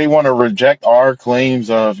only do they want to reject our claims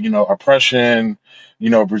of oppression,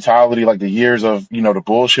 brutality, like the years of the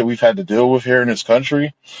bullshit we've had to deal with here in this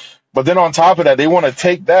country, but then on top of that they want to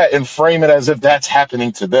take that and frame it as if that's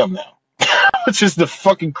happening to them now, which is the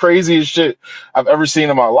fucking craziest shit I've ever seen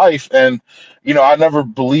in my life. And, I never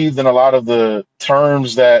believed in a lot of the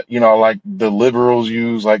terms that, like the liberals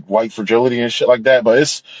use, like white fragility and shit like that.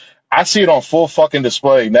 But I see it on full fucking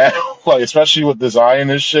display now, like, especially with this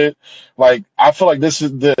Zionist shit. Like, I feel like this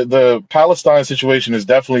is the Palestine situation is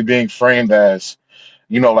definitely being framed as,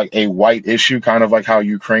 like a white issue, kind of like how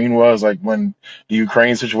Ukraine was. Like when the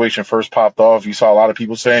Ukraine situation first popped off, you saw a lot of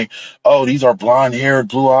people saying, "Oh, these are blonde-haired,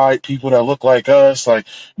 blue-eyed people that look like us." Like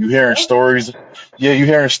you're hearing stories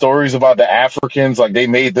about the Africans, like they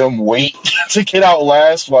made them wait to get out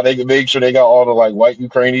last while they could make sure they got all the like white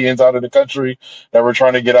Ukrainians out of the country that were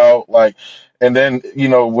trying to get out. Like, and then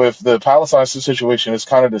with the Palestine situation, it's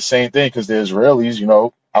kind of the same thing because the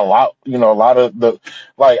Israelis, a lot of the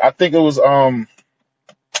like I think it was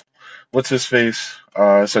what's his face?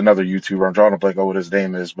 It's another YouTuber. I'm drawing a blank on what his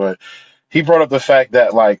name is, but he brought up the fact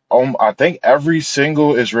that like I think every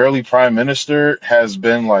single Israeli prime minister has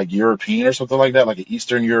been like European or something like that, like an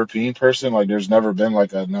Eastern European person. Like there's never been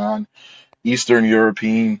like a non-Eastern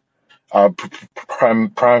European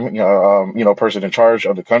person in charge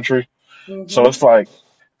of the country. So it's like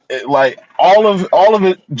all of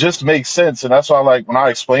it just makes sense, and that's why like when I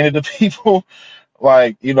explain it to people,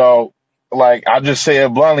 like, like I just say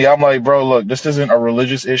it bluntly. I'm like, bro, look, this isn't a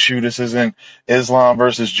religious issue. This isn't Islam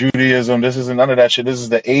versus Judaism. This isn't none of that shit. This is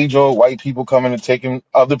the age old white people coming and taking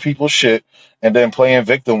other people's shit and then playing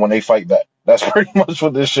victim when they fight back. That's pretty much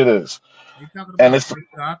what this shit is. Are you talking And about it's, Phil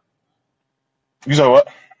Scott? you say what?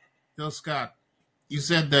 Phil Scott. You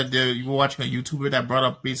said that you were watching a YouTuber that brought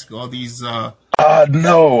up basically all these. No,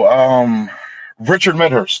 Richard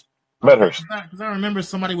Medhurst. Okay, Medhurst. because I remember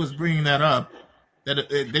somebody was bringing that up. That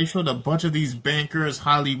they showed a bunch of these bankers,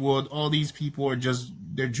 Hollywood, all these people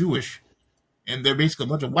they're Jewish, and they're basically a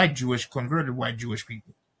bunch of converted white Jewish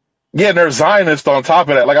people. Yeah, and there's Zionists on top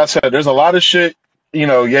of that. Like I said, there's a lot of shit. Ye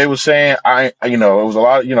was saying, it was a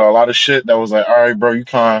lot, a lot of shit that was like, all right, bro, you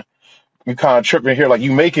kind of tripping here. Like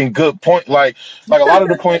you making good point. Like a lot of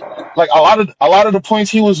the point, like a lot of the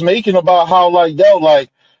points he was making about how like, yo,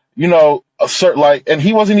 like, a certain like, and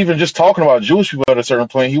he wasn't even just talking about Jewish people at a certain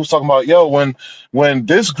point. He was talking about, yo, when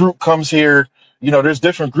this group comes here, there's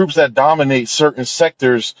different groups that dominate certain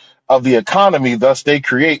sectors of the economy. Thus, they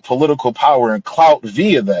create political power and clout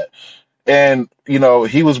via that. And,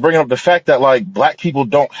 he was bringing up the fact that like black people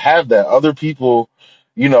don't have that. Other people,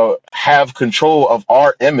 have control of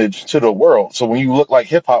our image to the world. So when you look like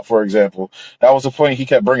hip hop, for example, that was the point he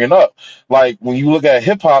kept bringing up. Like when you look at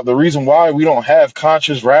hip hop, the reason why we don't have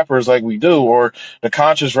conscious rappers like we do, or the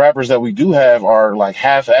conscious rappers that we do have are like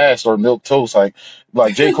half-assed or milk toast.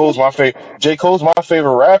 Like J. Cole's my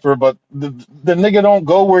favorite rapper, but the nigga don't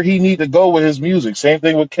go where he need to go with his music. Same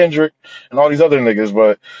thing with Kendrick and all these other niggas.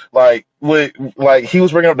 But like he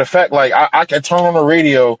was bringing up the fact, like I can turn on the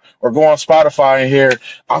radio or go on Spotify and hear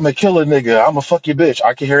I'm a killer nigga, I'm a fuck your bitch.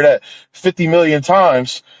 I can hear that 50 million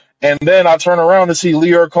times. And then I turn around to see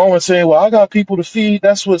Lear Cohen saying, well, I got people to feed.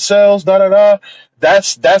 That's what sells, da da da.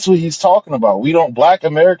 That's what he's talking about. Black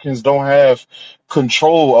Americans don't have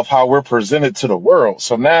control of how we're presented to the world.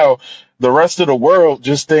 So now the rest of the world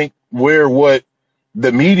just think we're what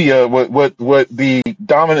the media, what the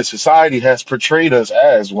dominant society has portrayed us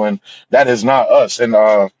as, when that is not us. And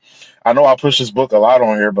I know I push this book a lot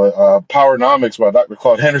on here, but Powernomics by Dr.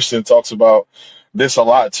 Claude Henderson talks about this a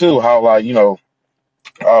lot too. How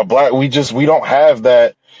black we don't have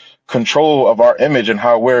that control of our image and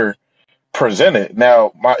how we're presented.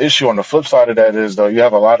 Now, my issue on the flip side of that is, though, you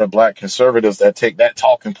have a lot of black conservatives that take that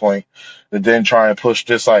talking point and then try and push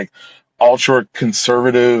this like ultra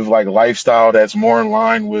conservative like lifestyle that's more in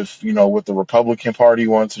line with what the Republican Party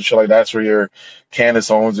wants and shit like that. That's where your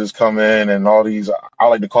Candace Owens come in and all these, I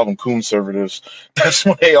like to call them conservatives. That's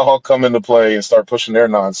when they all come into play and start pushing their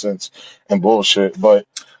nonsense and bullshit. But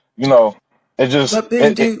it just But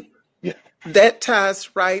Benji, yeah. that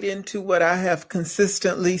ties right into what I have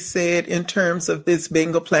consistently said in terms of this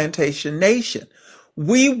being a plantation nation.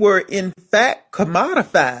 We were, in fact,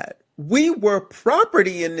 commodified. We were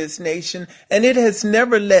property in this nation, and it has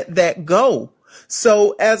never let that go.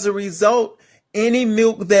 So as a result, any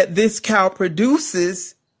milk that this cow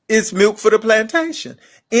produces is milk for the plantation.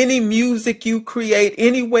 Any music you create,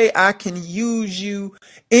 any way I can use you,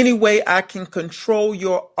 any way I can control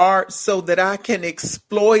your art so that I can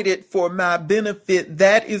exploit it for my benefit,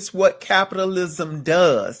 that is what capitalism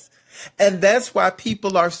does. And that's why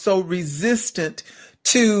people are so resistant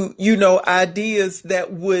to, ideas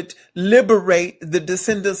that would liberate the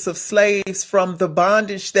descendants of slaves from the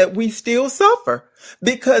bondage that we still suffer.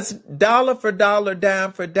 Because dollar for dollar,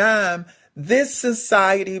 dime for dime, this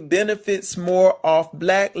society benefits more off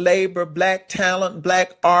black labor, black talent,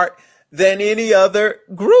 black art than any other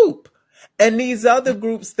group. And these other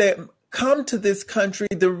groups that come to this country,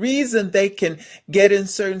 the reason they can get in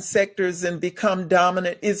certain sectors and become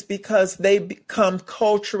dominant is because they become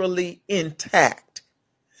culturally intact.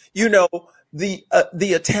 The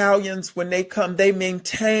Italians, when they come, they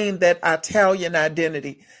maintain that Italian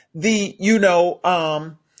identity.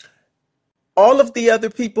 All of the other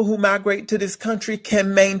people who migrate to this country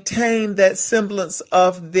can maintain that semblance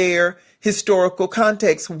of their historical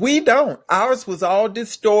context. We don't. Ours was all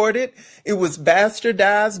distorted. It was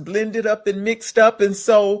bastardized, blended up and mixed up. And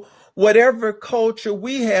so whatever culture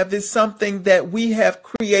we have is something that we have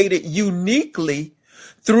created uniquely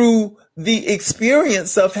through the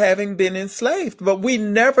experience of having been enslaved, but we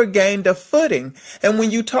never gained a footing. And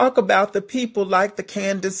when you talk about the people like the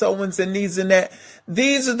Candace Owens and these and that,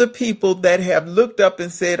 these are the people that have looked up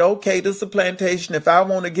and said, okay, this is a plantation. If I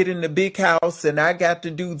want to get in the big house and I got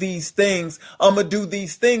to do these things, I'm going to do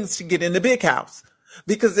these things to get in the big house.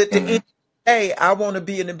 Because at the end of the day, I want to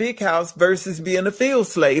be in the big house versus being a field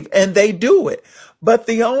slave. And they do it. But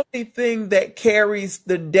the only thing that carries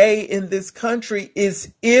the day in this country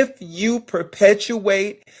is if you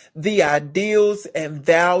perpetuate the ideals and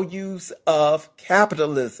values of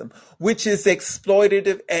capitalism, which is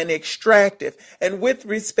exploitative and extractive. And with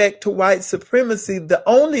respect to white supremacy, the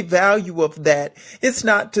only value of that is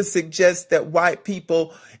not to suggest that white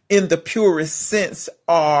people in the purest sense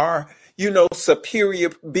are, superior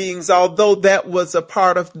beings, although that was a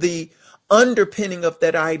part of the underpinning of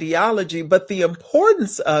that ideology. But the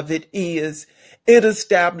importance of it is it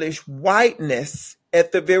established whiteness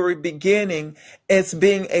at the very beginning as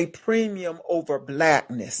being a premium over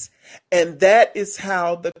blackness. And that is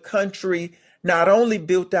how the country not only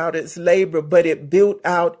built out its labor, but it built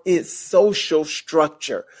out its social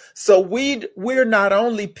structure. So we're not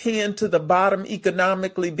only pinned to the bottom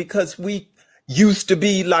economically because we used to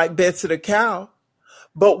be like Betsy the cow,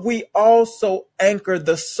 but we also anchor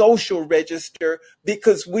the social register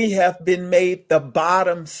because we have been made the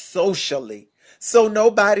bottom socially. So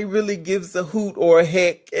nobody really gives a hoot or a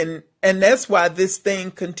heck. And that's why this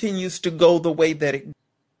thing continues to go the way that it goes.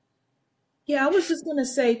 Yeah, I was just gonna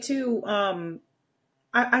say too.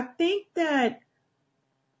 I think that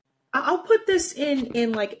I'll put this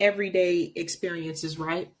in like everyday experiences,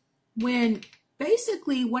 right? When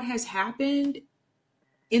basically what has happened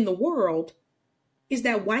in the world is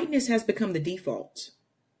that whiteness has become the default.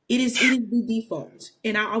 It is the default.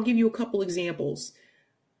 And I'll give you a couple examples.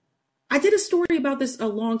 I did a story about this a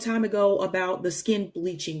long time ago about the skin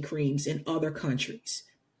bleaching creams in other countries.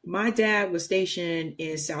 My dad was stationed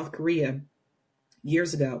in South Korea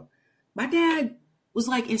years ago. My dad was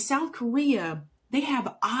like, in South Korea, they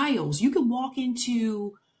have aisles. You can walk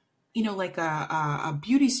into, like a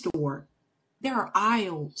beauty store. There are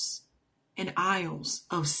aisles and aisles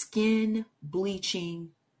of skin bleaching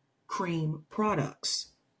cream products.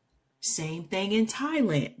 Same thing in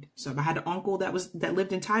Thailand. So I had an uncle that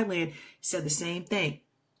lived in Thailand, said the same thing.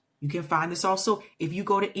 You can find this also if you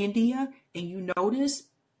go to India and you'll notice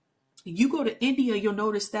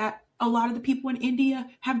that a lot of the people in India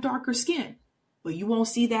have darker skin. But you won't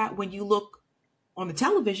see that when you look on the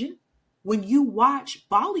television. When you watch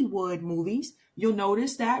Bollywood movies, you'll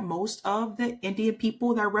notice that most of the Indian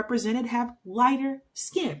people that are represented have lighter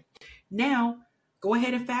skin. Now, go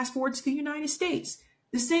ahead and fast forward to the United States.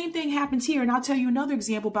 The same thing happens here. And I'll tell you another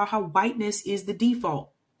example about how whiteness is the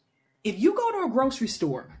default. If you go to a grocery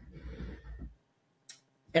store,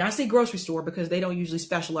 and I say grocery store because they don't usually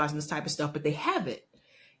specialize in this type of stuff, but they have it.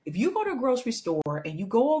 If you go to a grocery store and you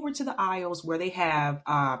go over to the aisles where they have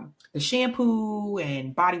the shampoo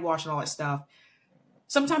and body wash and all that stuff,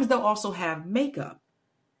 sometimes they'll also have makeup.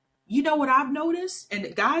 You know what I've noticed?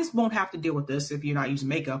 And guys won't have to deal with this if you're not using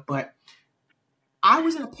makeup, but I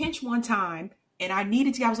was in a pinch one time and I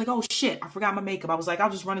was like, oh shit, I forgot my makeup. I was like, I'll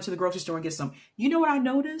just run into the grocery store and get some. You know what I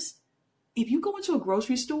noticed? If you go into a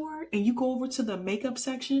grocery store and you go over to the makeup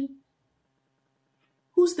section,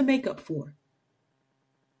 who's the makeup for?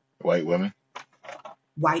 White women.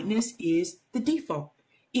 Whiteness is the default.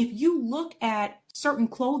 If you look at certain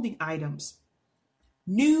clothing items,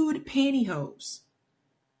 nude pantyhose,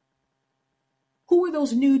 who are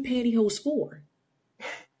those nude pantyhose for?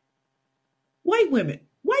 White women,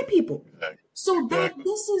 white people. Exactly. So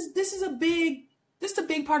this is a big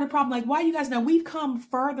part of the problem. Like, why you guys now we've come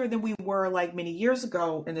further than we were like many years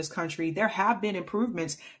ago in this country. There have been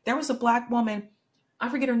improvements. There was a black woman, I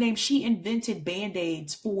forget her name. She invented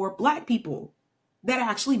Band-Aids for black people that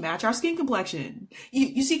actually match our skin complexion.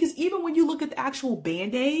 You see, because even when you look at the actual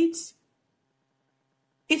Band-Aids,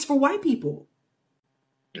 it's for white people.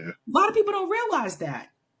 Yeah. A lot of people don't realize that.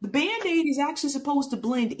 The Band-Aid is actually supposed to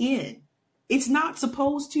blend in. It's not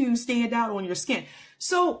supposed to stand out on your skin.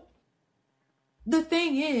 So the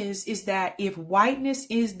thing is that if whiteness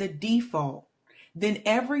is the default, then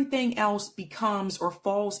everything else becomes or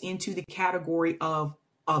falls into the category of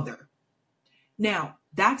other. Now,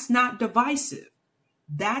 that's not divisive.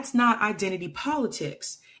 That's not identity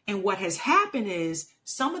politics. And what has happened is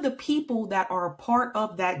some of the people that are a part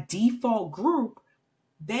of that default group,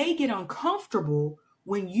 they get uncomfortable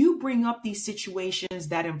when you bring up these situations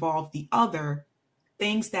that involve the other,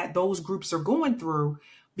 things that those groups are going through,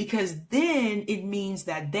 because then it means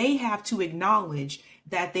that they have to acknowledge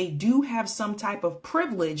that they do have some type of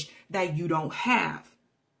privilege that you don't have.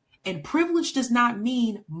 And privilege does not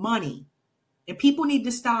mean money. And people need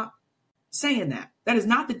to stop saying that. That is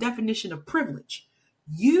not the definition of privilege.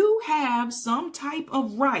 You have some type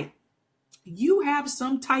of right. You have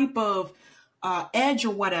some type of edge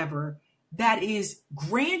or whatever that is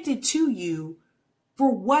granted to you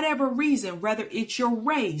for whatever reason, whether it's your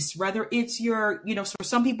race, whether it's your, for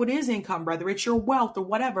some people it is income, whether it's your wealth or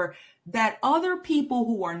whatever, that other people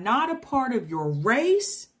who are not a part of your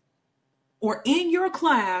race or in your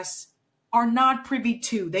class are not privy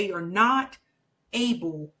to. They are not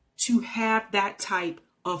able to have that type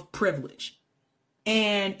of privilege.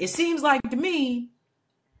 And it seems like to me,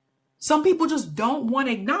 some people just don't want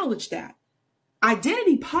to acknowledge that.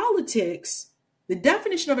 Identity politics, the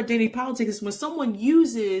definition of identity politics is when someone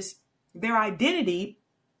uses their identity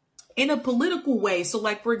in a political way. So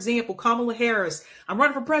like, for example, Kamala Harris, I'm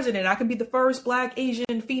running for president. I can be the first Black,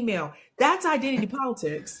 Asian female. That's identity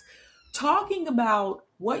politics. Talking about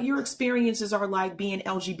what your experiences are like being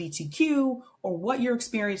LGBTQ or what your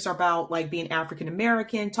experience are about like being African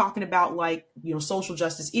American, talking about like, social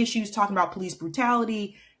justice issues, talking about police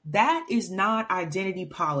brutality. That is not identity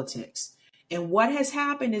politics. And what has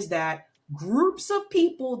happened is that groups of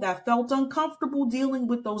people that felt uncomfortable dealing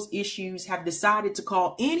with those issues have decided to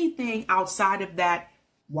call anything outside of that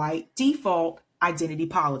white default identity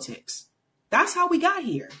politics. That's how we got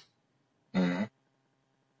here. Mm-hmm.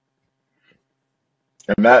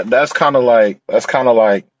 And that's kind of like when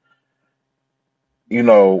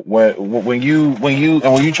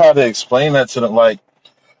you try to explain that to them, like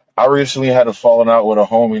I recently had a falling out with a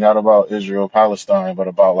homie, not about Israel Palestine, but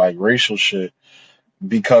about like racial shit.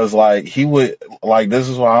 because like he would like this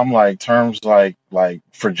is why I'm like terms like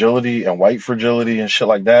fragility and white fragility and shit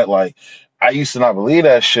like that. Like I used to not believe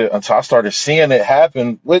that shit until I started seeing it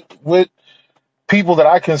happen with people that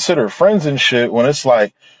I consider friends and shit. When it's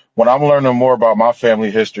like when I'm learning more about my family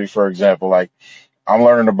history, for example, like I'm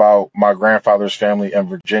learning about my grandfather's family in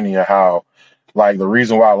Virginia, how like the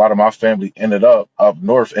reason why a lot of my family ended up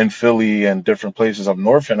north in Philly and different places up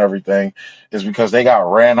north and everything is because they got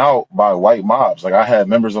ran out by white mobs. Like I had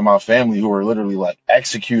members of my family who were literally like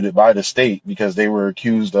executed by the state because they were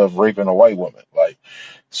accused of raping a white woman. Like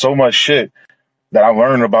so much shit that I'm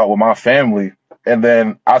learning about with my family. And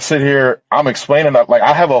then I sit here, I'm explaining that like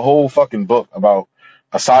I have a whole fucking book about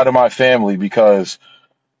a side of my family because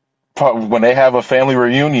when they have a family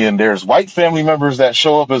reunion, there's white family members that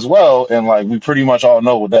show up as well, and like we pretty much all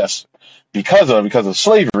know what that's because of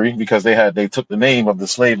slavery, because they took the name of the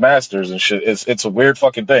slave masters and shit. It's a weird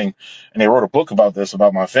fucking thing, and they wrote a book about this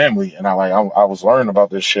about my family, and I was learning about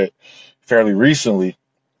this shit fairly recently,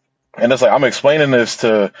 and it's like I'm explaining this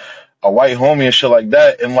to a white homie and shit like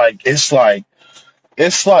that, and like it's like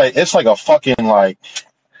a fucking like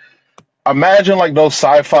imagine like those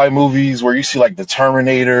sci-fi movies where you see like the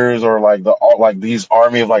Terminators or like like these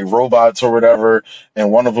army of like robots or whatever,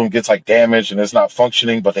 and one of them gets like damaged and it's not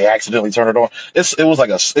functioning, but they accidentally turn it on. It was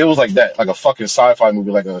like that, like a fucking sci-fi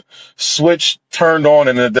movie, like a switch turned on,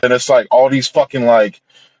 and then it's like all these fucking like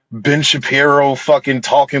Ben Shapiro fucking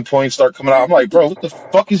talking points start coming out. I'm like, bro, what the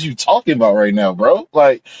fuck is you talking about right now, bro?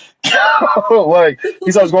 Like, like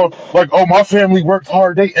he starts going like, oh, my family worked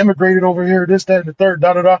hard, they immigrated over here, this, that, and the third,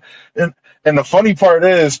 da da da. And the funny part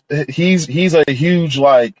is, he's a huge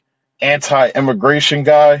like anti-immigration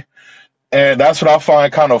guy, and that's what I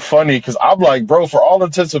find kind of funny because I'm like, bro, for all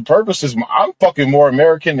intents and purposes, I'm fucking more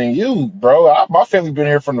American than you, bro. My family been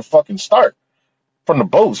here from the fucking start, from the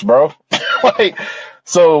boats, bro. Like,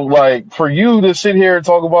 so like for you to sit here and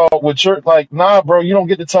talk about what you're like, nah, bro, you don't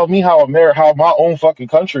get to tell me how my own fucking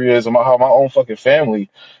country is and how my own fucking family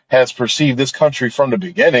has perceived this country from the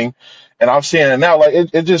beginning. And I'm seeing it now, like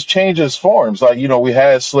it just changes forms. Like, we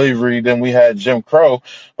had slavery, then we had Jim Crow.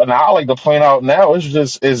 But now I like to point out now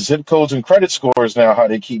it's zip codes and credit scores now how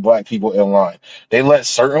they keep black people in line. They let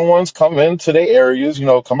certain ones come into their areas,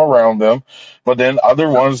 come around them, but then other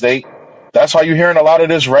ones that's why you're hearing a lot of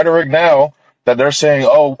this rhetoric now that they're saying,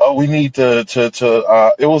 oh, we need to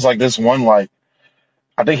it was like this one, like,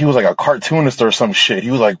 I think he was like a cartoonist or some shit.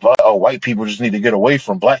 He was like, white people just need to get away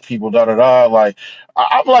from black people, da da da. Like,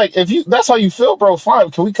 I'm like, that's how you feel, bro,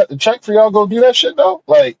 fine. Can we cut the check for y'all go do that shit though?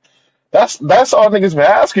 Like, that's all niggas been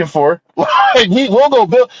asking for. Like, we'll go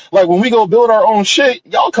build, like, when we go build our own shit,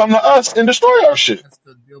 y'all come to us and destroy our shit. That's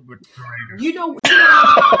the Gilbert You know,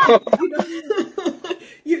 you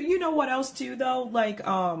know, you know what else too though? Like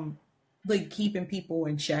keeping people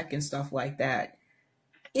in check and stuff like that.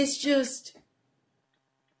 It's just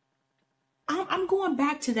I'm going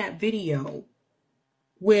back to that video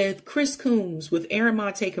with Chris Coons, with Aaron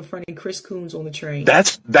Monte confronting Chris Coons on the train.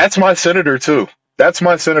 That's my senator too. That's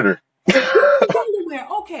my senator. You're in Delaware.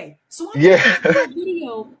 Okay. So I'm Yeah. looking at that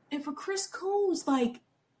video, and for Chris Coons, like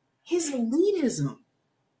his elitism.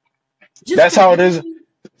 That's how it is,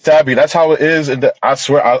 Sabby. That's how it is. And I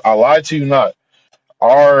swear, I lied to you not.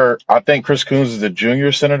 I think Chris Coons is the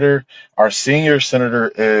junior senator. Our senior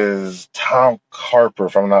senator is Tom Carper,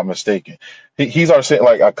 if I'm not mistaken. He's our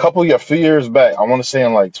like a few years back. I want to say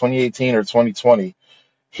in like 2018 or 2020,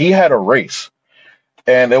 he had a race,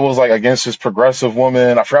 and it was like against this progressive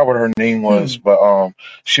woman. I forgot what her name was, but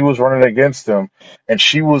she was running against him, and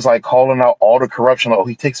she was like calling out all the corruption. Like, oh,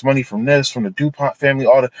 he takes money from the DuPont family.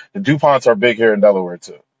 All the DuPonts are big here in Delaware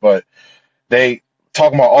too, but they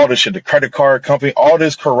talking about all this shit, the credit card company, all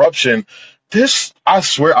this corruption. I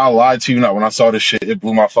swear I lied to you not when I saw this shit. It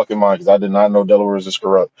blew my fucking mind because I did not know Delaware was this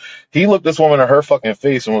corrupt. He looked this woman in her fucking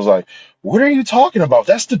face and was like, "What are you talking about?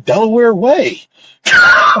 That's the Delaware way."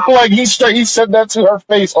 Like he said that to her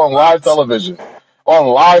face on live television, on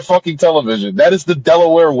live fucking television. That is the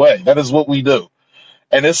Delaware way. That is what we do.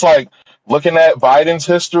 And it's like looking at Biden's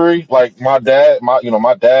history. Like my dad,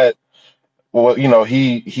 well,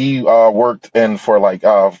 he worked in for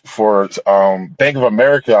Bank of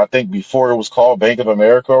America, I think before it was called Bank of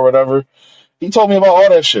America or whatever. He told me about all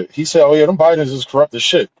that shit. He said, "Oh yeah, them Bidens is corrupt as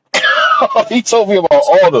shit." He told me about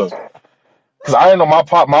all of them. Cause I didn't know my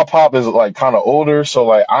pop is like kind of older, so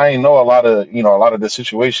like I ain't know a lot of the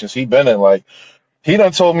situations he been in. Like he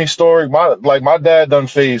done told me story. My dad done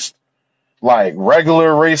faced like regular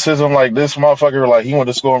racism, like this motherfucker. Like he went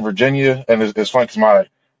to school in Virginia, and it's funny because my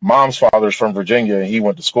mom's father's from Virginia, and he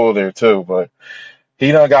went to school there too. But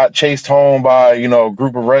he done got chased home by a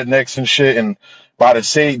group of rednecks and shit. And by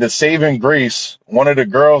the saving grace, one of the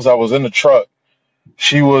girls that was in the truck,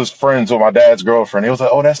 she was friends with my dad's girlfriend. He was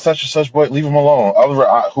like, "Oh, that's such and such boy. Leave him alone."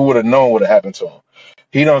 Who would have known what had happened to him?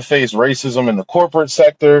 He done faced racism in the corporate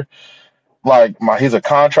sector. Like he's a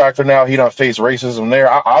contractor now. He done faced racism there.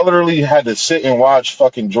 I literally had to sit and watch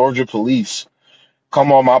fucking Georgia police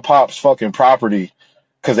come on my pop's fucking property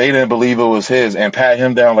because they didn't believe it was his and pat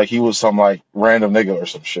him down like he was some like random nigga or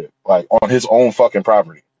some shit, like on his own fucking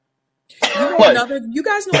property. Like, You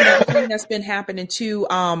guys know another thing that's been happening too.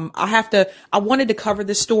 I wanted to cover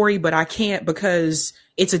this story, but I can't because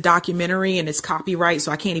it's a documentary and it's copyright,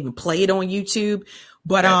 so I can't even play it on YouTube.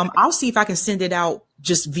 But I'll see if I can send it out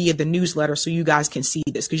just via the newsletter so you guys can see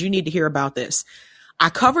this because you need to hear about this. I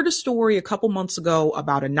covered a story a couple months ago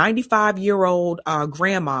about a 95-year-old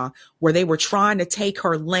grandma where they were trying to take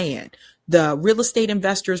her land. The real estate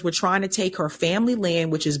investors were trying to take her family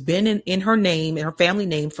land, which has been in her name, in her family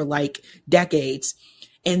name for like decades.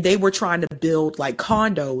 And they were trying to build like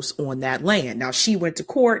condos on that land. Now she went to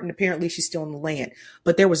court and apparently she's still on the land.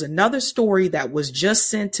 But there was another story that was just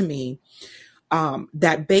sent to me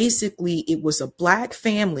that basically it was a black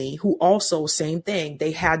family who also, same thing,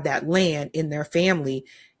 they had that land in their family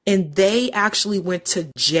and they actually went to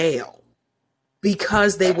jail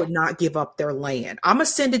because they would not give up their land. I'm gonna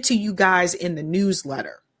send it to you guys in the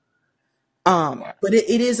newsletter. But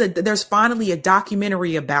there's finally a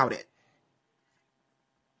documentary about it.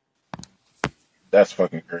 that's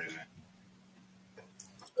fucking crazy.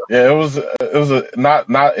 Yeah,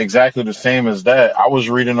 not exactly the same as that. I was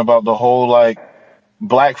reading about the whole like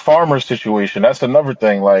black farmer situation. That's another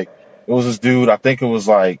thing. Like it was this dude, I think it was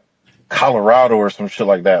like Colorado or some shit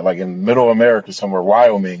like that, like in middle America somewhere,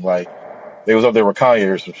 Wyoming. Like they was up there with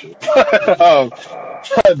Kanye or some shit. um,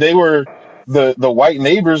 they were the white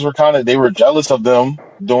neighbors were they were jealous of them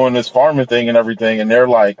doing this farming thing and everything, and they're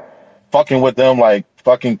like fucking with them, like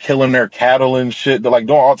fucking killing their cattle and shit. They're like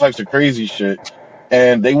doing all types of crazy shit.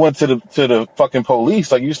 And they went to the fucking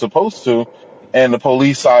police like you're supposed to, and the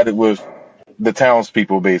police sided with the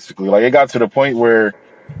townspeople basically. Like it got to the point where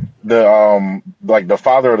the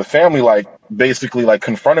father of the family like basically like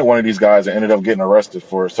confronted one of these guys and ended up getting arrested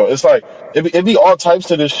for it. So it's like it'd be all types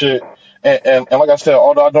of this shit. And like I said,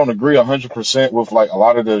 although I don't agree 100% with like a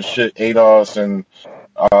lot of the shit ADOS and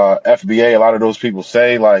FBA, a lot of those people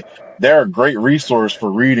say, like they're a great resource for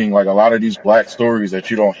reading like a lot of these black stories that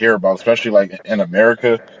you don't hear about, especially like in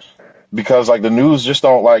America, because like the news just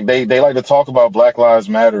don't like they like to talk about Black Lives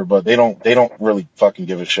Matter, but they don't really fucking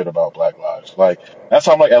give a shit about Black lives. Like that's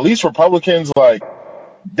how I'm like at least Republicans like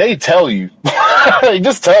they tell you, they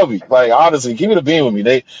just tell me like honestly, keep it a bean with me.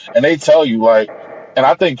 They tell you like, and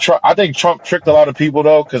I think Trump tricked a lot of people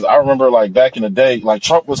though, because I remember like back in the day, like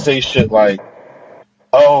Trump would say shit like,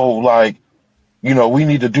 oh like we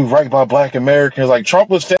need to do right by black Americans. Like Trump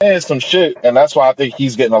was saying some shit, and that's why I think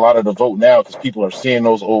he's getting a lot of the vote now because people are seeing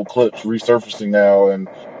those old clips resurfacing now, and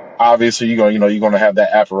obviously you're gonna have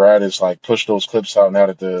that apparatus like push those clips out now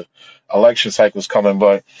that the election cycle's coming.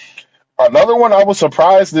 But another one I was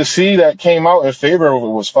surprised to see that came out in favor of it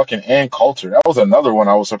was fucking Ann Coulter. That was another one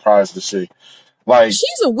I was surprised to see. Like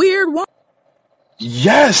She's a weird one.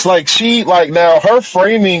 yes, like she like now her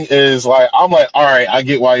framing is like I'm like all right, I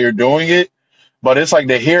get why you're doing it. But it's like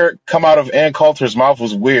to hear it come out of Ann Coulter's mouth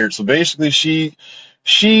was weird. So basically, she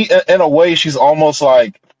in a way she's almost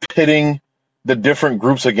like pitting the different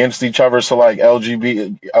groups against each other. So like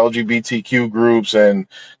LGBTQ groups and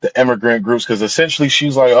the immigrant groups, because essentially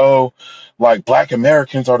she's like, oh, like Black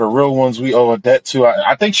Americans are the real ones we owe a debt to.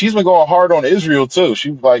 I think she's been going hard on Israel too.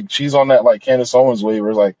 She's on that like Candace Owens way where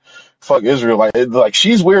it's like fuck Israel. Like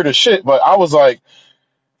she's weird as shit. But I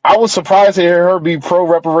was surprised to hear her be pro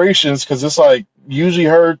reparations because it's like usually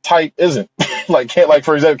her type isn't like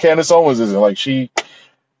for example Candace Owens isn't like she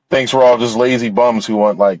thinks we're all just lazy bums who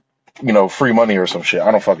want like free money or some shit. I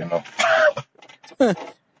don't fucking know.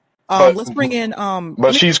 But Let's bring in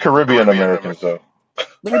she's Caribbean American, so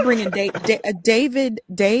let me bring in David.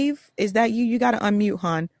 Dave, is that you? You got to unmute,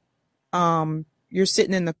 hon. You're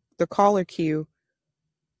sitting in the caller queue.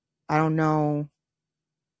 I don't know.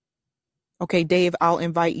 Okay, Dave, I'll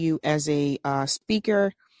invite you as a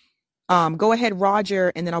speaker. Go ahead,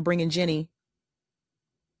 Roger, and then I'll bring in Jenny.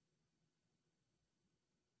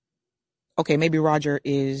 Okay, maybe Roger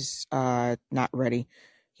is not ready.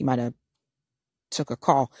 He might have took a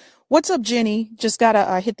call. What's up, Jenny? Just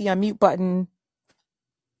gotta hit the unmute button,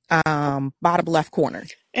 bottom left corner.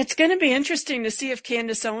 It's going to be interesting to see if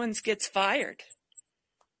Candace Owens gets fired.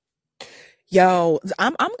 Yo,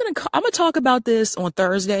 I'm gonna talk about this on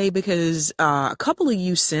Thursday because a couple of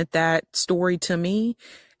you sent that story to me,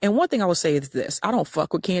 And one thing I will say is this: I don't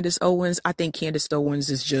fuck with Candace Owens. I think Candace Owens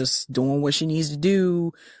is just doing what she needs to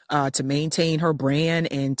do to maintain her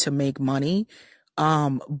brand and to make money.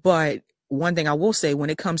 But one thing I will say, when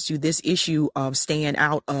it comes to this issue of staying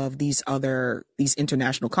out of these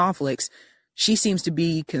international conflicts, she seems to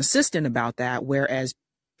be consistent about that, whereas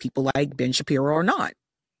people like Ben Shapiro are not.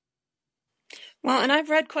 Well, and I've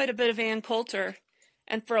read quite a bit of Ann Coulter,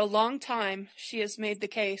 and for a long time she has made the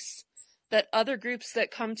case that other groups that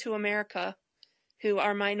come to America who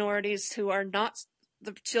are minorities, who are not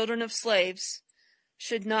the children of slaves,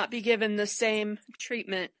 should not be given the same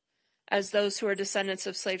treatment as those who are descendants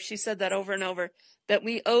of slaves. She said that over and over, that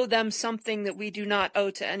we owe them something that we do not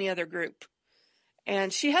owe to any other group.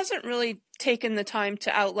 And she hasn't really taken the time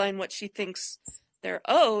to outline what she thinks they're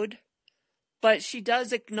owed, but she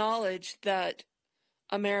does acknowledge that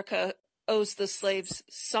America owes the slaves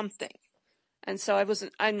something. And so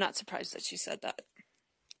I'm not surprised that she said that.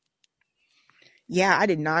 Yeah, I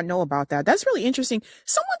did not know about that. That's really interesting.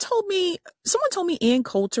 Someone told me Ann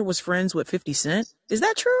Coulter was friends with 50 Cent. Is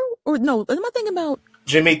that true? Or no, am I thinking about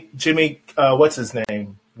Jimmy, what's his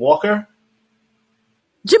name? Walker?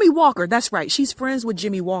 Jimmy Walker? That's right. She's friends with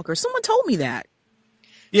Jimmy Walker. Someone told me that.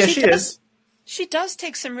 Yeah, she is. She does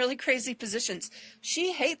take some really crazy positions.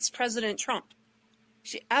 She hates President Trump.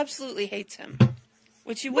 She absolutely hates him.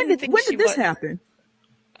 Which you wouldn't think. When did this happen?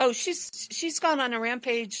 Oh, she's gone on a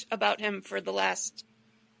rampage about him for the last,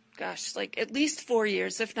 like at least 4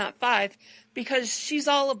 years, if not 5, because she's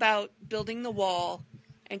all about building the wall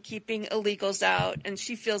and keeping illegals out, and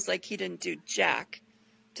she feels like he didn't do jack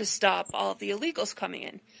to stop all of the illegals coming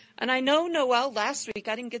in. And I know Noelle last week,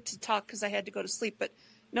 I didn't get to talk because I had to go to sleep, but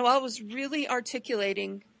Noelle was really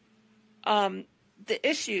articulating the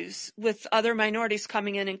issues with other minorities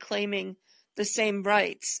coming in and claiming the same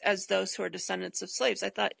rights as those who are descendants of slaves. I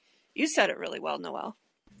thought you said it really well, Noelle.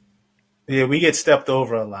 Yeah, we get stepped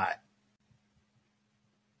over a lot.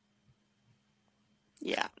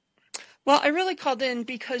 Yeah. Well, I really called in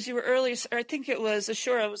because you were earlier, or I think it was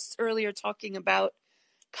Ashura was earlier talking about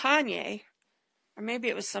Kanye, or maybe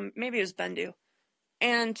it was Bendu.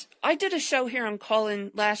 And I did a show here on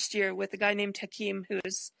Call-In last year with a guy named Hakeem, who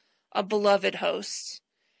is a beloved host.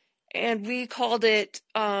 And we called it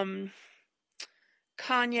Kanye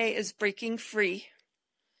is Breaking Free.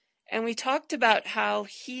 And we talked about how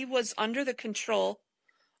he was under the control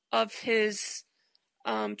of his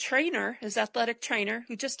trainer, his athletic trainer,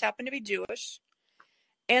 who just happened to be Jewish.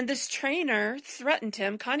 And this trainer threatened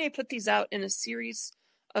him. Kanye put these out in a series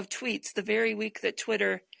of tweets the very week that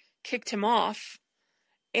Twitter kicked him off.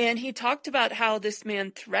 And he talked about how this man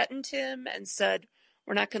threatened him and said,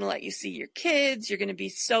 we're not going to let you see your kids. You're going to be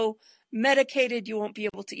so medicated, you won't be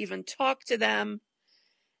able to even talk to them.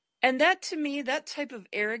 And that, to me, that type of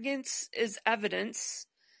arrogance is evidence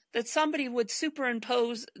that somebody would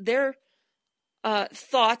superimpose their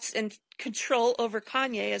thoughts and control over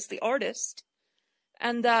Kanye as the artist,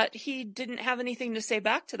 and that he didn't have anything to say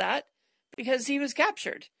back to that because he was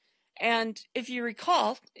captured. And if you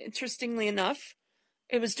recall, interestingly enough,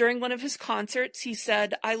 it was during one of his concerts, he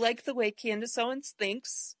said, I like the way Candace Owens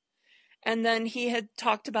thinks. And then he had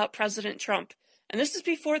talked about President Trump. And this is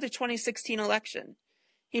before the 2016 election.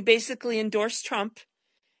 He basically endorsed Trump.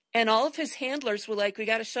 And all of his handlers were like, we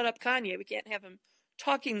got to shut up Kanye. We can't have him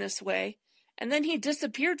talking this way. And then he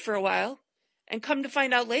disappeared for a while. And come to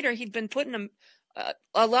find out later, he'd been put in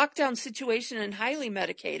a lockdown situation and highly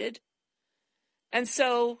medicated. And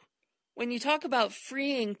so when you talk about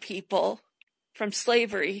freeing people from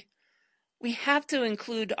slavery, we have to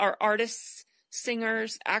include our artists,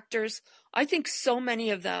 singers, actors. I think so many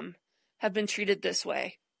of them have been treated this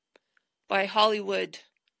way by Hollywood.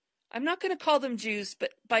 I'm not going to call them Jews,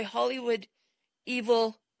 but by Hollywood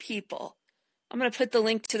evil people. I'm going to put the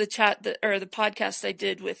link to the chat or the podcast I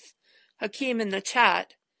did with Hakeem in the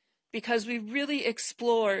chat, because we really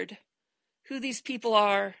explored who these people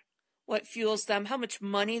are, what fuels them, how much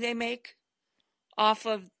money they make off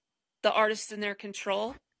of the artists in their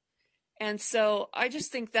control. And so I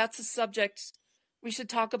just think that's a subject we should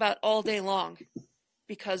talk about all day long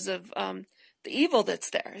because of the evil that's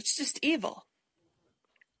there. It's just evil.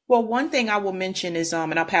 Well, one thing I will mention is,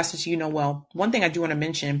 and I'll pass it to you, Noel. One thing I do want to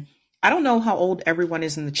mention, I don't know how old everyone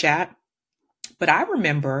is in the chat, but I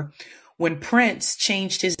remember when Prince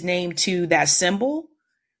changed his name to that symbol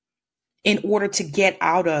in order to get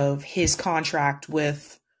out of his contract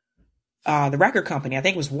with the record company. I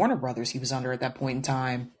think it was Warner Brothers he was under at that point in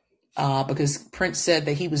time, because Prince said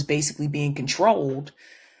that he was basically being controlled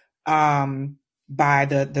by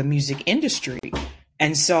the music industry.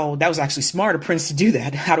 And so that was actually smart of Prince to do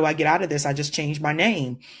that. How do I get out of this? I just changed my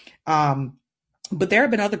name. But there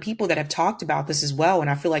have been other people that have talked about this as well, and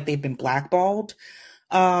I feel like they've been blackballed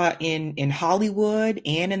in Hollywood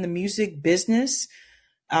and in the music business.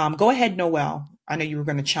 Go ahead, Noel. I know you were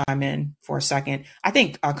going to chime in for a second. I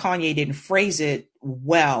think Kanye didn't phrase it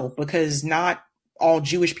well because not all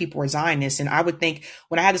Jewish people are Zionists. And I would think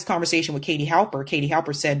when I had this conversation with Katie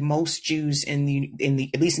Halper said most Jews in the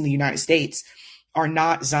at least in the United States are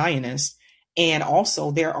not Zionists. And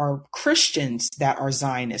also there are Christians that are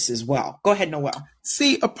Zionists as well. Go ahead, Noel.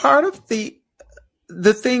 See, a part of the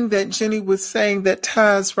thing that Jenny was saying that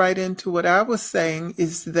ties right into what I was saying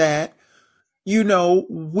is that,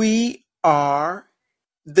 we are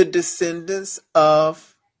the descendants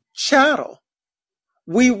of chattel.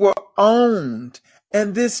 We were owned,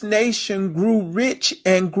 and this nation grew rich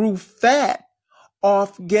and grew fat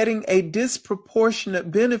off getting a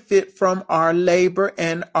disproportionate benefit from our labor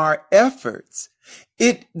and our efforts.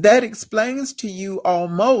 That explains to you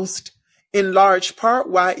almost in large part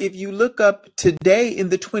why, if you look up today in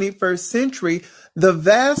the 21st century, the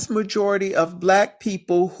vast majority of Black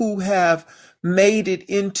people who have made it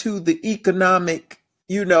into the economic,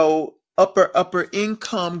 upper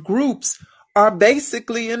income groups are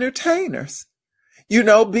basically entertainers.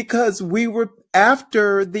 Because we were,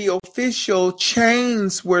 after the official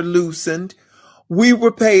chains were loosened, we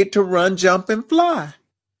were paid to run, jump, and fly.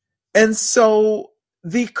 And so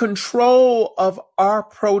the control of our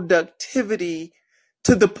productivity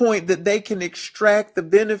to the point that they can extract the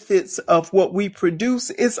benefits of what we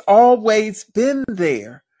produce, it's always been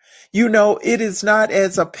there. It is not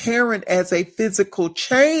as apparent as a physical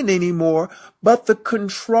chain anymore, but the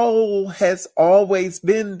control has always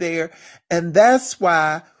been there. And that's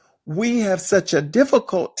why we have such a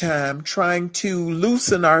difficult time trying to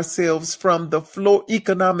loosen ourselves from the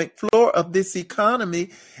economic floor of this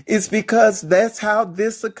economy, is because that's how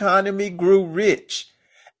this economy grew rich.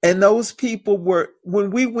 And those people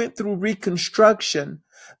when we went through Reconstruction,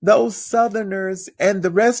 those Southerners and the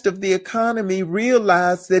rest of the economy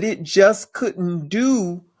realized that it just couldn't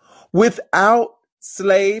do without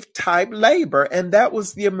slave type labor. And that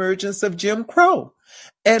was the emergence of Jim Crow.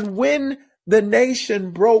 And when the nation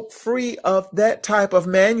broke free of that type of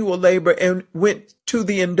manual labor and went to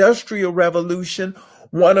the Industrial Revolution,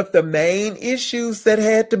 one of the main issues that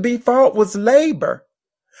had to be fought was labor,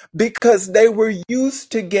 because they were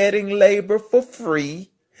used to getting labor for free.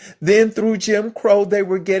 Then through Jim Crow, they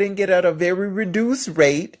were getting it at a very reduced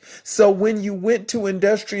rate. So when you went to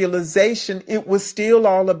industrialization, it was still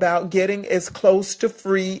all about getting as close to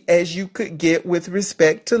free as you could get with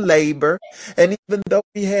respect to labor. And even though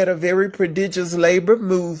we had a very prodigious labor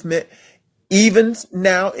movement, even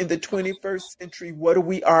now in the 21st century, what are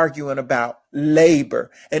we arguing about? Labor,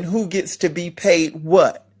 and who gets to be paid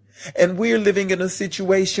what? And we're living in a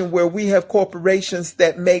situation where we have corporations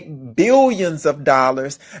that make billions of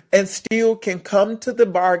dollars and still can come to the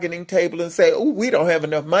bargaining table and say, oh, we don't have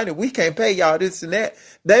enough money. We can't pay y'all this and that.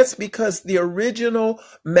 That's because the original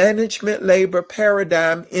management labor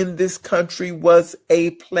paradigm in this country was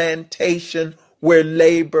a plantation where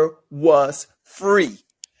labor was free.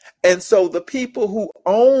 And so the people who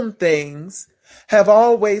own things have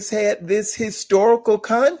always had this historical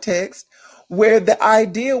context where the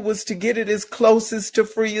idea was to get it as closest to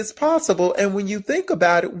free as possible. And when you think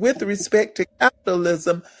about it, with respect to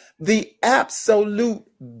capitalism, the absolute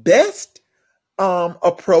best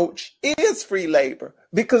approach is free labor,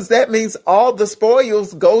 because that means all the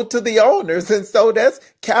spoils go to the owners. And so that's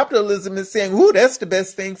capitalism is saying, ooh, that's the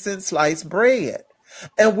best thing since sliced bread.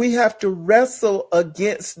 And we have to wrestle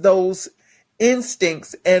against those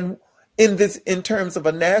instincts and in terms of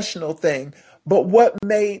a national thing. But what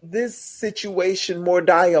made this situation more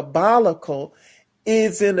diabolical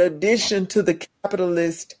is, in addition to the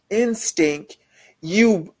capitalist instinct,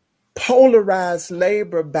 you polarize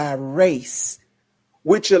labor by race,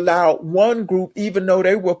 which allowed one group, even though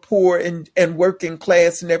they were poor and working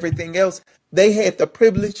class and everything else, they had the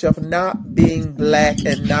privilege of not being Black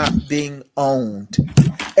and not being owned.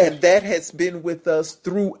 And that has been with us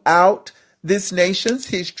throughout this nation's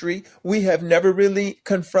history. We have never really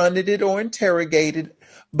confronted it or interrogated,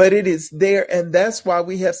 but it is there. And that's why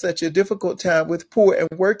we have such a difficult time with poor and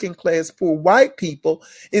working class poor white people,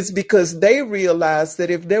 is because they realize that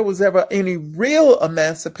if there was ever any real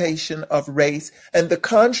emancipation of race and the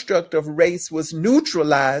construct of race was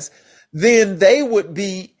neutralized, then they would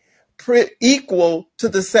be equal to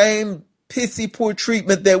the same pissy poor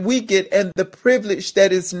treatment that we get, and the privilege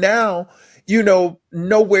that is now,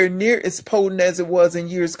 nowhere near as potent as it was in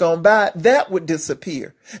years gone by, that would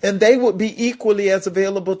disappear. And they would be equally as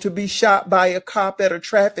available to be shot by a cop at a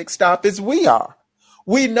traffic stop as we are.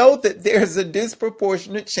 We know that there's a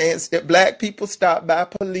disproportionate chance that black people stop by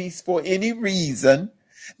police for any reason.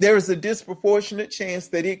 There is a disproportionate chance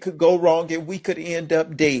that it could go wrong and we could end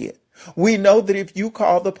up dead. We know that if you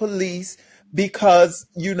call the police because,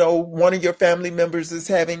 one of your family members is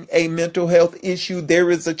having a mental health issue, there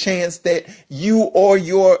is a chance that you or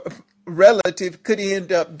your relative could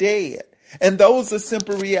end up dead. And those are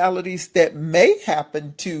simple realities that may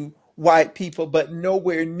happen to white people, but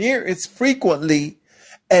nowhere near as frequently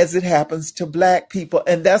as it happens to black people.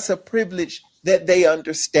 And that's a privilege that they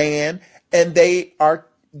understand, and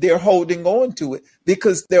they're holding on to it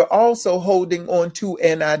because they're also holding on to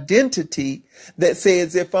an identity that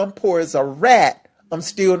says if I'm poor as a rat, I'm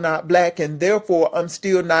still not black, and therefore I'm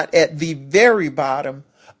still not at the very bottom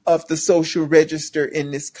of the social register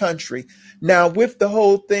in this country. Now, with the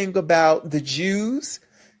whole thing about the Jews,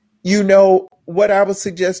 what I was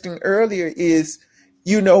suggesting earlier is,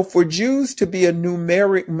 for Jews to be a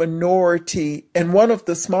numeric minority and one of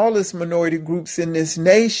the smallest minority groups in this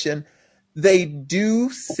nation, they do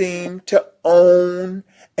seem to own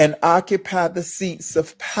and occupy the seats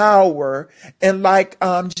of power. And like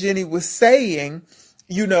Jenny was saying,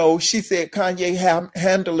 she said Kanye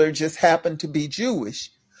Handler just happened to be Jewish.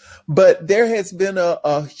 But there has been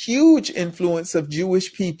a huge influence of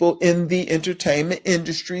Jewish people in the entertainment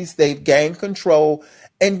industries. They've gained control.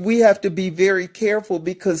 And we have to be very careful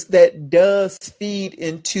because that does feed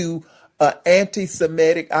into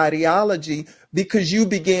anti-Semitic ideology, because you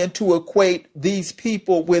begin to equate these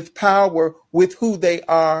people with power with who they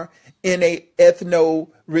are in a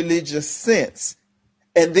ethno-religious sense.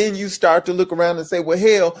 And then you start to look around and say, well,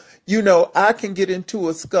 hell, I can get into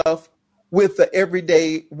a scuff with the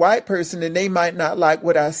everyday white person and they might not like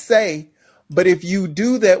what I say. But if you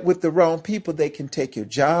do that with the wrong people, they can take your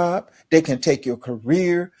job, they can take your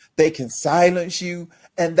career, they can silence you.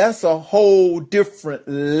 And that's a whole different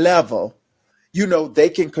level. They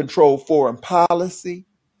can control foreign policy.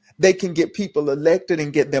 They can get people elected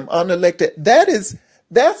and get them unelected.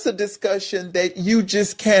 That's a discussion that you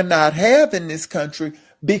just cannot have in this country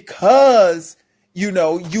because, you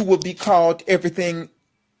will be called everything,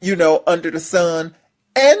 under the sun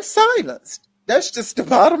and silenced. That's just the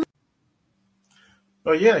bottom.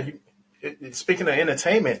 Oh yeah. Speaking of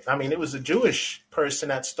entertainment, I mean, it was a Jewish person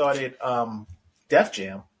that started Def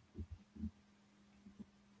Jam.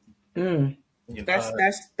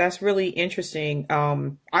 That's really interesting.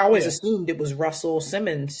 I always assumed it was Russell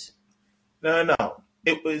Simmons. No.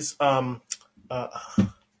 It was I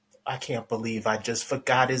can't believe I just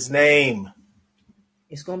forgot his name.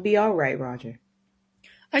 It's gonna be all right, Roger.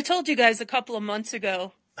 I told you guys a couple of months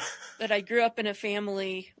ago that I grew up in a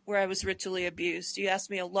family where I was ritually abused. You asked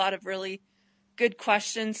me a lot of really good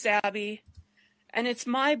questions, Sabby. And it's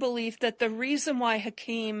my belief that the reason why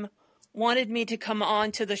Hakeem wanted me to come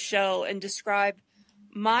on to the show and describe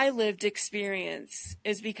my lived experience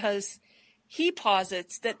is because he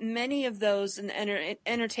posits that many of those in the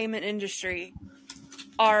entertainment industry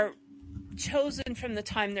are chosen from the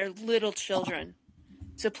time they're little children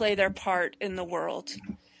to play their part in the world.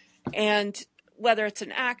 And whether it's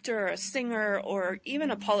an actor or a singer or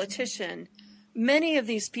even a politician, many of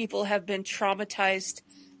these people have been traumatized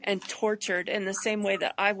and tortured in the same way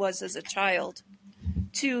that I was as a child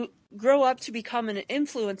to grow up to become an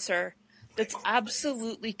influencer that's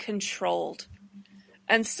absolutely controlled.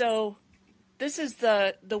 And so this is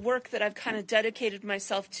the work that I've kind of dedicated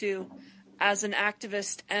myself to as an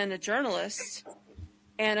activist and a journalist.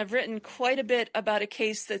 And I've written quite a bit about a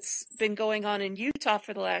case that's been going on in Utah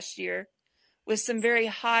for the last year with some very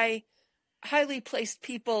highly placed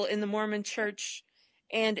people in the Mormon church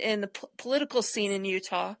and in the political scene in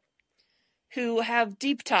Utah who have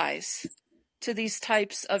deep ties to these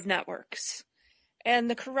types of networks. And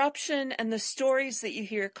the corruption and the stories that you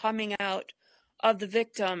hear coming out of the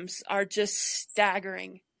victims are just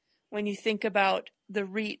staggering when you think about the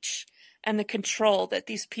reach and the control that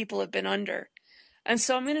these people have been under. And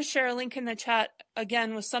so I'm going to share a link in the chat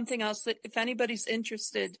again with something else that if anybody's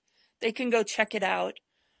interested, they can go check it out.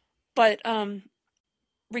 But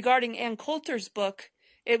regarding Ann Coulter's book,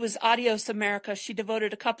 it was Adios America. She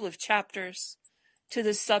devoted a couple of chapters to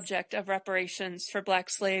this subject of reparations for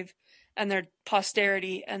Black slave and their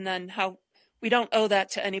posterity, and then how we don't owe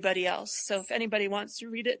that to anybody else. So if anybody wants to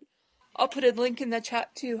read it, I'll put a link in the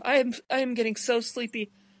chat too. I am getting so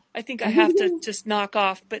sleepy. I think I have to just knock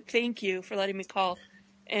off, but thank you for letting me call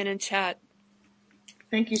and chat.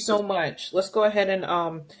 Thank you so much. Let's go ahead and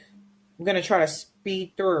I'm going to try to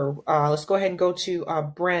speed through. Let's go ahead and go to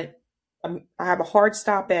Brent. I have a hard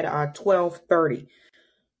stop at 12:30.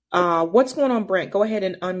 What's going on, Brent? Go ahead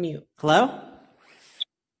and unmute. Hello?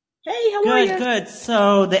 Hey, how are Good, you? good.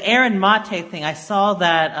 So the Aaron Mate thing, I saw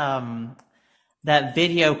that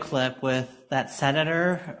video clip with that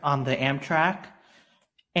senator on the Amtrak,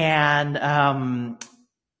 and I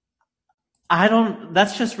don't.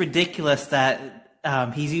 That's just ridiculous that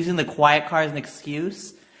he's using the quiet car as an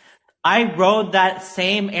excuse. I rode that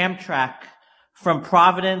same Amtrak from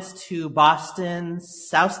Providence to Boston's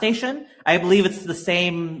South Station. I believe it's the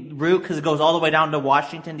same route because it goes all the way down to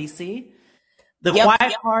Washington D.C. The Yep.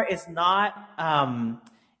 quiet car is not.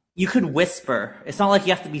 You could whisper. It's not like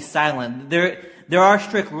you have to be silent. There are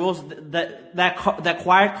strict rules. That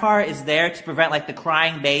quiet car is there to prevent like the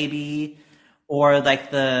crying baby, or like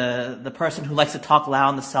the person who likes to talk loud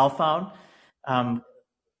on the cell phone.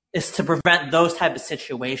 Is to prevent those type of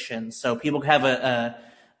situations, so people can have a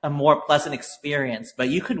more pleasant experience. But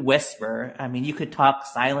you could whisper. I mean, you could talk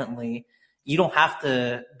silently. You don't have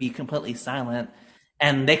to be completely silent.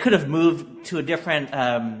 And they could have moved to a different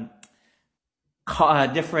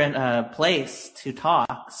place to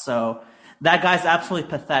talk. So that guy's absolutely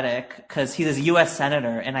pathetic because he's a U.S.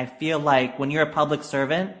 senator, and I feel like when you're a public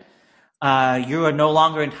servant, you are no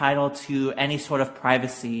longer entitled to any sort of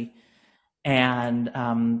privacy. And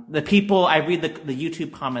the people, I read the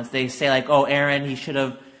YouTube comments, they say like, "Oh, Aaron, he should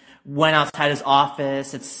have went outside his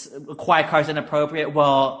office. It's a quiet car's inappropriate."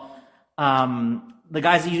 Well, the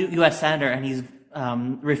guy's a U.S. senator, and he's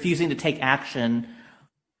refusing to take action.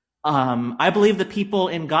 I believe the people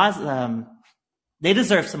in Gaza, they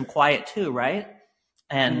deserve some quiet too, right?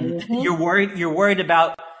 And you're worried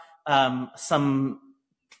about some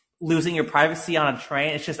losing your privacy on a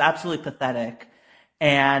train. It's just absolutely pathetic.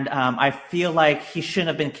 And I feel like he shouldn't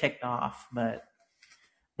have been kicked off, but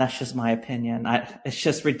that's just my opinion. It's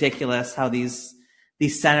just ridiculous how these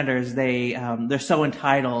senators, they're so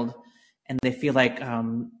entitled, and they feel like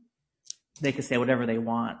they can say whatever they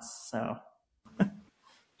want. So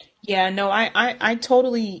Yeah, no, I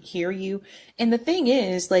totally hear you. And the thing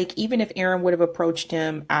is, like, even if Aaron would have approached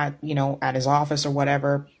him at, at his office or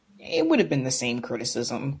whatever, it would have been the same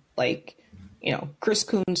criticism. Like, Chris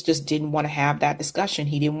Coons just didn't want to have that discussion.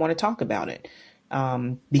 He didn't want to talk about it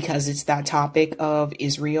because it's that topic of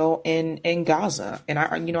Israel and Gaza. And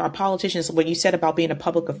our politicians, what you said about being a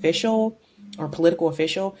public official or political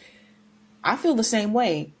official, I feel the same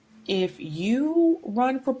way. If you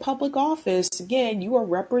run for public office, again, you are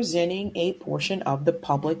representing a portion of the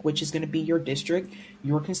public, which is going to be your district,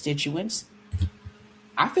 your constituents.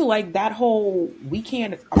 I feel like that whole we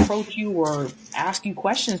can't approach you or ask you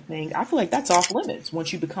questions thing, I feel like that's off limits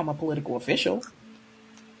once you become a political official.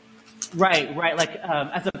 right. Like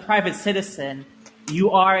as a private citizen,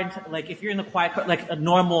 you are like if you're in the quiet, like a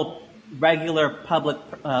normal, regular public,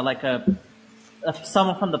 like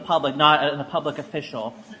someone from the public, not a public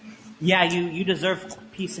official. Yeah, you deserve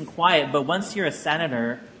peace and quiet, but once you're a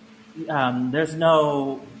senator, you're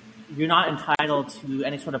not entitled to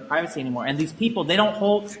any sort of privacy anymore. And these people, they don't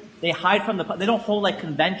hold like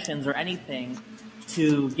conventions or anything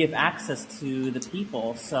to give access to the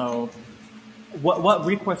people. So what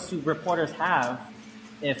recourse do reporters have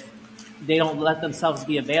if they don't let themselves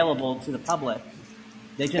be available to the public?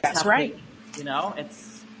 They just That's have right. to,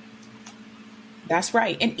 That's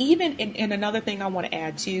right. And even and another thing I want to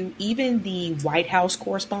add too, even the White House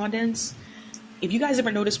correspondents, if you guys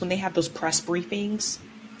ever notice when they have those press briefings,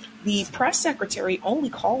 the press secretary only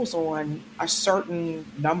calls on a certain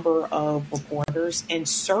number of reporters and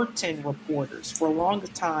certain reporters. For a long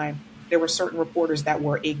time, there were certain reporters that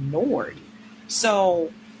were ignored.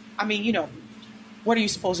 So, I mean, what are you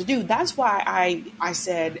supposed to do? That's why I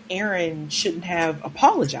said Aaron shouldn't have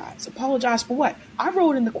apologized. Apologize for what? I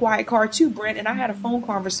rode in the quiet car too, Brent, and I had a phone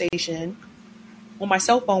conversation on my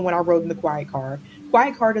cell phone when I rode in the quiet car.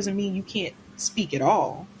 Quiet car doesn't mean you can't speak at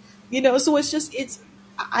all. So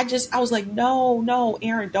I was like, no,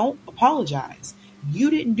 Aaron, don't apologize.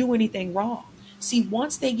 You didn't do anything wrong. See,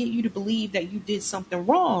 once they get you to believe that you did something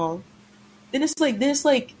wrong, then it's like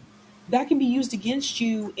that can be used against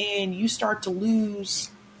you and you start to lose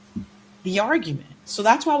the argument. So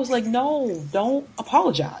that's why I was like, no, don't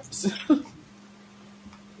apologize.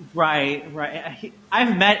 Right.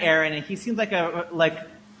 I've met Aaron, and he seems like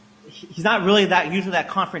he's not really usually that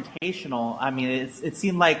confrontational. I mean, it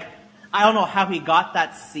seemed like I don't know how he got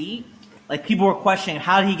that seat. Like people were questioning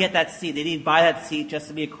how did he get that seat? Did he buy that seat just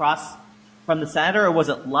to be across from the senator, or was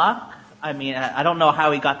it luck? I mean, I don't know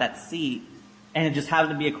how he got that seat, and it just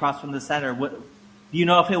happened to be across from the senator. Do you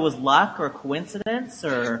know if it was luck or coincidence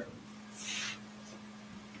or?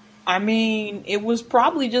 I mean, it was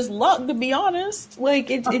probably just luck, to be honest.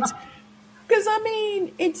 Like it's because I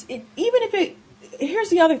mean, even if here's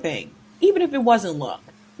the other thing. Even if it wasn't luck,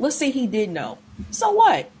 let's say he did know. So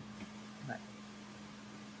what?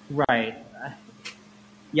 Right.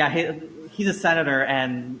 Yeah, he's a senator,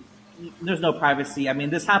 and there's no privacy. I mean,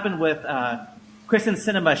 this happened with Kristen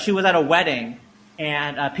Sinema. She was at a wedding,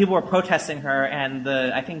 and people were protesting her, and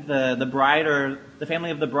I think the bride or the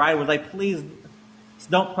family of the bride was like, "Please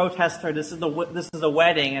don't protest her. This is a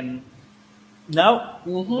wedding." And no,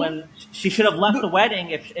 Mm-hmm. when she should have left the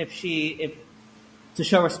wedding if to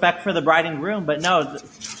show respect for the bride and groom. But no,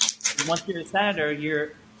 once you're a senator,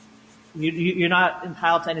 you're not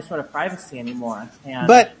entitled to any sort of privacy anymore. And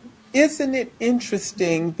But isn't it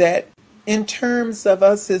interesting that in terms of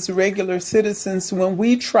us as regular citizens, when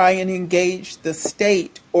we try and engage the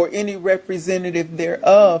state or any representative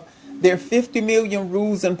thereof, there are 50 million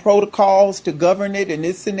rules and protocols to govern it and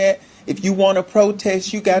this and that. If you want to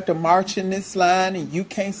protest, you got to march in this line and you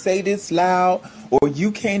can't say this loud or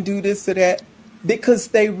you can't do this or that because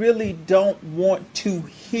they really don't want to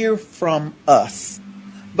hear from us.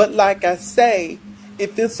 But like I say,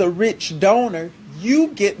 if it's a rich donor, you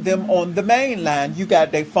get them on the main line. You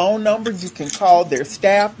got their phone number. You can call their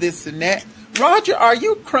staff, this and that. Roger, are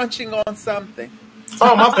you crunching on something?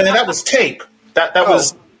 Oh my bad, that was tape. That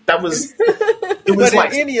was Oh, that was it was but in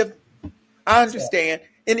like any of, I understand.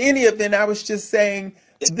 In any event, I was just saying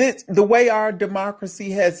this, the way our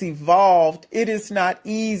democracy has evolved, it is not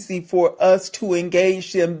easy for us to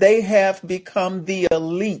engage them. They have become the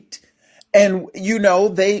elite. And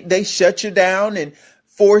they shut you down and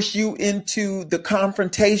force you into the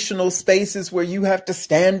confrontational spaces where you have to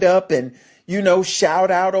stand up and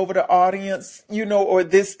shout out over the audience, or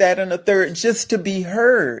this, that, and a third, just to be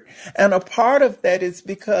heard. And a part of that is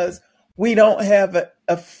because we don't have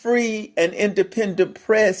a free and independent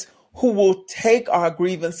press who will take our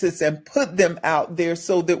grievances and put them out there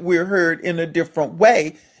so that we're heard in a different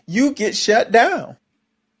way. You get shut down.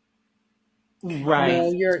 right.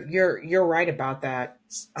 No, you're right about that.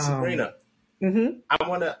 Um, Sabrina. mhm. I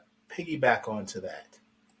want to piggyback onto that.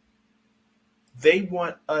 They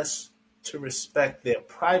want us to respect their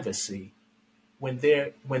privacy when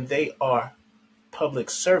they are public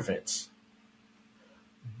servants,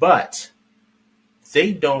 but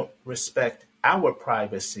they don't respect our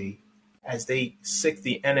privacy as they sick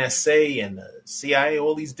the NSA and the CIA,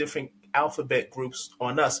 all these different alphabet groups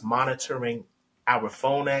on us monitoring our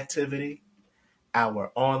phone activity,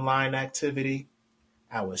 our online activity,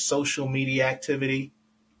 our social media activity.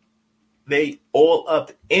 They all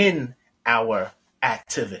up in our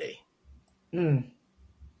activity. Mm.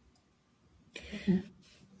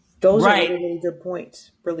 Those are Right. really, really good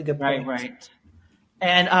points. Really good Right. points. Right.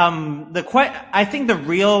 And I think the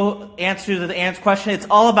real answer to the answer question, it's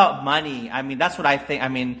all about money. I mean, that's what I think. I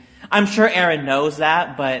mean, I'm sure Aaron knows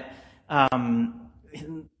that, but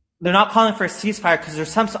they're not calling for a ceasefire because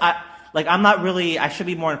there's I'm not really. I should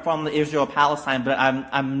be more informed on Israel Palestine, but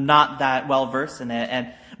I'm not that well versed in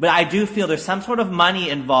it. But I do feel there's some sort of money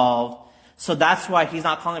involved, so that's why he's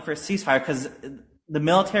not calling for a ceasefire because the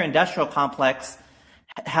military industrial complex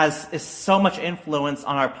is so much influence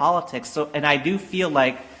on our politics. So, and I do feel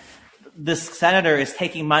like this senator is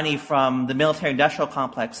taking money from the military industrial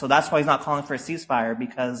complex. So that's why he's not calling for a ceasefire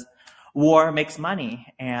because war makes money.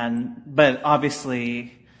 But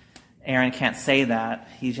obviously Aaron can't say that.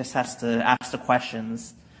 He just has to ask the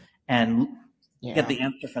questions and get Yeah. the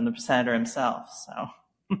answer from the senator himself. So.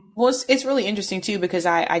 Well, it's really interesting too because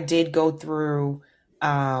I did go through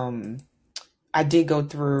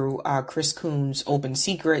Chris Coons' Open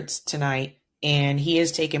Secrets tonight, and he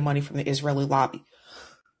is taking money from the Israeli lobby.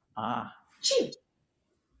 Ah.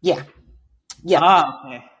 Yeah. Yep. Ah,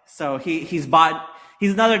 okay. So he's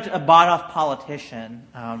another bought off politician.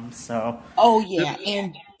 So. Oh yeah,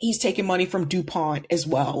 and he's taking money from DuPont as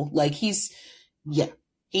well. Like yeah,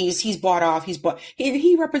 he's bought off.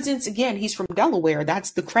 He represents, again. He's from Delaware.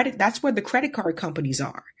 That's where the credit card companies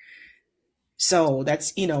are. So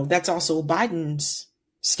that's also Biden's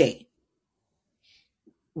state.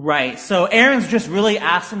 Right. So Aaron's just really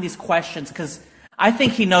asking these questions because I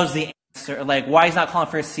think he knows the answer. Like why he's not calling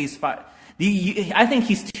for a ceasefire. I think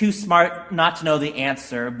he's too smart not to know the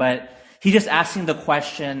answer, but he's just asking the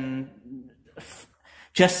question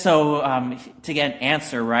just so to get an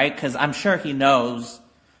answer, right? Because I'm sure he knows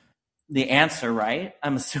the answer, right?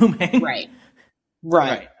 I'm assuming. Right. Right.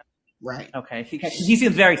 Right. Right. Okay. He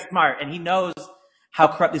seems very smart, and he knows how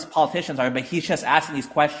corrupt these politicians are, but he's just asking these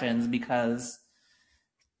questions because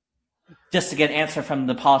just to get an answer from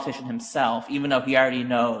the politician himself, even though he already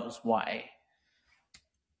knows why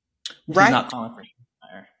he's Right. not calling for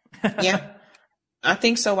fire. Yeah, I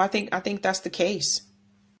think so. I think that's the case.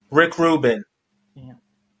 Rick Rubin. Yeah.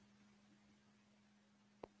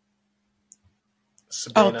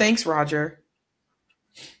 Sabrina. Oh, thanks, Roger.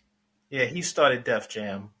 Yeah, he started Def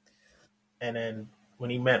Jam. And then when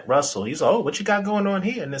he met Russell, he's like, "Oh, what you got going on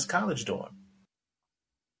here in this college dorm?"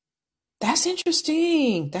 That's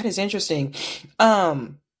interesting. That is interesting.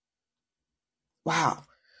 Wow.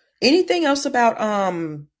 Anything else about let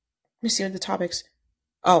me see the topics.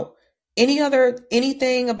 Oh,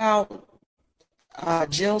 anything about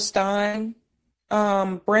Jill Stein,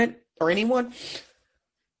 Brent, or anyone?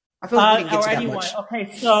 I feel like we didn't get Or to that anyone. much.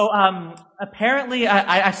 Okay, so apparently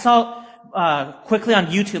I saw quickly on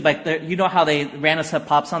YouTube, like you know how they random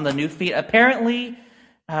pops on the new feed. Apparently,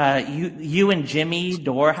 you and Jimmy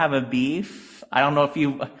Dore have a beef. I don't know if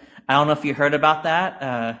you heard about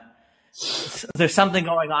that. There's something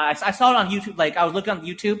going on. I saw it on YouTube. Like I was looking on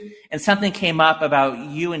YouTube, and something came up about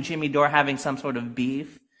you and Jimmy Dore having some sort of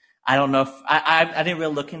beef. I don't know if I didn't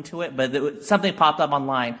really look into it, but something popped up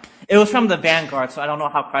online. It was from the Vanguard, so I don't know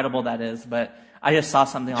how credible that is. But I just saw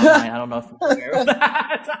something online. I don't know if you're aware of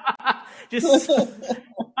that. Just, but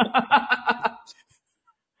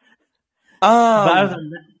other than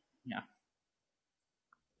that, yeah.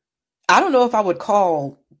 I don't know if I would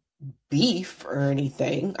call beef or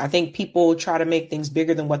anything. I think people try to make things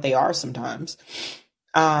bigger than what they are sometimes.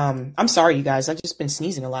 I'm sorry, you guys. I've just been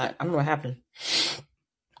sneezing a lot. I don't know what happened.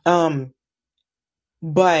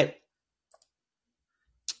 But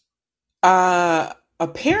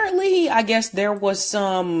apparently, I guess there was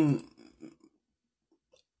some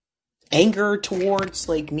anger towards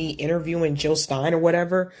like me interviewing Jill Stein or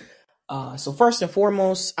whatever. So first and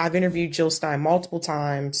foremost, I've interviewed Jill Stein multiple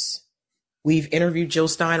times. We've interviewed Jill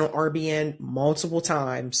Stein on RBN multiple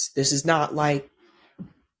times. This is not like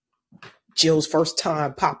Jill's first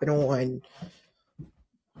time popping on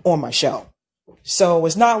my show. So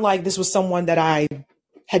it's not like this was someone that I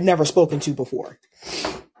had never spoken to before.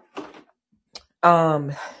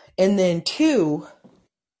 And then two,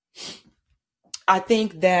 I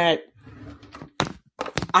think there's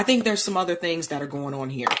some other things that are going on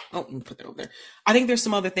here. Oh, let me put that over there. I think there's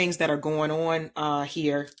some other things that are going on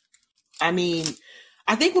here. I mean,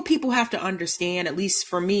 I think what people have to understand, at least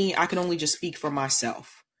for me, I can only just speak for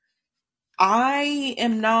myself.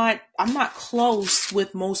 I'm not close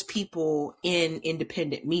with most people in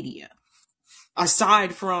independent media,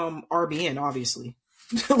 aside from RBN, obviously.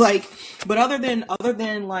 But other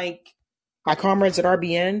than like my comrades at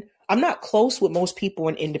RBN, I'm not close with most people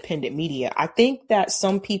in independent media. I think that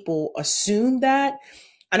some people assume that,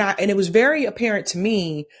 and it was very apparent to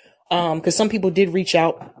me, because some people did reach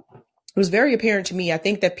out. It was very apparent to me. I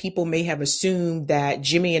think that people may have assumed that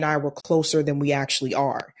Jimmy and I were closer than we actually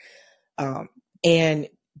are. And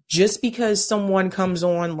just because someone comes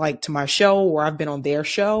on like to my show or I've been on their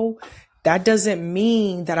show, that doesn't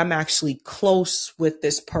mean that I'm actually close with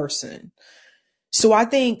this person. So I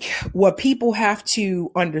think what people have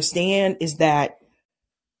to understand is that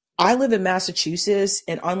I live in Massachusetts,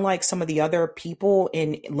 and unlike some of the other people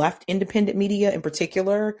in left independent media in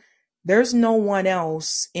particular, there's no one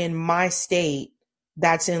else in my state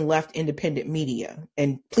that's in left independent media.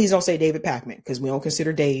 And please don't say David Packman, because we don't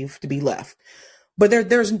consider Dave to be left. But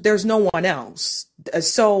there's no one else.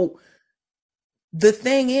 So the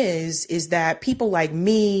thing is that people like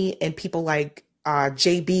me and people like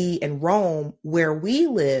JB and Rome, where we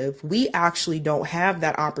live, we actually don't have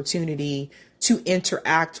that opportunity to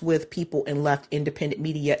interact with people in left independent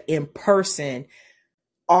media in person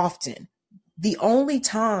often. The only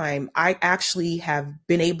time I actually have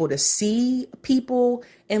been able to see people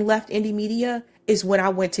in left indie media is when I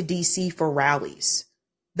went to DC for rallies.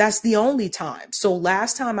 That's the only time. So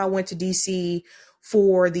last time I went to DC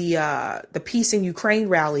for the Peace in Ukraine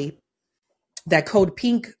rally that Code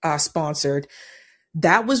Pink sponsored,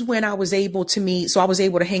 that was when I was able to meet. So I was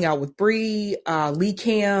able to hang out with Bree, Lee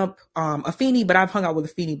Camp, Afeni, but I've hung out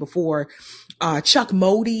with Afeni before, Chuck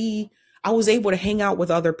Modi. I was able to hang out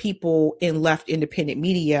with other people in left independent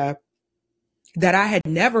media that I had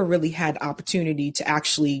never really had opportunity to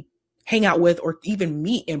actually hang out with or even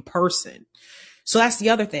meet in person. So that's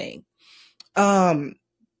the other thing.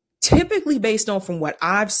 Typically based on from what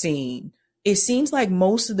I've seen, it seems like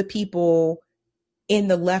most of the people in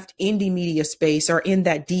the left indie media space are in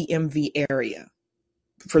that DMV area.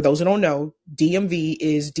 For those who don't know, DMV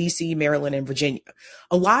is DC, Maryland, and Virginia.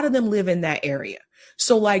 A lot of them live in that area.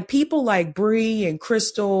 So like people like Bree and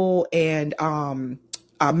Crystal and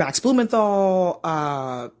Max Blumenthal,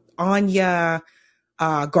 Anya,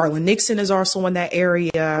 Garland Nixon is also in that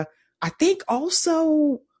area. I think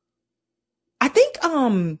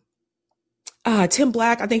Tim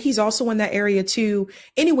Black, I think he's also in that area too.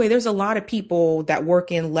 Anyway, there's a lot of people that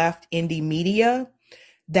work in left indie media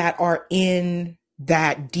that are in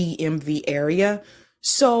that DMV area.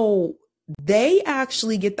 So they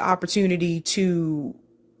actually get the opportunity to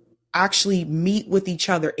actually meet with each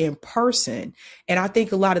other in person. And I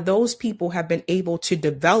think a lot of those people have been able to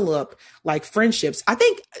develop like friendships. I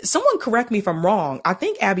think someone correct me if I'm wrong. I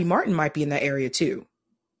think Abby Martin might be in that area too.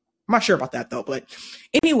 I'm not sure about that though, but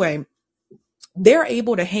anyway, they're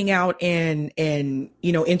able to hang out and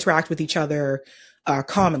interact with each other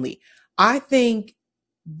commonly. I think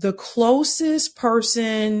the closest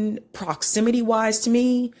person proximity wise to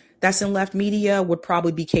me that's in left media would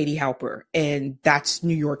probably be Katie Halper, and that's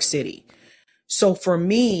New York City. So for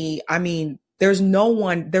me, I mean, there's no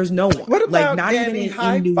one What like about not even Danny in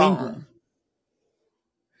New England. Highfarm?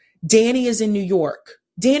 Danny is in New York.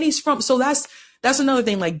 Danny's from, so that's another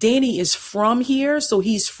thing. Like Danny is from here. So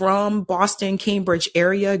he's from Boston, Cambridge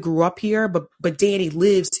area, grew up here, but Danny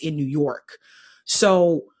lives in New York.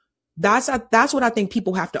 So that's what I think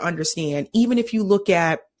people have to understand. Even if you look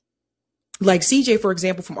at like CJ, for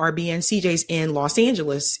example, from RBN, CJ's in Los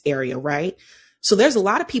Angeles area, right? So there's a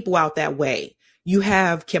lot of people out that way. You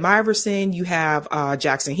have Kim Iverson, you have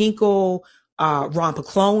Jackson Hinkle, Ron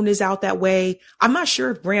Paclone is out that way. I'm not sure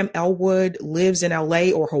if Graham Elwood lives in LA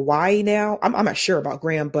or Hawaii now. I'm not sure about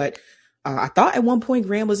Graham, but I thought at one point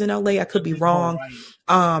Graham was in LA. I could be wrong.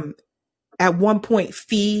 At one point,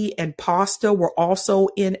 Fee and Pasta were also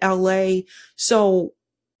in LA. So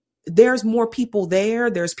there's more people there.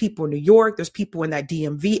 There's people in New York. There's people in that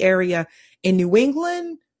DMV area. In New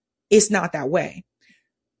England, it's not that way.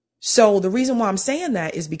 So the reason why I'm saying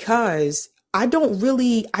that is because I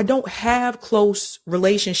don't have close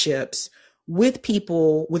relationships with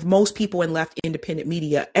most people in left independent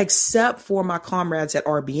media, except for my comrades at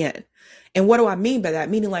RBN. And what do I mean by that?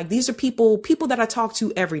 Meaning like these are people that I talk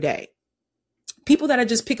to every day. People that I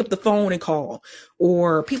just pick up the phone and call,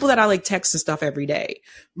 or people that I like text and stuff every day.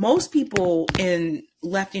 Most people in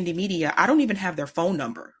left indie media, I don't even have their phone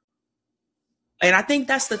number. And I think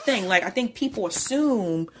that's the thing. Like, I think people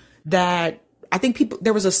assume that,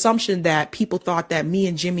 there was assumption that people thought that me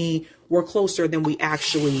and Jimmy were closer than we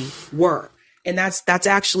actually were. And that's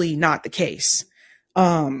actually not the case.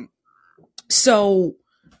 So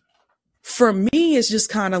for me, it's just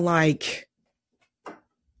kind of like,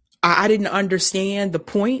 I didn't understand the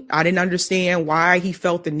point. I didn't understand why he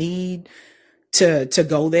felt the need to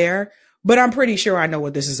go there, but I'm pretty sure I know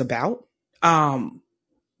what this is about.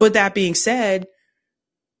 But that being said,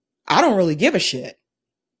 I don't really give a shit.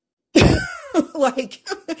 like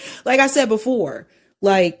I said before,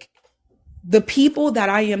 like the people that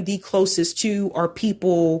I am the closest to are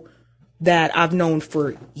people that I've known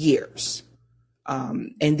for years.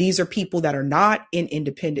 And these are people that are not in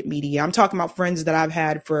independent media. I'm talking about friends that I've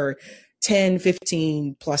had for 10,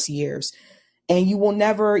 15 plus years. And you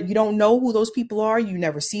don't know who those people are. You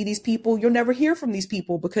never see these people. You'll never hear from these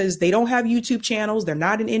people because they don't have YouTube channels. They're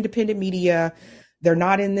not in independent media. They're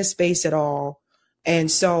not in this space at all.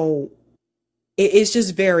 And so it's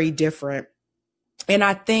just very different. And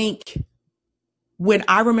I think when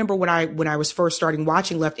I was first starting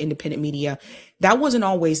watching left independent media, that wasn't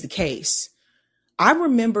always the case. I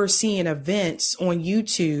remember seeing events on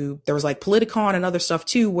YouTube. There was like Politicon and other stuff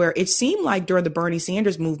too, where it seemed like during the Bernie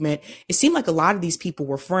Sanders movement, it seemed like a lot of these people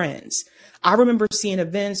were friends. I remember seeing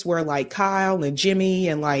events where like Kyle and Jimmy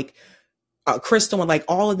and like Crystal and like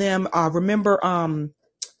all of them. Remember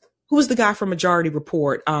who was the guy from Majority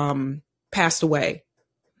Report passed away?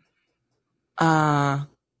 Why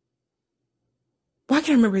can't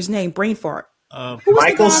I remember his name? Brain fart. Who was Michael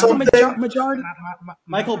the guy from something? Majority?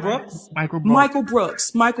 Michael Brooks?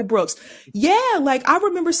 Michael Brooks. Yeah, like I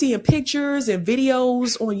remember seeing pictures and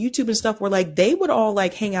videos on YouTube and stuff where like they would all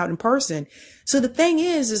like hang out in person. So the thing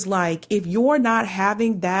is like if you're not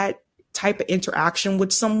having that type of interaction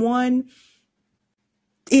with someone,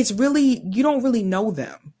 it's really, you don't really know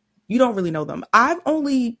them. You don't really know them. I've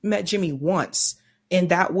only met Jimmy once, and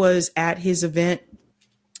that was at his event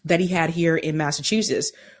that he had here in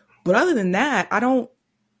Massachusetts. But other than that, I don't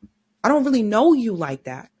really know you like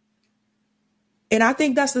that. And I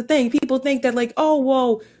think that's the thing. People think that like, oh,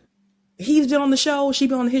 well, he's been on the show, she's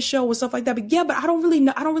been on his show and stuff like that. But yeah, but I don't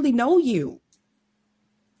really know you.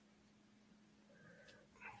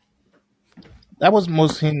 That was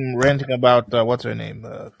most him ranting about what's her name,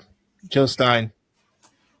 Jill Stein.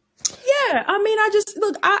 Yeah, I mean,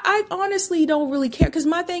 I honestly don't really care because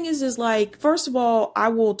my thing is like, first of all, I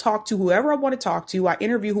will talk to whoever I want to talk to. I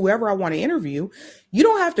interview whoever I want to interview. You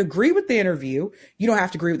don't have to agree with the interview. You don't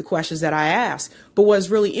have to agree with the questions that I ask. But what's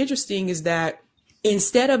really interesting is that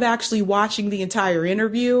instead of actually watching the entire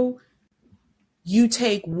interview, you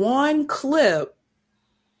take one clip,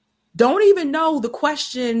 don't even know the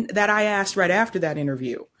question that I asked right after that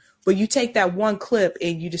interview, but you take that one clip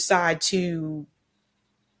and you decide to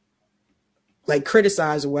like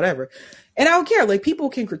criticize or whatever. And I don't care. Like people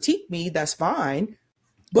can critique me, that's fine.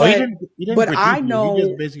 Oh, But he didn't critique I you. He just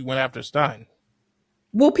know, basically went after Stein.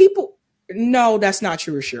 well, people, no, that's not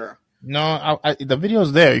true, sure. No, the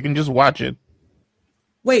video's there. You can just watch it.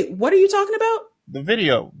 Wait, what are you talking about? The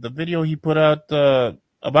video he put out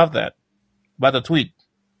about the tweet.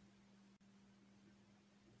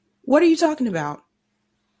 What are you talking about?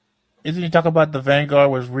 Isn't he talking about the Vanguard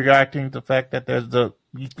was reacting to the fact that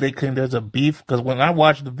they claim there's a beef? Because when I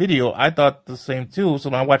watched the video, I thought the same too. So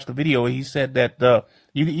when I watched the video, he said that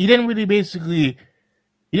he didn't really basically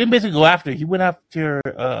go after. He went after.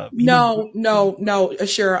 No,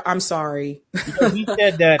 Ashura, I'm sorry. He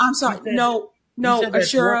said that. I'm sorry. No,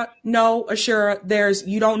 Ashura,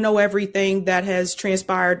 you don't know everything that has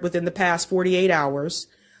transpired within the past 48 hours.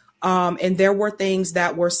 And there were things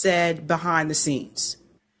that were said behind the scenes.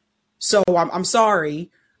 So I'm sorry.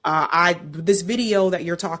 This video that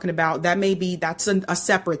you're talking about, that's a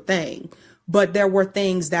separate thing, but there were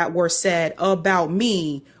things that were said about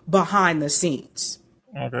me behind the scenes.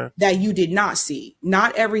 Okay. That you did not see.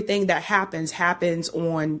 Not everything that happens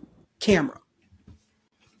on camera.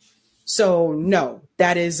 So no,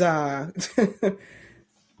 that is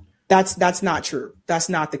that's not true. That's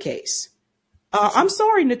not the case. I'm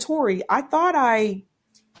sorry, Notori. I thought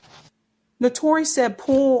Notori said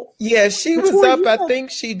pull. Yeah, she Notori, was up. I think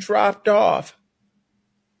she dropped off.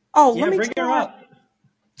 Oh, Yeah, let me bring her try. up.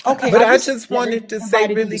 Okay, But I just wanted to say invited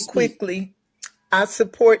you to really speak. quickly, I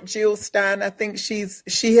support Jill Stein. I think she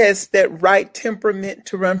has that right temperament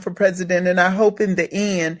to run for president, and I hope in the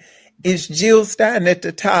end is Jill Stein at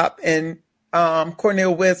the top, and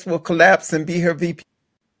Cornel West will collapse and be her VP.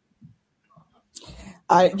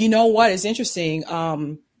 You know what is interesting?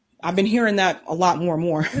 I've been hearing that a lot more and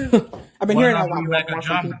more. I've been hearing that a lot more and more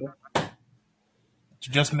from people. To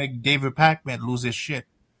just make David Pacman lose his shit.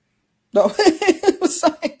 No, it was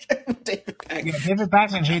like David Pacman. Yeah, David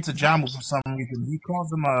Pacman hates Ajamu for some reason. He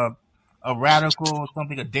calls him a radical or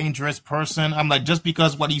something, a dangerous person. I'm like, just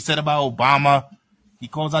because what he said about Obama, he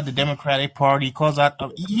calls out the Democratic Party.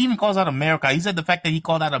 He even calls out America. He said the fact that he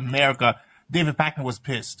called out America, David Pacman was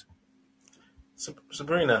pissed.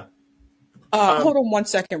 Sabrina. Hold on 1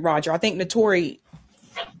 second, Roger. I think Notori,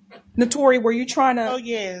 were you trying to? Oh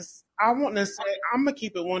yes. I want to say, I'm going to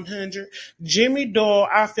keep it 100. Jimmy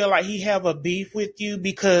Dore, I feel like he have a beef with you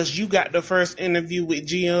because you got the first interview with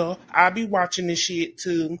Jill. I be watching this shit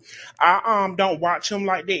too. I don't watch him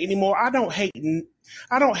like that anymore. I don't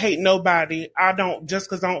hate nobody. I don't, just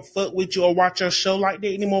because I don't fuck with you or watch your show like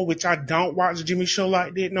that anymore, which I don't watch Jimmy's show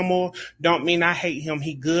like that no more, don't mean I hate him.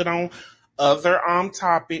 He good on other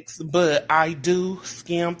topics, but I do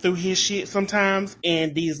skim through his shit sometimes,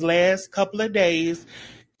 and these last couple of days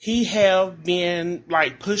he have been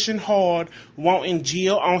like pushing hard, wanting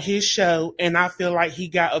Jill on his show, and I feel like he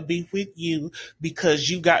got a beef with you because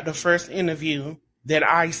you got the first interview that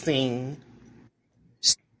I seen.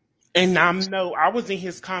 And I was in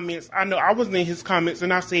his comments. I know I was in his comments,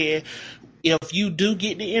 and I said, if you do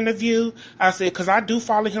get the interview, I said, because I do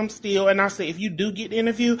follow him still, and I said, if you do get the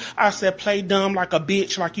interview, I said, play dumb like a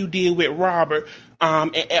bitch like you did with Robert,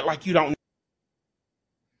 and act like you don't.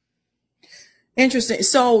 Interesting.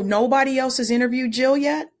 So nobody else has interviewed Jill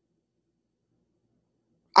yet?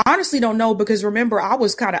 I honestly don't know because remember I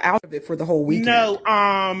was kind of out of it for the whole weekend. No,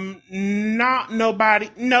 not nobody.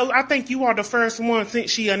 No, I think you are the first one since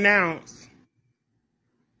she announced.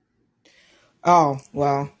 Oh,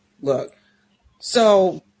 well, look.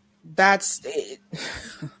 So that's it.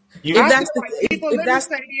 I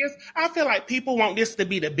feel like people want this to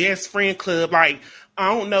be the best friend club. Like,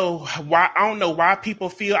 I don't know why people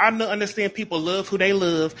feel. I understand people love who they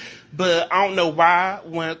love, but I don't know why.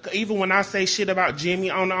 Even when I say shit about Jimmy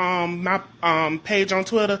on my page on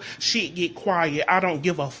Twitter, shit get quiet. I don't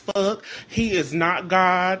give a fuck. He is not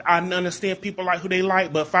God. I understand people like who they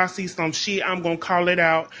like, but if I see some shit, I'm gonna call it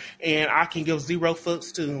out, and I can give zero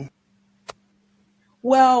fucks to.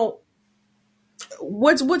 Well,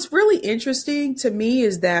 what's really interesting to me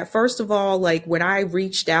is that first of all, like when I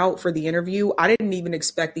reached out for the interview, I didn't even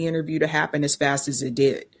expect the interview to happen as fast as it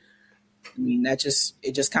did. I mean, it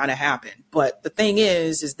just kind of happened. But the thing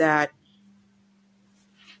is that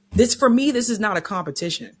this is not a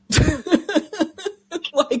competition.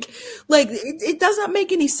 like it doesn't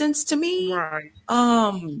make any sense to me. Right.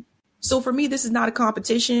 So for me, this is not a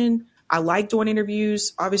competition. I like doing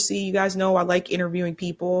interviews. Obviously, you guys know I like interviewing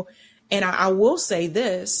people. And I will say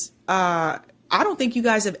this, I don't think you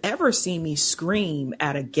guys have ever seen me scream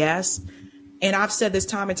at a guest. And I've said this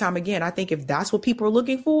time and time again. I think if that's what people are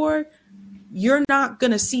looking for, you're not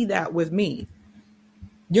going to see that with me.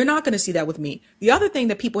 You're not going to see that with me. The other thing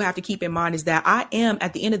that people have to keep in mind is that I am,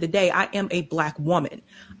 at the end of the day, I am a Black woman.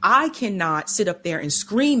 I cannot sit up there and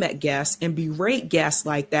scream at guests and berate guests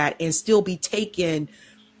like that and still be taken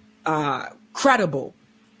credible.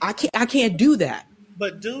 I can't do that.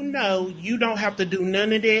 But do know you don't have to do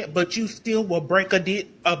none of that, but you still will break a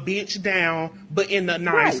bitch down, but in a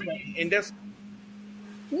nice Right. way. And that's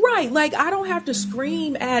Right. Like I don't have to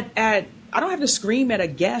scream at I don't have to scream at a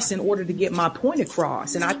guest in order to get my point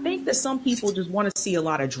across. And I think that some people just want to see a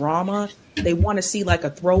lot of drama. They want to see like a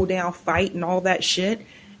throwdown fight and all that shit.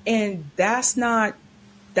 And that's not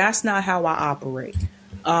how I operate.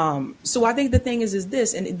 So I think the thing is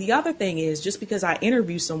this, and the other thing is just because I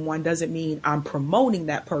interview someone doesn't mean I'm promoting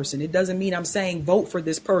that person. It doesn't mean I'm saying vote for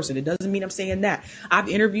this person. It doesn't mean I'm saying that. I've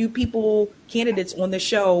interviewed people, candidates on the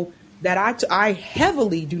show that I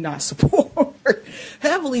heavily do not support,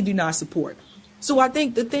 heavily do not support. So I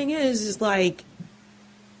think the thing is like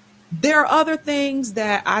there are other things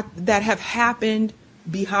that have happened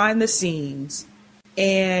behind the scenes,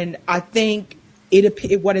 and I think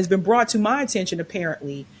what has been brought to my attention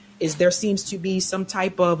apparently is there seems to be some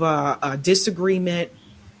type of a disagreement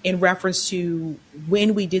in reference to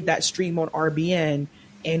when we did that stream on RBN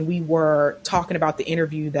and we were talking about the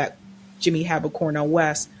interview that Jimmy had with Cornel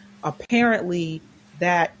West. Apparently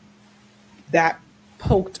that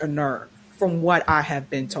poked a nerve from what I have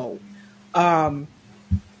been told.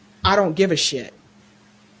 I don't give a shit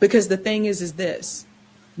because the thing is this: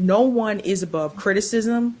 no one is above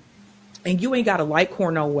criticism, and you ain't got to like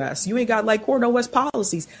Cornel West. You ain't got to like Cornel West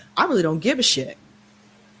policies. I really don't give a shit.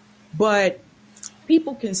 But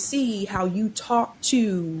people can see how you talk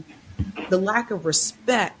to the lack of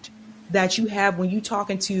respect that you have when you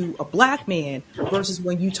talking to a Black man versus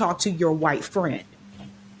when you talk to your white friend.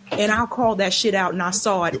 And I'll call that shit out, and I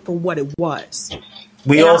saw it for what it was.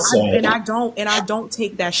 We And all I saw and it. I don't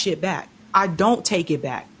take that shit back. I don't take it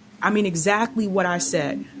back. I mean exactly what I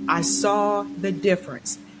said. I saw the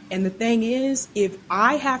difference. And the thing is, if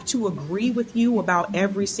I have to agree with you about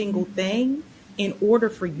every single thing in order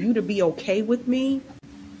for you to be okay with me,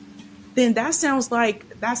 then that sounds like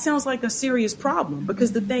a serious problem.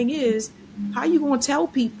 Because the thing is, how you going to tell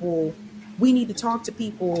people we need to talk to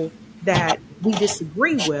people that we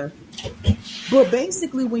disagree with? But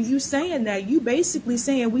basically, when you saying that, you basically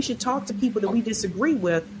saying we should talk to people that we disagree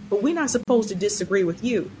with, but we're not supposed to disagree with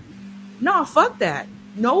you. No, fuck that.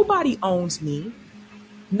 Nobody owns me.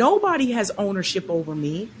 Nobody has ownership over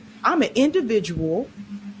me. I'm an individual.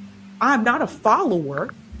 I'm not a follower.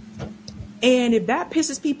 And if that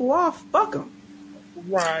pisses people off, fuck them.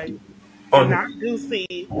 right. And I On do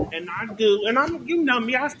see, and I do, and I'm, you know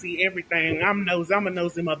me, I see everything. I'm a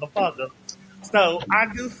nosy motherfucker. So I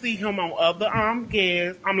do see him on other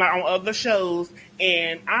guests. I'm like on other shows,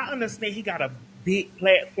 and I understand he got a big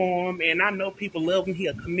platform, and I know people love him. He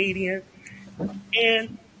a comedian,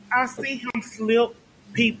 and I see him slip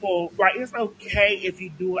people like it's okay if you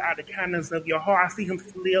do it out of the kindness of your heart. I see him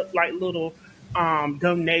slip like little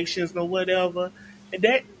donations or whatever. And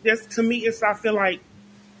that just to me it's I feel like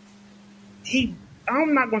he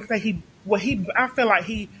I'm not gonna say he well he I feel like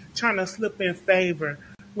he trying to slip in favor.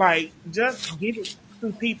 Like just give it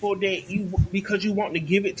to people that you because you want to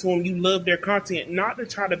give it to them, you love their content, not to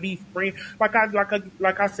try to be friend. Like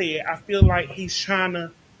I said, I feel like he's trying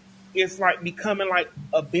to it's like becoming like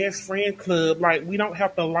a best friend club. Like we don't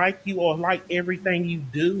have to like you or like everything you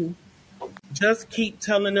do. Just keep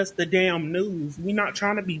telling us the damn news. We're not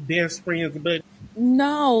trying to be best friends, but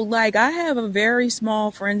No, like I have a very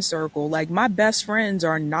small friend circle. Like my best friends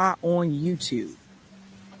are not on YouTube.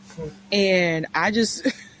 And I just,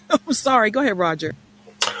 I'm sorry. Go ahead, Roger.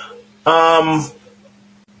 um,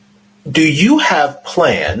 do you have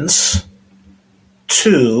plans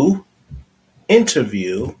to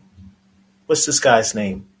interview what's this guy's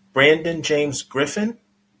name? Brandon James Griffin?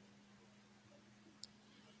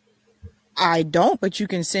 I don't, but you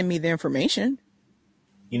can send me the information.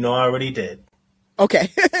 You know I already did. Okay.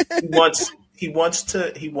 He wants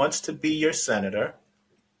to be your senator.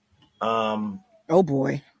 Um Oh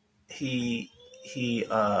boy. he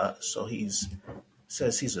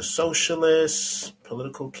says he's a socialist,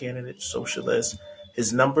 political candidate, socialist.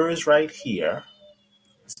 His number is right here.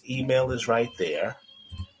 His email is right there.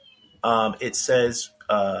 It says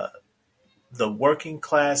the working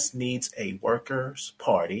class needs a workers'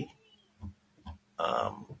 party.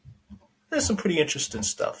 Um, there's some pretty interesting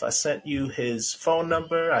stuff. I sent you his phone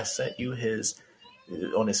number. I sent you his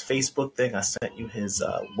on his Facebook thing. I sent you his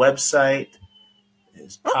website,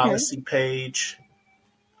 his Okay. policy page.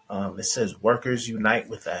 It says "Workers Unite"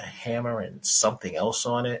 with a hammer and something else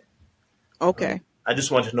on it. Okay. I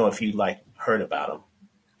just wanted to know if you like heard about him.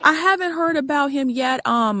 I haven't heard about him yet.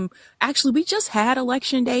 Actually, we just had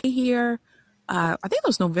election day here. I think it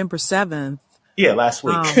was November 7th. Yeah, last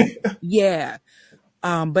week. Yeah.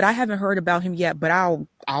 But I haven't heard about him yet, but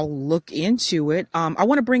I'll look into it. I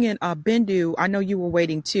want to bring in Bindu. I know you were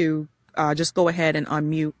waiting too. Just go ahead and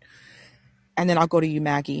unmute, and then I'll go to you,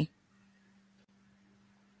 Maggie.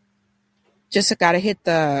 Just gotta hit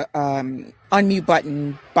the unmute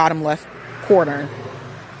button, bottom left corner.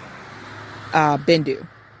 Bindu.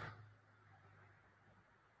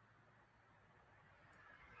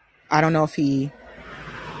 I don't know if he.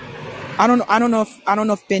 I don't. I don't know if. I don't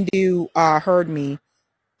know if Bindu heard me.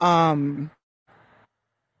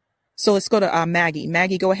 So let's go to Maggie.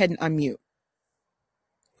 Maggie, go ahead and unmute.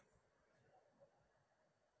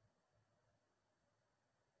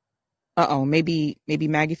 Maybe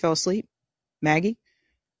Maggie fell asleep. Maggie,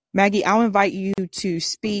 I'll invite you to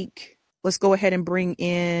speak. Let's go ahead and bring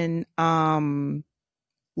in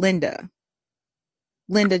Linda.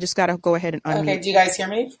 Linda, just gotta go ahead and unmute. Okay, do you guys hear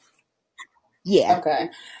me? Yeah. Okay.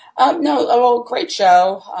 No, well, great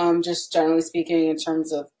show. Just generally speaking, in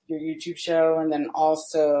terms of your YouTube show, and then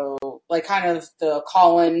also like kind of the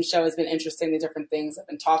call-in show has been interesting. The different things that have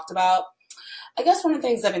been talked about. I guess one of the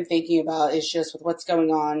things I've been thinking about is just with what's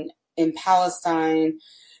going on in Palestine,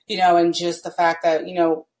 and just the fact that,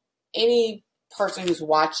 any person who's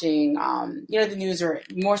watching, the news, or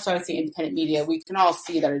more so I see independent media, we can all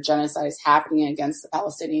see that a genocide is happening against the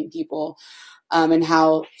Palestinian people, and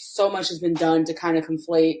how so much has been done to kind of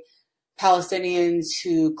conflate Palestinians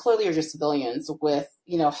who clearly are just civilians with,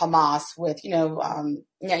 Hamas, with,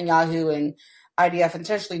 Netanyahu and IDF,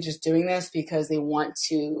 intentionally just doing this because they want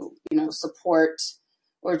to, support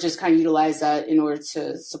or just kind of utilize that in order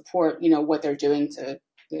to support, what they're doing to,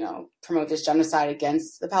 promote this genocide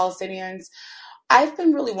against the Palestinians. I've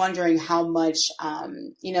been really wondering how much,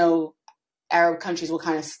 Arab countries will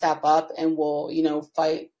kind of step up and will,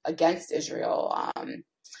 fight against Israel.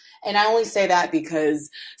 And I only say that because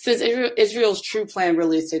since Israel's true plan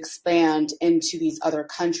really is to expand into these other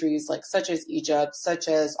countries, like such as Egypt, such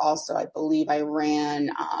as also, I believe,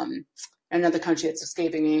 Iran, another country that's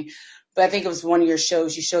escaping me. But I think it was one of your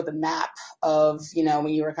shows, you showed the map of, when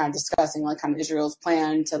you were kind of discussing like kind of Israel's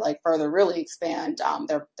plan to like further really expand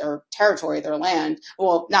their territory, their land.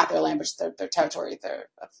 Well, not their land, but just their territory,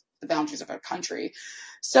 the boundaries of their country.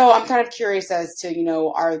 So I'm kind of curious as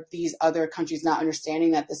to, are these other countries not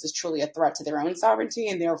understanding that this is truly a threat to their own sovereignty?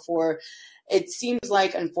 And therefore, it seems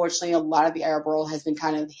like, unfortunately, a lot of the Arab world has been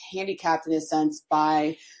kind of handicapped in a sense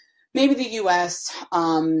by maybe the U.S.,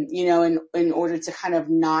 in order to kind of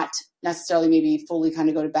not necessarily maybe fully kind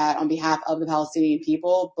of go to bat on behalf of the Palestinian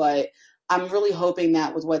people. But I'm really hoping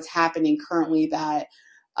that with what's happening currently that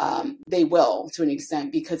they will, to an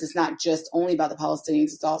extent, because it's not just only about the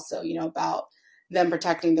Palestinians, it's also, about them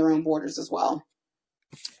protecting their own borders as well.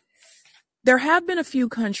 There have been a few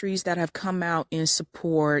countries that have come out in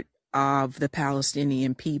support of the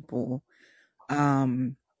Palestinian people.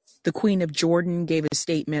 The Queen of Jordan gave a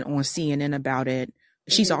statement on CNN about it.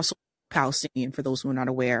 She's also Palestinian, for those who are not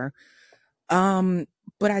aware.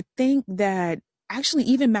 But I think that actually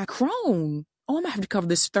even Macron, I'm going to have to cover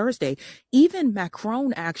this Thursday. Even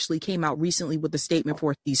Macron actually came out recently with a statement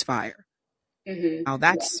for a ceasefire. Now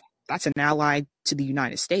that's an ally to the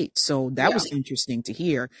United States. So that was interesting to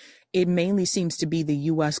hear. It mainly seems to be the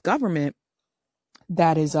U.S. government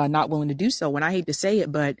that is not willing to do so. And I hate to say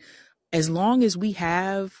it, but as long as we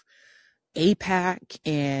have APAC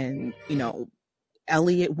and,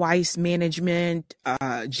 Elliott Weiss Management,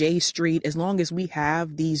 J Street, as long as we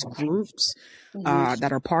have these groups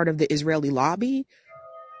that are part of the Israeli lobby,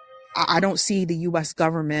 I don't see the U.S.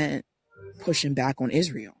 government pushing back on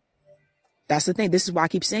Israel. That's the thing. This is why I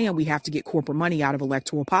keep saying we have to get corporate money out of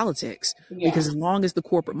electoral politics, because as long as the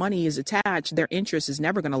corporate money is attached, their interest is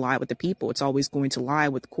never going to lie with the people. It's always going to lie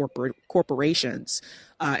with corporations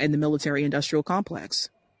and the military industrial complex.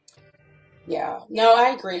 Yeah, no, I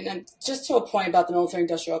agree. And just to a point about the military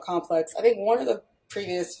industrial complex, I think one of the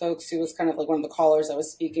previous folks who was kind of like one of the callers that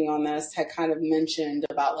was speaking on this had kind of mentioned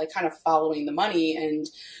about like kind of following the money. And,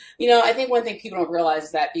 I think one thing people don't realize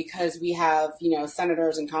is that because we have,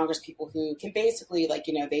 senators and Congress people who can basically like,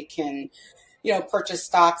 they can, purchase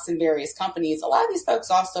stocks in various companies. A lot of these folks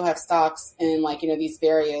also have stocks in like, these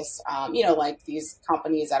various, like these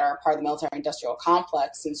companies that are part of the military industrial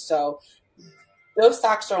complex. And so those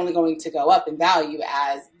stocks are only going to go up in value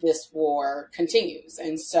as this war continues.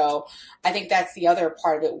 And so I think that's the other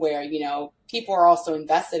part of it where, people are also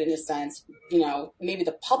invested in a sense, maybe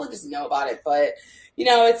the public doesn't know about it, but,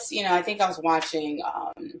 it's, I think I was watching,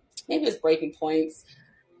 maybe it was Breaking Points.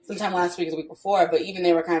 sometime last week or the week before, but even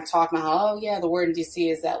they were kind of talking about how, oh yeah, the word in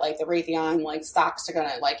DC is that like the Raytheon like stocks are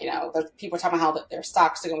gonna like, the people are talking about how their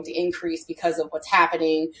stocks are going to increase because of what's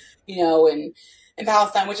happening, in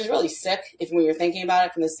Palestine, which is really sick if when you're thinking about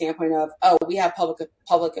it from the standpoint of, oh, we have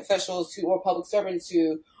public officials or public servants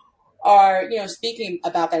who are, speaking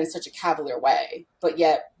about that in such a cavalier way, but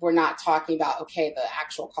yet we're not talking about, okay, the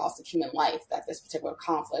actual cost of human life that this particular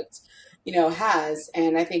conflict, has.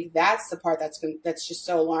 And I think that's the part that's just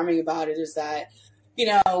so alarming about it is that,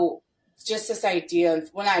 just this idea,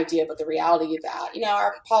 one idea, but the reality that,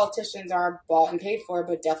 our politicians are bought and paid for,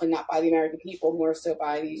 but definitely not by the American people, more so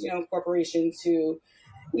by these, corporations who,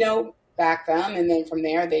 back them. And then from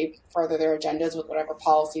there, they further their agendas with whatever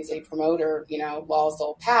policies they promote or, laws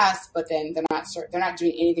they'll pass, but then they're not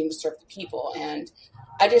doing anything to serve the people. And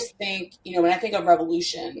I just think, when I think of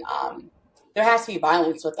revolution, there has to be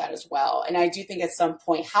violence with that as well. And I do think at some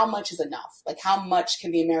point, how much is enough? Like how much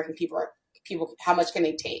can the American people, how much can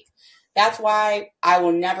they take? That's why I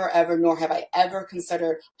will never, ever, nor have I ever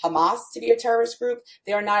considered Hamas to be a terrorist group.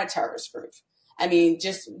 They are not a terrorist group. I mean,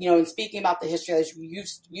 just, in speaking about the history, as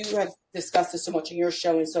you have discussed this so much in your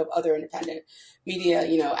show and so have other independent media,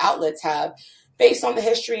 outlets have, based on the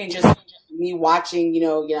history and just me watching,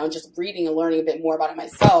 just reading and learning a bit more about it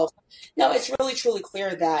myself. No, it's really, truly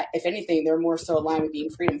clear that, if anything, they're more so aligned with being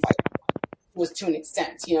freedom fighters, was to an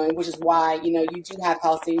extent, which is why, you do have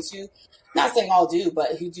Palestinians who, not saying all do,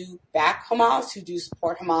 but who do back Hamas, who do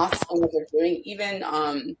support Hamas and what they're doing. Even,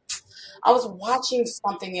 I was watching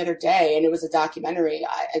something the other day, and it was a documentary,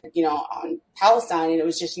 on Palestine, and it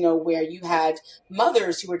was just, where you had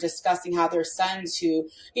mothers who were discussing how their sons who,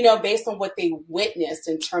 based on what they witnessed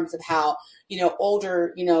in terms of how,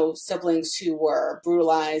 older, siblings who were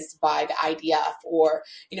brutalized by the IDF or,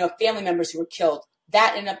 family members who were killed,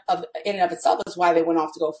 that in and of itself is why they went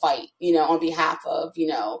off to go fight, on behalf of,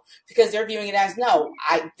 because they're viewing it as, no,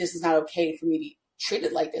 this is not okay for me to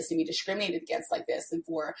treated like this and be discriminated against like this, and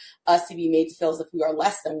for us to be made to feel as if we are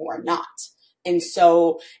less than we're not. And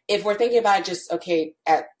so if we're thinking about it just, okay,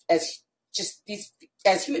 as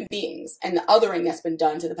human beings and the othering that's been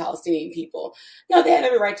done to the Palestinian people, they have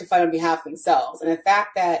every right to fight on behalf of themselves. And the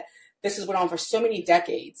fact that this has went on for so many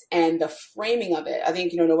decades and the framing of it, I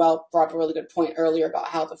think, Noelle brought up a really good point earlier about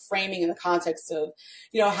how the framing and the context of,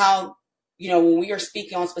 how when we are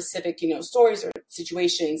speaking on specific, stories or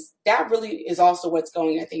situations, that really is also what's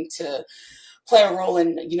going, I think, to play a role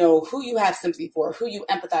in, who you have sympathy for, who you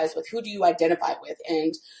empathize with, who do you identify with.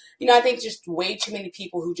 And, I think just way too many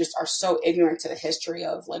people who just are so ignorant to the history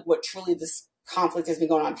of like what truly this conflict has been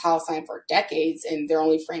going on in Palestine for decades, and they're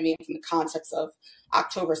only framing it from the context of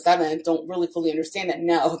October 7th, don't really fully understand that,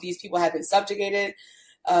 no, these people have been subjugated.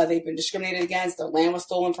 They've been discriminated against. Their land was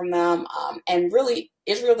stolen from them. And really,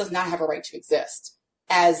 Israel does not have a right to exist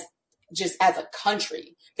as a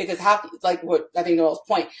country. Because how, like what I think Noel's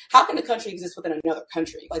point, how can a country exist within another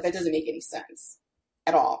country? Like that doesn't make any sense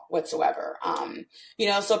at all whatsoever.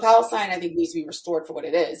 So Palestine, I think, needs to be restored for what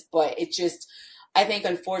it is. But it just, I think,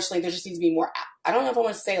 unfortunately, there just needs to be more, I don't know if I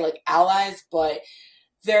want to say like allies, but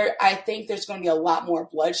I think there's going to be a lot more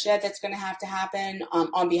bloodshed that's going to have to happen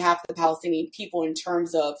on behalf of the Palestinian people in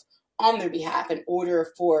terms of on their behalf in order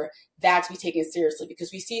for that to be taken seriously,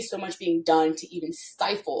 because we see so much being done to even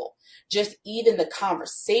stifle just even the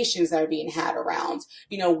conversations that are being had around,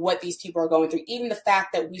 what these people are going through. Even the fact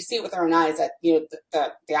that we see it with our own eyes that,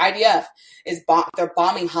 the IDF is they're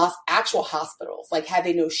bombing actual hospitals. Like, have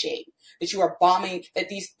they no shame that you are bombing,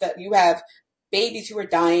 that you have babies who are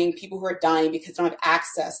dying, people who are dying because they don't have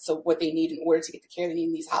access to what they need in order to get the care they need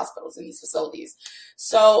in these hospitals and these facilities.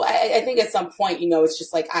 So I think at some point, it's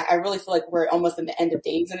just like, I really feel like we're almost in the end of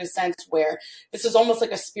days in a sense where this is almost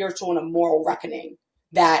like a spiritual and a moral reckoning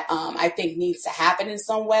that I think needs to happen in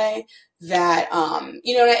some way that,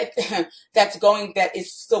 it's going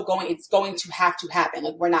to have to happen.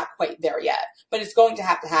 Like, we're not quite there yet, but it's going to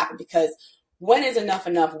have to happen, because when is enough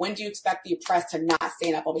enough? When do you expect the oppressed to not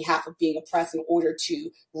stand up on behalf of being oppressed in order to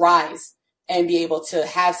rise and be able to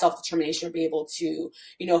have self-determination, or be able to,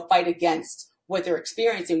 fight against what they're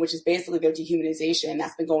experiencing, which is basically their dehumanization, and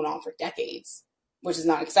that's been going on for decades, which is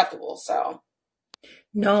not acceptable. So,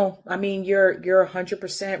 No, I mean, you're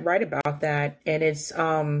 100% right about that. And it's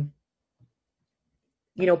part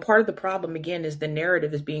of the problem again is the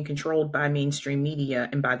narrative is being controlled by mainstream media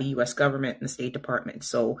and by the US government and the State Department.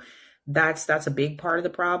 So that's a big part of the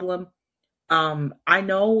problem. I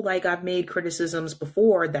know, like, I've made criticisms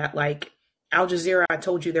before that, like, Al Jazeera, I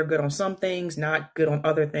told you they're good on some things, not good on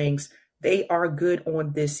other things. They are good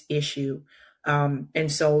on this issue.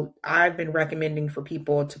 And so I've been recommending for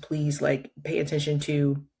people to please, like, pay attention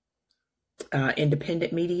to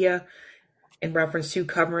independent media in reference to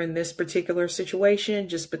covering this particular situation,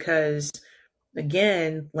 just because,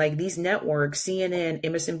 again, like these networks, CNN,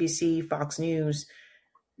 MSNBC, Fox News,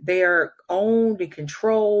 they are owned and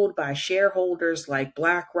controlled by shareholders like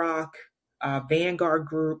BlackRock, Vanguard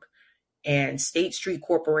Group, and State Street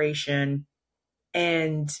Corporation.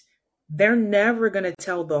 And they're never going to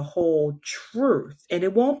tell the whole truth. And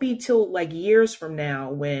it won't be till like years from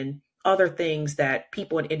now when other things that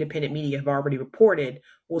people in independent media have already reported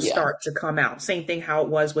will Yeah. start to come out. Same thing how it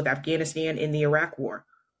was with Afghanistan in the Iraq War.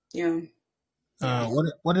 Yeah.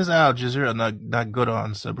 What is Al Jazeera not good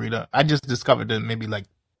on, Sabrina? I just discovered it maybe like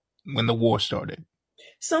when the war started.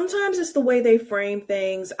 Sometimes it's the way they frame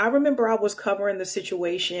things. I remember I was covering the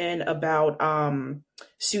situation about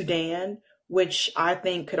Sudan, which I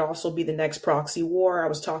think could also be the next proxy war. I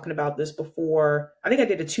was talking about this before. I think I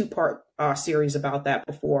did a two-part series about that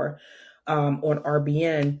before on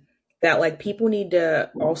RBN. That like people need to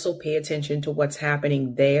also pay attention to what's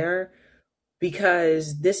happening there,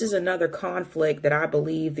 because this is another conflict that I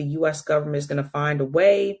believe the U.S. government is going to find a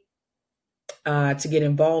way to get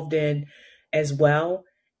involved in as well.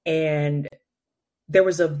 And there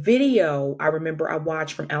was a video I remember I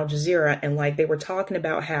watched from Al Jazeera, and like they were talking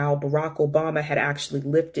about how Barack Obama had actually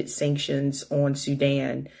lifted sanctions on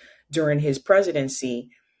Sudan during his presidency.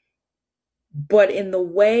 But in the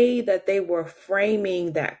way that they were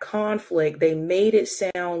framing that conflict, they made it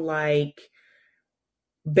sound like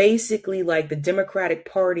basically like the Democratic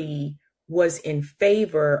Party was in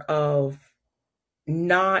favor of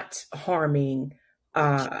not harming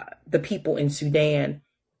the people in Sudan,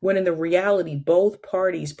 when in the reality, both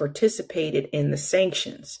parties participated in the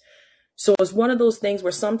sanctions. So it's one of those things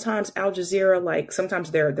where sometimes Al Jazeera, like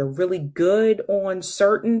sometimes they're really good on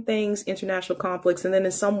certain things, international conflicts, and then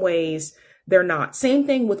in some ways they're not. Same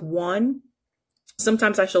thing with One.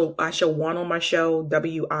 Sometimes I show One on my show,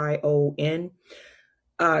 WION.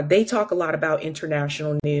 They talk a lot about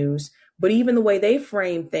international news, but even the way they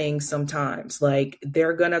frame things sometimes, like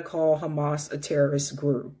they're going to call Hamas a terrorist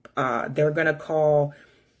group. They're going to call,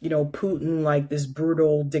 Putin like this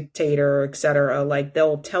brutal dictator, et cetera. Like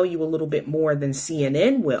they'll tell you a little bit more than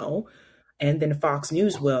CNN will and then Fox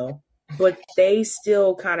News will, but they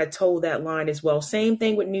still kind of toe that line as well. Same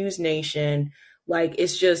thing with News Nation. Like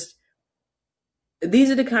it's just, these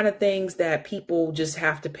are the kind of things that people just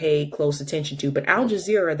have to pay close attention to. But Al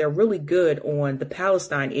Jazeera, they're really good on the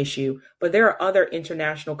Palestine issue, but there are other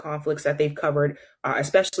international conflicts that they've covered,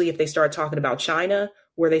 especially if they start talking about China,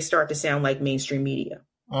 where they start to sound like mainstream media.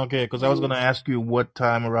 Okay, because I was going to ask you what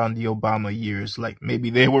time around the Obama years, like maybe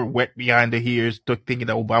they were wet behind the ears thinking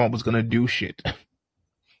that Obama was going to do shit.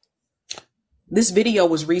 This video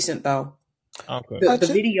was recent, though. Okay. The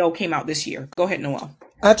video came out this year. Go ahead, Noel.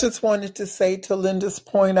 I just wanted to say to Linda's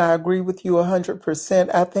point, I agree with you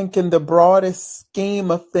 100%. I think in the broadest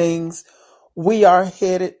scheme of things, we are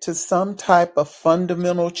headed to some type of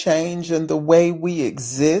fundamental change in the way we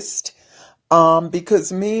exist.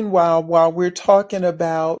 Because meanwhile, while we're talking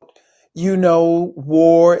about,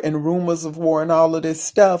 war and rumors of war and all of this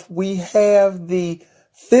stuff, we have the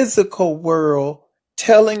physical world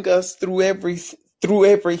telling us through every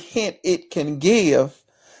hint it can give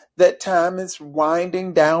that time is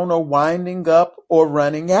winding down or winding up or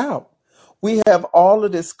running out. We have all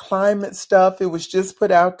of this climate stuff. It was just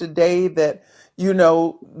put out today that,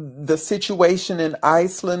 the situation in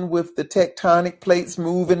Iceland with the tectonic plates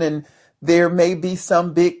moving, and there may be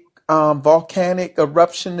some big volcanic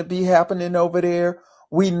eruption to be happening over there.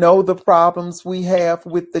 We know the problems we have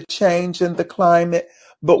with the change in the climate.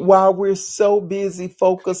 But while we're so busy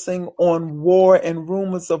focusing on war and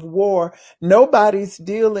rumors of war, nobody's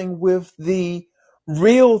dealing with the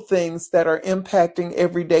real things that are impacting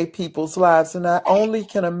everyday people's lives. And I only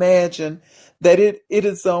can imagine that it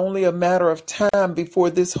is only a matter of time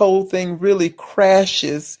before this whole thing really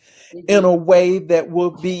crashes in a way that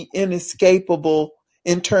will be inescapable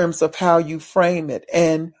in terms of how you frame it.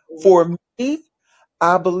 And for me,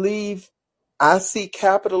 I believe I see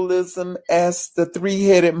capitalism as the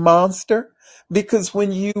three-headed monster, because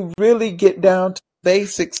when you really get down to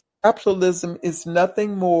basics, capitalism is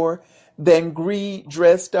nothing more than greed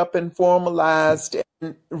dressed up and formalized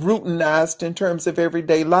and routinized in terms of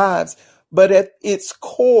everyday lives. But at its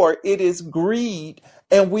core, it is greed.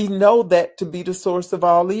 And we know that to be the source of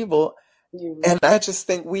all evil. And I just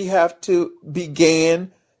think we have to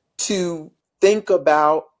begin to think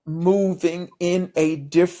about moving in a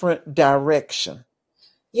different direction.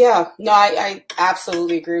 Yeah, no, I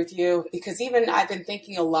absolutely agree with you, because even I've been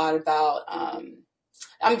thinking a lot about,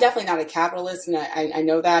 I'm definitely not a capitalist, and I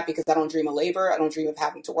know that because I don't dream of labor. I don't dream of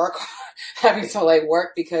having to work, having to like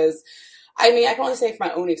work, because I mean, I can only say from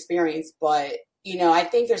my own experience, but I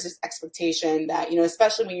think there's this expectation that,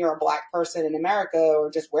 especially when you're a black person in America or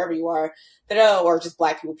just wherever you are, that, or just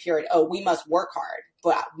black people, period, we must work hard.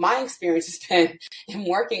 But my experience has been in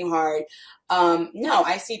working hard. No,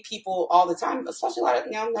 I see people all the time, especially a lot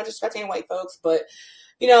of, not just respecting white folks, but,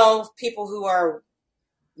 people who are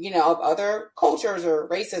of other cultures or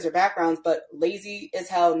races or backgrounds, but lazy as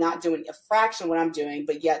hell, not doing a fraction of what I'm doing,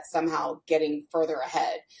 but yet somehow getting further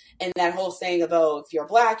ahead. And that whole saying of, if you're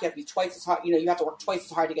black, you have to be twice as hard, you have to work twice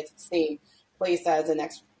as hard to get to the same place as the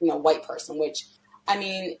next, white person, which, I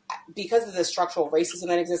mean, because of the structural racism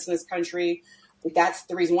that exists in this country, that's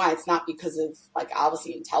the reason why. It's not because of,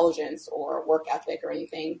 obviously intelligence or work ethic or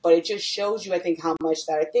anything, but it just shows you, I think, how much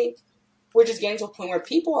that I think we're just getting to a point where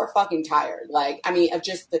people are fucking tired. Of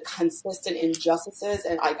just the consistent injustices.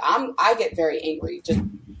 And I get very angry. Just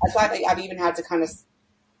that's why I think I've even had to kind of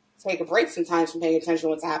take a break sometimes from paying attention to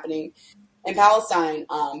what's happening in Palestine,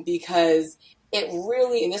 because it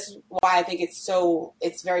really, and this is why I think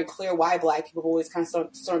it's very clear why black people have always kind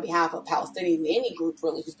of stood on behalf of Palestinians, any group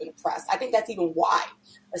really who's been oppressed. I think that's even why,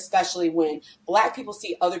 especially when black people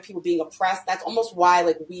see other people being oppressed, that's almost why,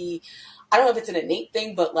 I don't know if it's an innate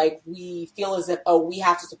thing, but we feel as if, we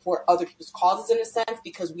have to support other people's causes in a sense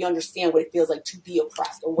because we understand what it feels like to be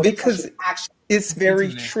oppressed or what Because oppression actually it's very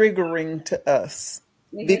triggering to us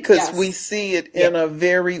because we Yes. see it Yeah. in a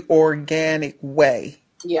very organic way.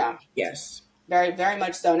 Yeah. Yes. Very, very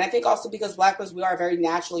much so. And I think also because black folks, we are very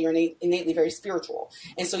naturally or innately very spiritual.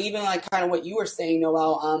 And so even kind of what you were saying,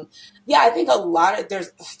 Noelle, I think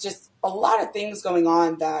there's just a lot of things going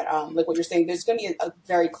on that, like what you're saying, there's going to be a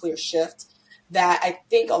very clear shift that I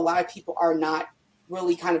think a lot of people are not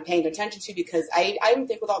really kind of paying attention to because I even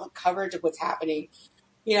think with all the coverage of what's happening,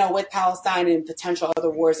 with Palestine and potential other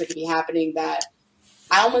wars that could be happening, that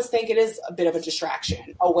I almost think it is a bit of a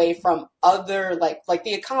distraction away from other, like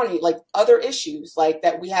the economy, other issues,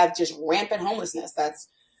 that we have just rampant homelessness that's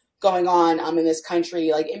going on in this country,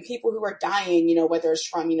 and people who are dying, whether it's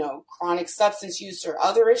from, chronic substance use or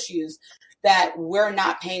other issues that we're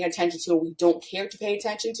not paying attention to and we don't care to pay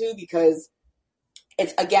attention to because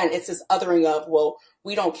it's this othering of, well,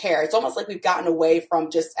 we don't care. It's almost like we've gotten away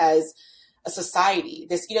from just as a society,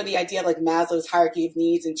 this, the idea of Maslow's hierarchy of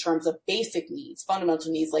needs in terms of basic needs,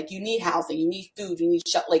 fundamental needs, you need housing, you need food, you need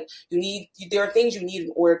there are things you need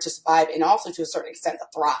in order to survive and also to a certain extent to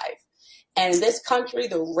thrive. And in this country,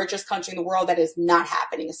 the richest country in the world, that is not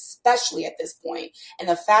happening, especially at this point. And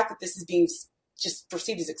the fact that this is being just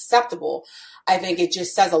perceived as acceptable, I think it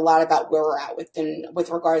just says a lot about where we're at with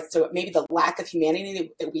regards to maybe the lack of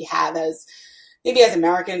humanity that we have as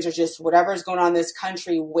Americans or just whatever is going on in this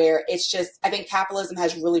country, where it's just, I think capitalism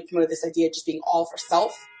has really promoted this idea of just being all for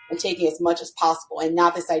self and taking as much as possible and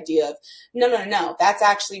not this idea of, no. That's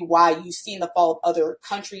actually why you see in the fall of other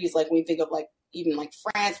countries, when we think of even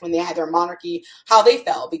France, when they had their monarchy, how they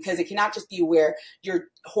fell, because it cannot just be where you're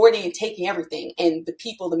hoarding and taking everything and the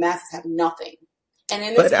people, the masses have nothing. And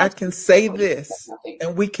in this But I country, can say this,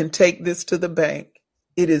 and we can take this to the bank.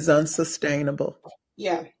 It is unsustainable.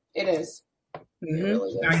 Yeah, it is. It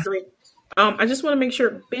really is. I agree. I just want to make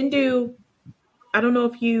sure, Bendu, I don't know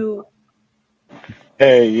if you.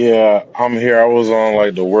 Hey, yeah, I'm here. I was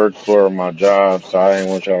on the work for my job, so I didn't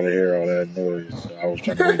want y'all to hear all that noise. So I was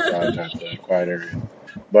trying to wait till I got to a quiet area.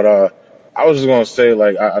 But I was just gonna say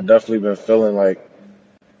I definitely been feeling a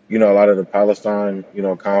lot of the Palestine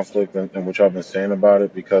conflict and what y'all been saying about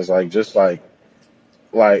it because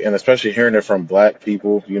and especially hearing it from black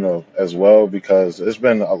people as well because it's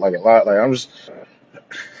been a lot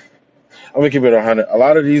I'm gonna keep it 100. A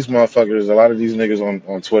lot of these motherfuckers, a lot of these niggas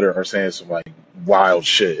on Twitter are saying some wild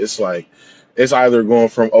shit. It's either going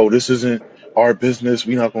from, oh, this isn't our business,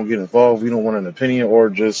 we not gonna get involved, we don't want an opinion, or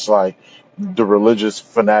just the religious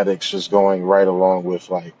fanatics just going right along with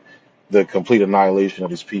the complete annihilation of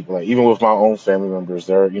these people. Even with my own family members,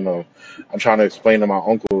 I'm trying to explain to my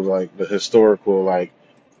uncle the historical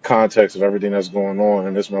context of everything that's going on,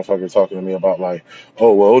 and this motherfucker talking to me about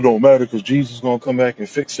oh well, it don't matter because Jesus is gonna come back and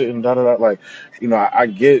fix it and da da da. I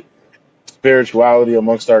get spirituality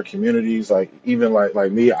amongst our communities. Even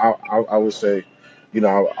me, I would say,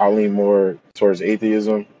 I lean more towards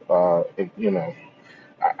atheism. I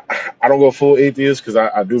don't go full atheist because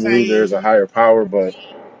I do believe there is a Same. higher power, but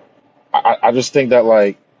I just think that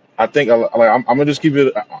I think I'm gonna just keep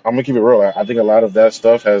it. I'm gonna keep it real. I think a lot of that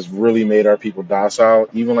stuff has really made our people docile.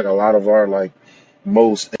 Even a lot of our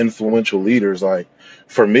most influential leaders.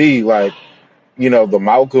 For me, the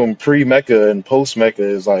Malcolm pre-Mecca and post-Mecca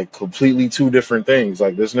is completely two different things.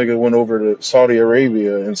 This nigga went over to Saudi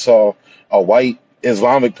Arabia and saw a white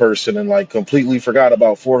Islamic person and like completely forgot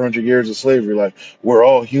about 400 years of slavery. Like, we're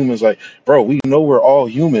all humans. Like, bro, we know we're all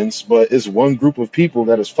humans, but it's one group of people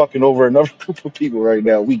that is fucking over another group of people right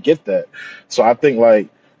now. We get that. So I think like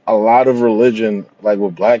a lot of religion, like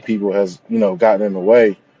with black people, has, gotten in the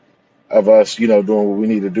way of us, doing what we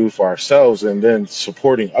need to do for ourselves and then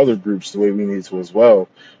supporting other groups the way we need to as well.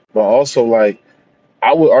 But also, like,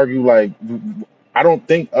 I would argue, like, I don't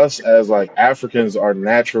think us as like Africans are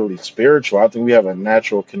naturally spiritual. I think we have a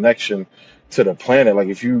natural connection to the planet. Like,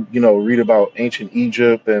 if you, read about ancient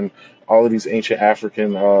Egypt and all of these ancient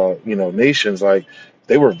African, nations, like,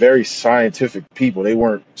 they were very scientific people. They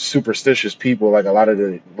weren't superstitious people like a lot of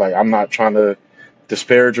the, like, I'm not trying to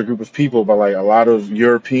disparage a group of people, but like a lot of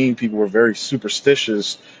European people were very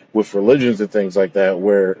superstitious with religions and things like that,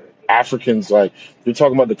 where Africans, like, you're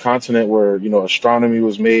talking about the continent where, astronomy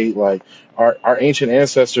was made. Like, our ancient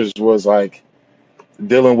ancestors was like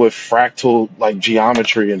dealing with fractal like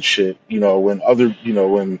geometry and shit, when other,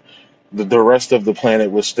 when the rest of the planet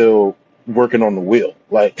was still working on the wheel.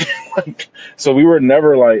 Like, like, so we were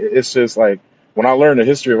never like, it's just like, when I learn the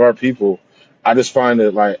history of our people, I just find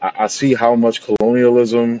that like, I see how much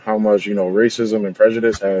colonialism, how much, racism and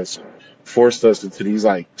prejudice has forced us into these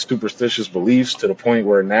like superstitious beliefs to the point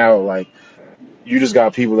where now, like, you just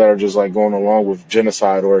got people that are just like going along with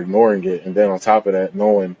genocide or ignoring it. And then on top of that,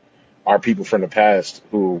 knowing our people from the past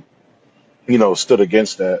who, stood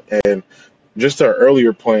against that. And just to an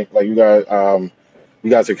earlier point, like you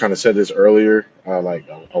guys had kind of said this earlier, like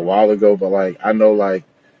a while ago, but like I know, like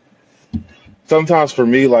sometimes for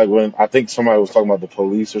me, like when I think somebody was talking about the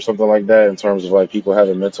police or something like that, in terms of like people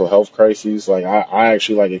having mental health crises, like I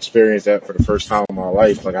actually like experienced that for the first time in my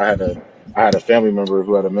life. Like I had a family member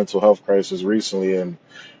who had a mental health crisis recently, and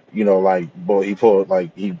like, boy, he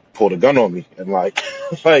pulled a gun on me, and like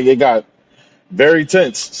like it got very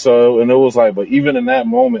tense. So, and it was like, but even in that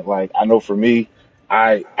moment, like I know for me,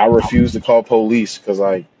 I refused to call police because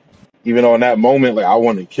like even though in that moment, like I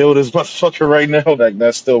want to kill this motherfucker right now, like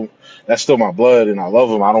that's still my blood, and I love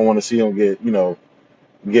him. I don't want to see him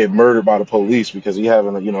get murdered by the police because he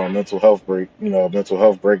having a mental health a mental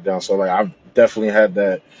health breakdown. So like I've definitely had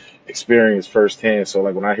that experience firsthand. So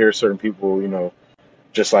like when I hear certain people,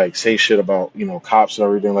 just like say shit about cops and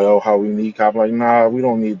everything, like, oh, how we need cops, like, nah, we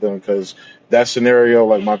don't need them, because that scenario,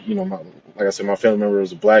 like my like I said, my family member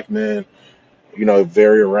is a black man,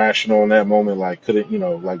 very irrational in that moment, like couldn't,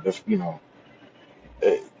 like the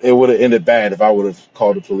it would have ended bad if I would have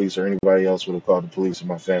called the police or anybody else would have called the police in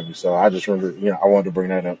my family. So I just remember, I wanted to bring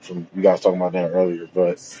that up from you guys talking about that earlier.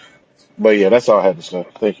 But yeah, that's all I had to say.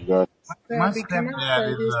 Thank you, guys. My Savvy, can I stepdad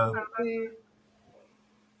say is this real quick?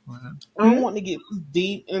 I Hmm? don't want to get too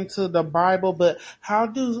deep into the Bible, but how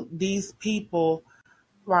do these people,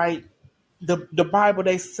 like, the Bible,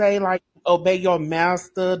 they say like obey your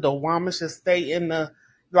master, the woman should stay in the,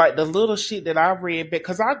 like, the little shit that I read,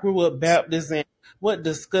 because I grew up Baptist, and what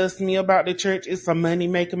disgusts me about the church is a money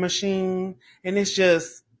making machine, and it's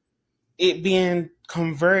just it being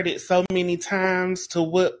converted so many times to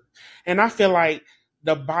what, and I feel like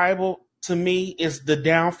the Bible to me is the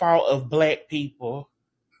downfall of black people,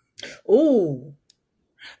 Ooh.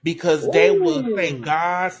 because they will say Ooh.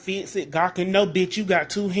 God fix it. God can, no, bitch, you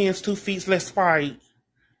got 2 hands, 2 feet, let's fight.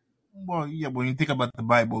 well, yeah. When you think about the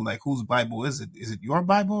Bible, like whose Bible is it? Is it your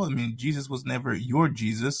Bible? I mean, Jesus was never your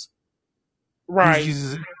Jesus. Whose Right.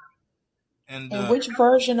 Jesus? And And which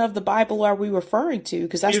version of the Bible are we referring to?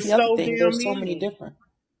 Because that's the It's other so thing. damn There's so many many. different.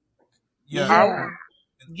 yeah, I Yeah.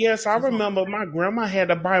 Yes, I it's all, remember my grandma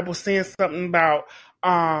had a Bible saying something about,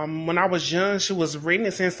 when I was young, she was reading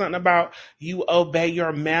it saying something about you obey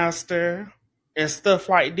your master and stuff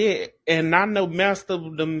like that. And I know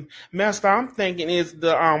the master I'm thinking is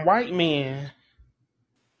the white man.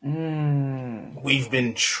 Mm. We've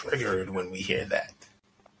been triggered when we hear that.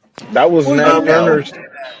 That was Well, Nat Mel, Turner's.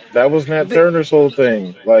 That was Nat the, Turner's whole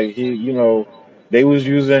thing. Like they was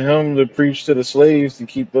using him to preach to the slaves to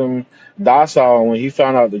keep them docile. And when he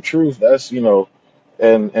found out the truth, that's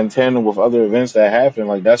and tandem with other events that happened,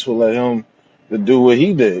 like that's what led him to do what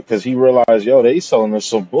he did, because he realized, yo, they selling us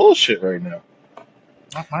some bullshit right now.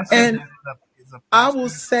 my stepdad And is a I will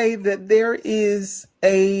pastor. say that there is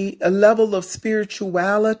a level of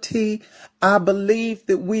spirituality. I believe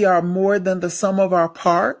that we are more than the sum of our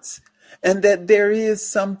parts, and that there is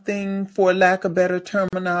something, for lack of better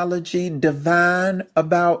terminology, divine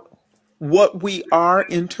about what we are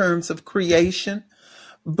in terms of creation.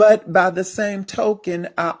 But by the same token,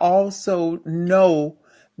 I also know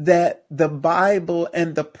that the Bible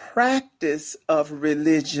and the practice of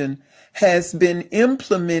religion has been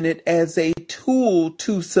implemented as a tool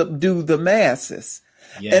to subdue the masses.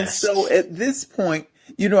 And Yes. so at this point,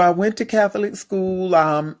 I went to Catholic school.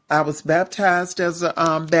 I was baptized as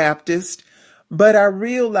a Baptist, but I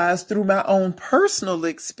realized through my own personal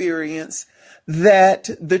experience that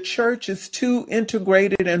the church is too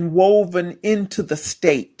integrated and woven into the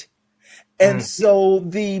state. And Mm. so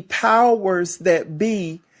the powers that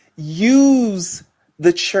be use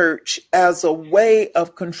the church as a way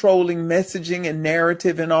of controlling messaging and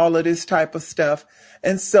narrative and all of this type of stuff.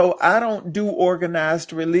 And so I don't do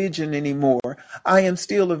organized religion anymore. I am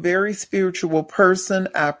still a very spiritual person.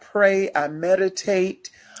 I pray, I meditate,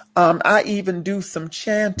 I even do some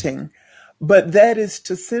chanting, but that is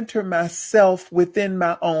to center myself within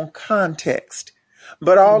my own context.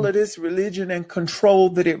 But all of this religion and control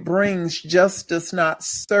that it brings just does not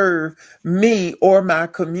serve me or my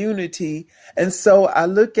community. And so I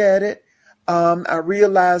look at it. I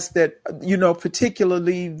realize that,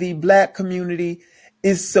 particularly the Black community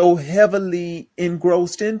is so heavily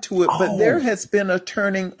engrossed into it, but there Oh, has been a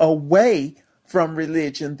turning away from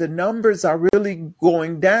religion. The numbers are really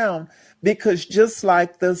going down because just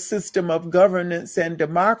like the system of governance and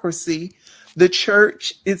democracy, the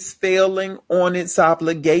church is failing on its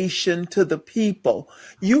obligation to the people.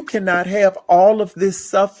 You cannot have all of this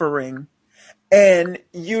suffering and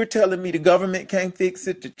you're telling me the government can't fix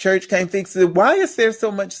it, the church can't fix it. Why is there so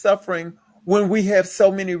much suffering when we have so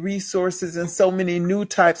many resources and so many new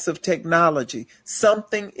types of technology?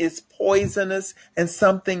 Something is poisonous and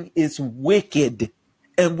something is wicked.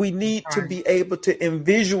 And we need to be able to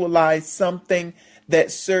visualize something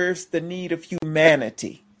that serves the need of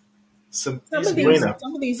humanity. Some of these Sabrina.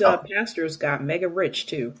 some of these Oh, pastors got mega rich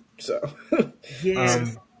too. So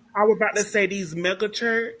Yes. I was about to say these mega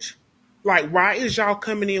church. Like, why is y'all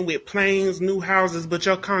coming in with planes, new houses, but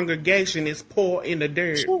your congregation is poor in the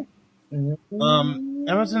dirt?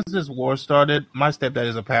 Ever since this war started, my stepdad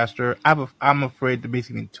is a pastor. I'm afraid to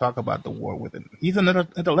basically talk about the war with him. He's an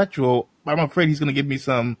intellectual, but I'm afraid he's going to give me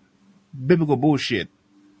some biblical bullshit.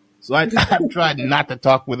 So I've tried not to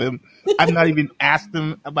talk with him. I've not even asked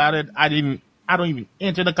him about it. I don't even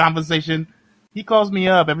enter the conversation. He calls me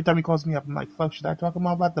up. Every time he calls me up, I'm like, fuck, should I talk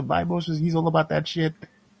about the Bible? He's all about that shit.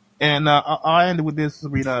 And I'll end with this,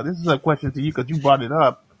 Sabrina. This is a question to you because you brought it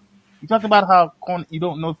up. You talked about how you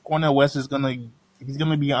don't know if Cornel West if he's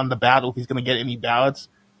gonna be on the ballot, if he's gonna get any ballots.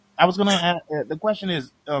 I was gonna ask, the question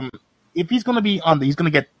is, if he's gonna be he's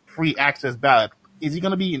gonna get free access ballot. Is he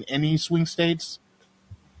gonna be in any swing states?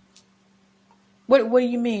 what do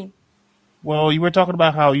you mean? Well, you were talking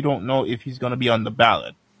about how you don't know if he's gonna be on the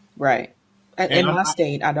ballot, Right. and In my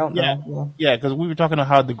state, I don't yeah, know. Well, yeah, because we were talking about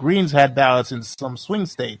how the Greens had ballots in some swing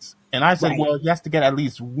states, and I said, right. well, he has to get at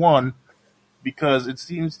least one because it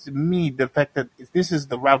seems to me the fact that if this is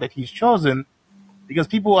the route that he's chosen, because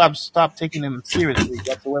people have stopped taking him seriously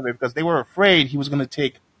whatsoever because they were afraid he was going to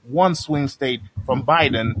take one swing state from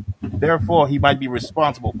Biden. Therefore, he might be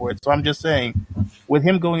responsible for it. So I'm just saying, with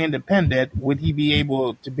him going independent, would he be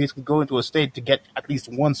able to basically go into a state to get at least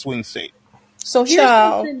one swing state? So here's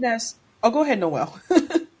Child, something that's. Oh, go ahead, Noel.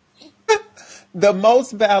 the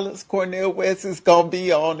most ballots Cornel West is going to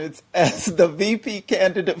be on is as the VP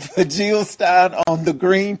candidate for Jill Stein on the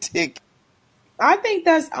green ticket. I think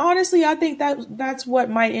that's honestly, I think that's what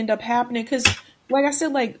might end up happening because, like I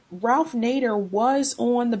said, like Ralph Nader was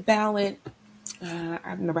on the ballot. I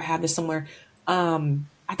remember having this somewhere.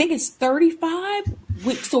 I think it's 35.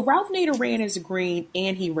 So Ralph Nader ran as a Green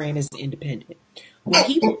and he ran as an independent. When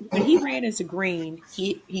he ran as a Green,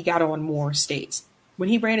 he got on more states. When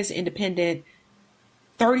he ran as an independent,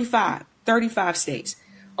 35 states.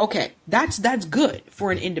 Okay, that's good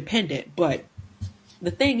for an independent, but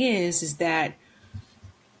the thing is that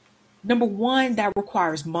number one, that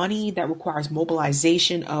requires money, that requires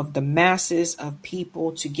mobilization of the masses of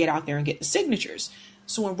people to get out there and get the signatures.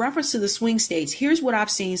 So, in reference to the swing states, here's what I've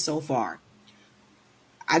seen so far.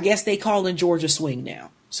 I guess they call in Georgia swing now.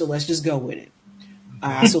 So, let's just go with it.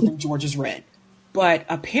 I still think Georgia's red. But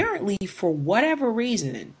apparently, for whatever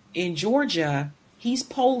reason, in Georgia, he's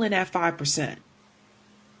polling at 5%,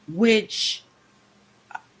 which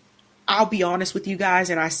I'll be honest with you guys,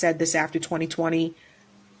 and I said this after 2020.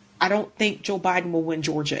 I don't think Joe Biden will win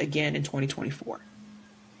Georgia again in 2024.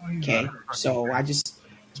 Okay, so I just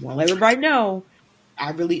want to let everybody know.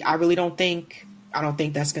 I really don't think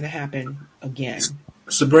that's going to happen again.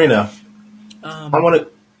 Sabrina, I Um, want to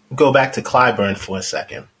go back to Clyburn for a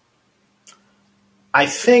second. I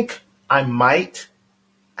think I might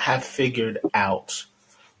have figured out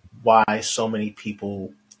why so many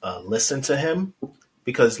people listen to him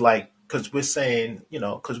because we're saying,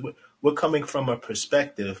 because we're coming from a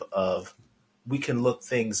perspective of we can look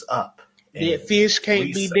things up That and fish can't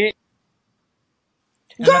be research. dead.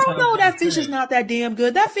 And that's Girl, what I was no, gonna that fish is say. not that damn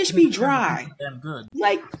good. That fish be dry. Damn good.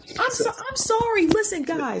 Like, So, I'm sorry. Listen,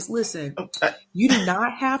 guys, listen. I, You do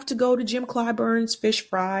not have to go to Jim Clyburn's Fish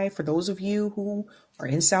Fry. For those of you who are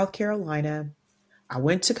in South Carolina, I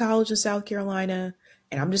went to college in South Carolina,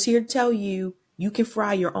 and I'm just here to tell you, you can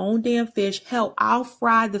fry your own damn fish. Hell, I'll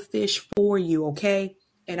fry the fish for you, okay?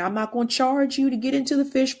 And I'm not going to charge you to get into the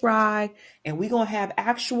fish fry. And we're going to have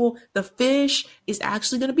the fish is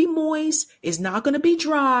actually going to be moist. It's not going to be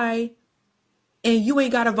dry. And you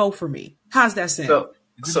ain't got to vote for me. How's that sound? so,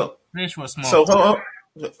 Good so, fish was small. so, hold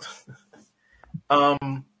on.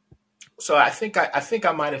 Um, so I think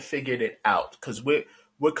I might have figured it out because we're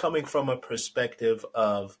coming from a perspective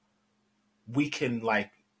of we can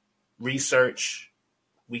like research,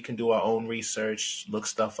 we can do our own research, look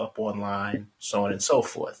stuff up online, so on and so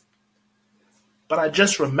forth. But I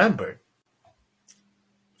just remembered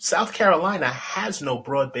South Carolina has no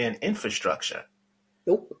broadband infrastructure.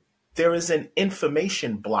 Nope. There is an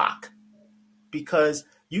information block because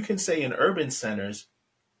you can say in urban centers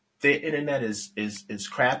the internet is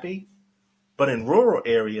crappy, but in rural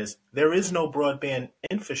areas there is no broadband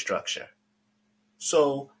infrastructure.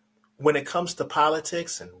 So when it comes to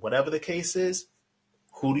politics and whatever the case is,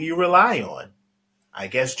 who do you rely on? I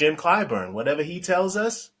guess Jim Clyburn, whatever he tells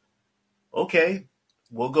us, okay,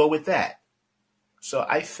 we'll go with that. So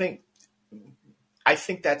I think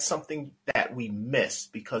that's something that we miss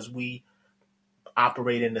because we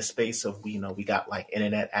operate in the space of we got like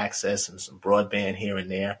internet access and some broadband here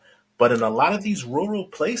and there, but in a lot of these rural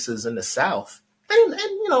places in the South and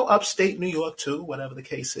upstate New York too, whatever the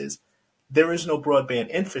case is, there is no broadband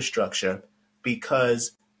infrastructure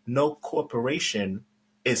because no corporation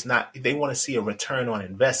is not. They want to see a return on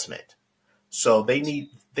investment. So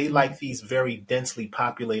they like these very densely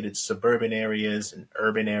populated suburban areas and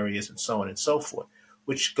urban areas and so on and so forth,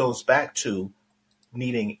 which goes back to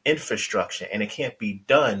needing infrastructure, and it can't be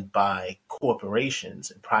done by corporations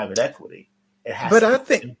and private equity. It has But to I be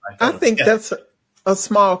think done by I government. think Yeah. that's a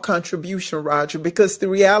small contribution, Roger, because the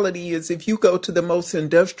reality is if you go to the most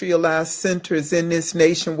industrialized centers in this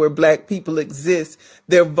nation where black people exist,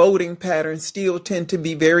 their voting patterns still tend to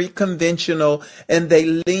be very conventional and they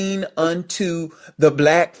lean unto the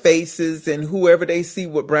black faces and whoever they see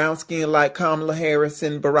with brown skin like Kamala Harris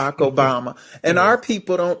and Barack Obama. And Mhm. our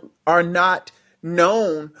people are not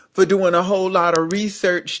known for doing a whole lot of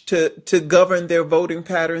research to govern their voting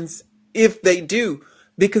patterns if they do.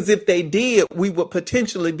 Because if they did, we would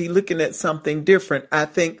potentially be looking at something different. I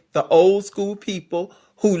think the old school people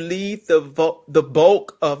who lead the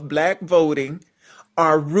bulk of black voting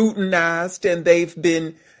are routinized and they've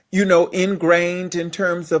been, ingrained in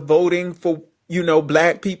terms of voting for,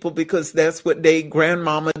 black people because that's what they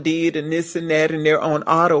grandmama did and this and that and they're on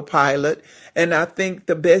autopilot. And I think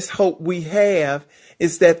the best hope we have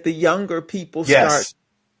is that the younger people start Yes,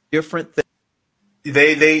 different things.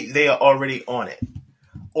 they are already on it.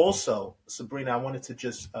 Also, Sabrina, I wanted to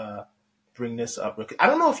just bring this up. I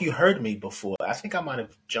don't know if you heard me before. I think I might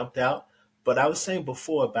have jumped out, but I was saying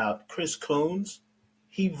before about Chris Coons.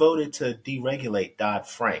 He voted to deregulate Dodd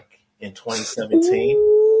Frank in 2017.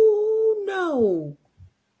 Ooh, no.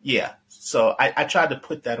 Yeah, so I tried to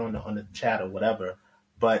put that on the chat or whatever,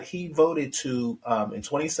 but he voted to in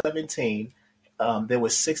 2017. There were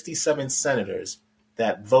 67 senators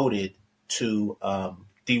that voted to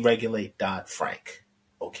deregulate Dodd Frank.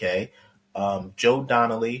 Okay, Joe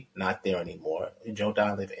Donnelly not there anymore. Joe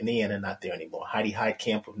Donnelly of Indiana not there anymore. Heidi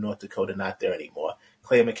Heitkamp of North Dakota not there anymore.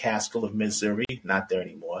 Clay McCaskill of Missouri not there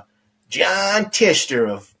anymore. John Tister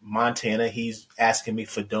of Montana, he's asking me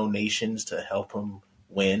for donations to help him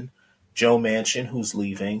win. Joe Manchin, who's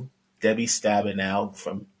leaving. Debbie Stabenow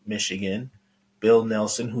from Michigan. Bill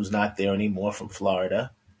Nelson, who's not there anymore from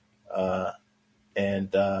Florida.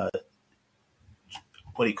 And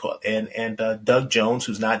what do you call it? And Doug Jones,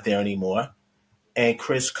 who's not there anymore. And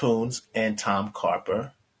Chris Coons and Tom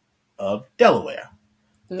Carper of Delaware.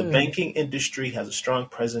 The banking industry has a strong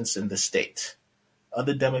presence in the state.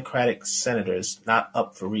 Other Democratic senators not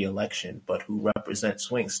up for re-election but who represent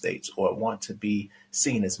swing states or want to be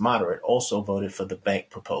seen as moderate also voted for the bank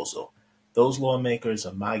proposal. Those lawmakers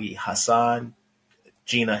are Maggie Hassan,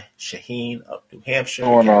 Gina Shaheen of New Hampshire,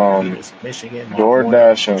 On Gary Peters of Michigan, Mark Warner of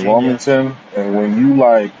DoorDash in Virginia. Wilmington, and when you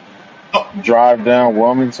like Oh, drive down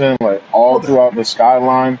Wilmington, like all hold on. throughout the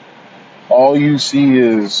skyline, all you see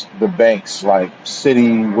is the banks, like City,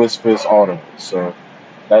 Wispas, all of it. So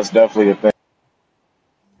that's definitely a thing.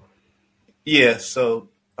 Yeah, so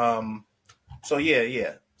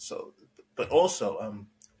yeah. So but also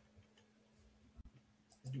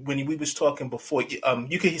when we was talking before,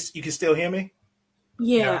 you can still hear me?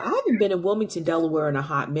 Yeah, Yeah. I haven't been in Wilmington, Delaware in a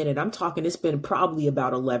hot minute. I'm talking it's been probably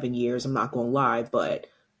about 11 years, I'm not going to lie, but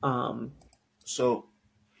um So,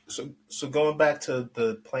 so going back to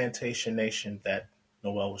the plantation nation that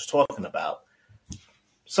Noel was talking about,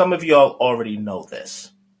 some of y'all already know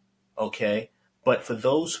this, okay? But for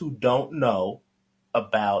those who don't know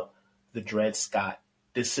about the Dred Scott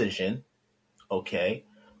decision, okay,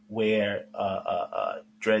 where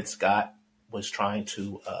Dred Scott was trying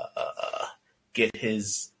to get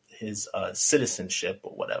his citizenship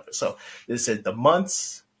or whatever. So they said the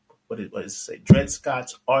months. What is it say? Dred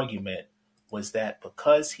Scott's argument was that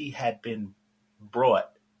because he had been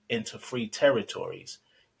brought into free territories,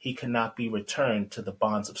 he could not be returned to the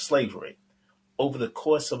bonds of slavery. Over the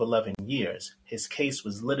course of 11 years, his case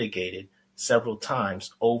was litigated several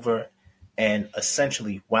times over and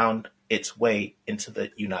essentially wound its way into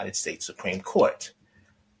the United States Supreme Court.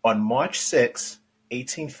 On March 6,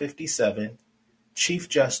 1857, Chief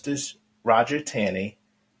Justice Roger Taney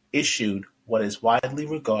issued what is widely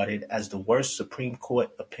regarded as the worst Supreme Court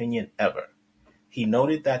opinion ever. He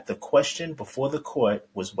noted that the question before the court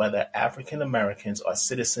was whether African Americans are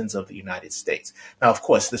citizens of the United States. Now, of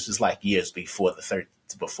course, this was like years before the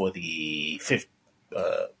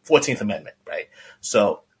 14th Amendment, right?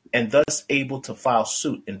 So, and thus able to file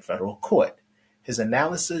suit in federal court. His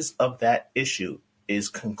analysis of that issue is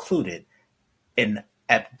concluded in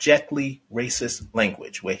abjectly racist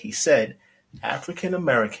language, where he said African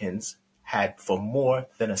Americans had for more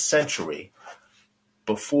than a century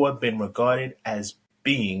before been regarded as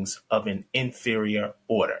beings of an inferior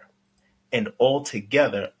order and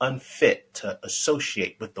altogether unfit to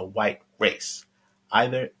associate with the white race,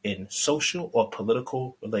 either in social or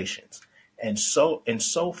political relations, and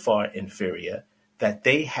so far inferior that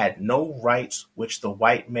they had no rights which the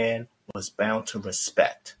white man was bound to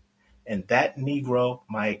respect, and that Negro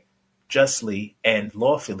might justly and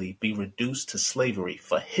lawfully be reduced to slavery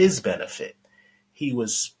for his benefit. He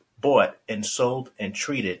was bought and sold and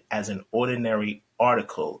treated as an ordinary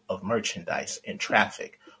article of merchandise in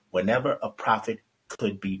traffic whenever a profit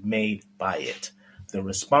could be made by it. The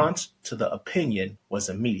response to the opinion was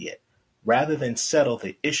immediate. Rather than settle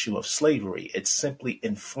the issue of slavery, it simply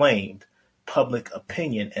inflamed public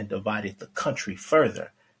opinion and divided the country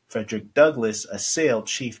further. Frederick Douglass assailed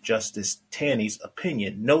Chief Justice Taney's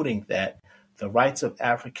opinion, noting that the rights of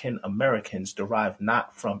African Americans derive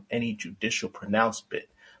not from any judicial pronouncement,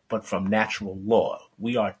 but from natural law.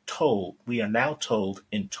 We are now told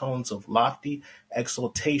in tones of lofty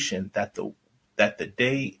exultation that the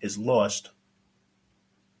day is lost,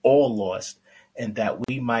 all lost, and that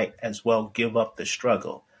we might as well give up the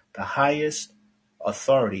struggle. The highest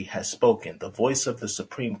authority has spoken. The voice of the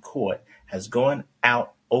Supreme Court has gone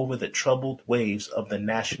out over the troubled waves of the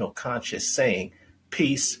national conscience, saying,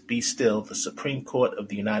 "Peace, be still. The Supreme Court of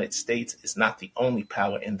the United States is not the only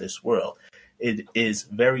power in this world. It is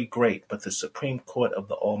very great, but the Supreme Court of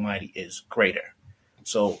the Almighty is greater."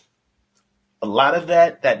 So a lot of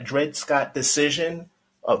that Dred Scott decision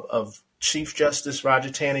of Chief Justice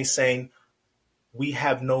Roger Taney saying we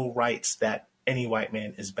have no rights that any white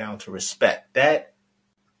man is bound to respect. That,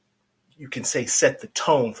 you can say, set the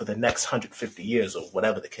tone for the next 150 years or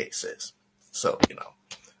whatever the case is. So,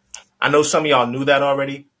 I know some of y'all knew that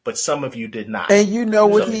already, but some of you did not. And you know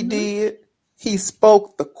what So, he did? He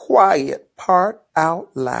spoke the quiet part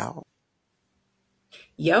out loud.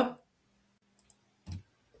 yep,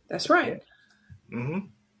 that's yeah. right. hmm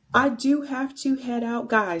I do have to head out,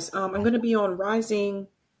 guys. I'm going to be on Rising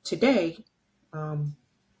today.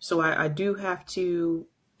 So I do have to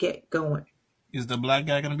get going. Is the black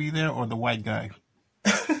guy going to be there or the white guy?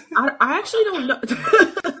 I actually don't know.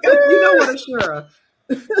 You know what, Ashura?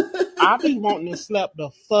 I be wanting to slap the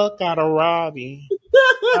fuck out of Robbie.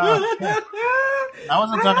 I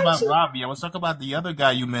wasn't I talking about actually, Robbie. I was talking about the other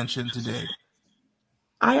guy you mentioned today.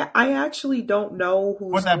 I actually don't know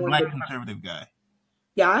Or who's that going black to. conservative guy.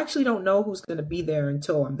 Yeah, I actually don't know who's going to be there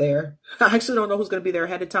until I'm there. I actually don't know who's going to be there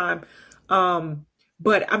ahead of time.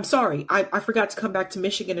 But I'm sorry, I forgot to come back to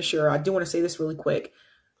Michigan. Assure, I do want to say this really quick.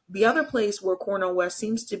 The other place where Cornel West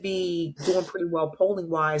seems to be doing pretty well polling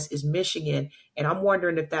wise is Michigan, and I'm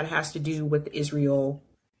wondering if that has to do with the Israel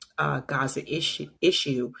Gaza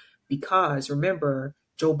issue, because remember,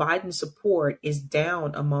 Joe Biden's support is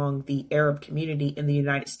down among the Arab community in the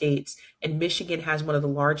United States, and Michigan has one of the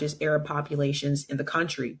largest Arab populations in the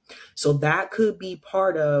country. So that could be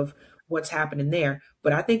part of what's happening there.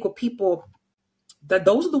 But I think what people, that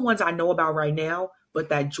those are the ones I know about right now, but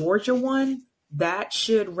that Georgia one, that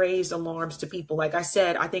should raise alarms to people. Like I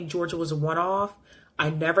said, I think Georgia was a one-off.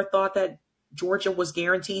 I never thought that Georgia was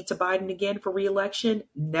guaranteed to Biden again for reelection.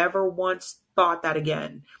 Never once thought that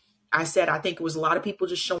again. I said I think it was a lot of people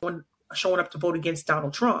just showing up to vote against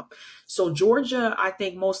Donald Trump. So Georgia, I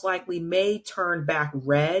think most likely may turn back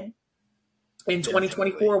red in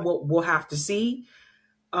 2024. We'll have to see.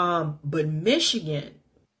 But Michigan,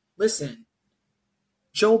 listen,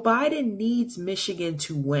 Joe Biden needs Michigan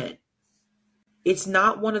to win. It's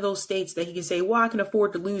not one of those states that he can say, well, I can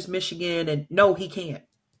afford to lose Michigan. And no, he can't.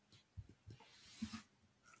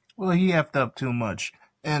 Well, he effed up too much.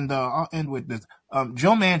 And I'll end with this.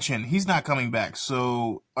 Joe Manchin, he's not coming back.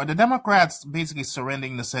 So are the Democrats basically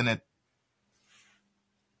surrendering the Senate?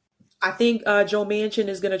 I think Joe Manchin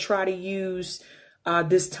is going to try to use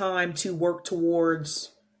this time to work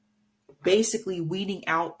towards basically weeding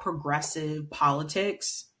out progressive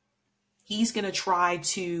politics. He's going to try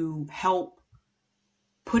to help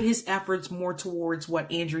put his efforts more towards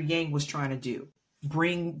what Andrew Yang was trying to do,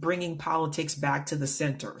 bringing politics back to the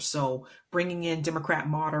center. So bringing in Democrat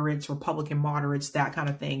moderates, Republican moderates, that kind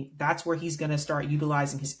of thing. That's where he's going to start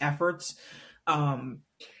utilizing his efforts.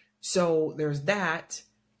 So there's that.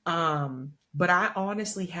 But I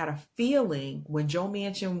honestly had a feeling when Joe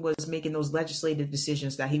Manchin was making those legislative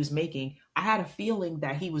decisions that he was making, I had a feeling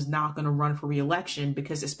that he was not going to run for re-election,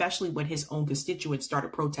 because especially when his own constituents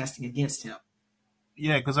started protesting against him.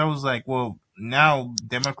 Yeah, because I was like, well, now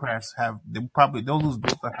Democrats they'll lose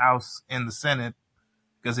both the House and the Senate,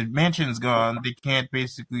 because if Manchin's gone, they can't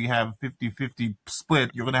basically have 50-50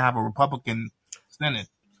 split. You're going to have a Republican Senate.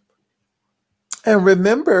 And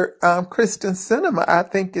remember, Kristen Sinema, I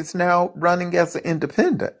think, is now running as an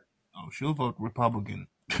independent. Oh, she'll vote Republican.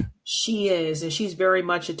 She is, and she's very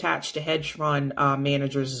much attached to hedge fund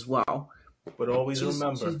managers as well. But always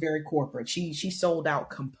remember, she's very corporate. She sold out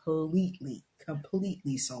completely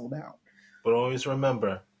sold out. But always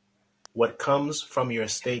remember, what comes from your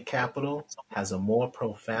state capital has a more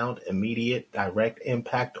profound, immediate, direct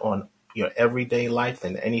impact on your everyday life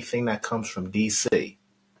than anything that comes from D.C.,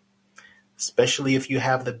 especially if you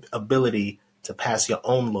have the ability to pass your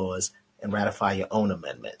own laws and ratify your own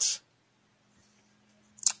amendments.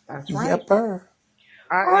 That's right. Yepper.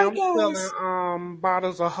 I am selling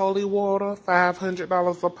bottles of holy water,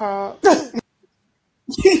 $500 a pop.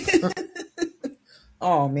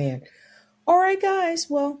 Oh, man. All right, guys.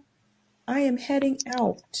 Well, I am heading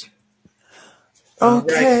out.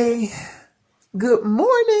 Okay. Right. Good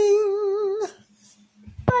morning.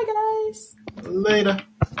 Bye, guys. Later.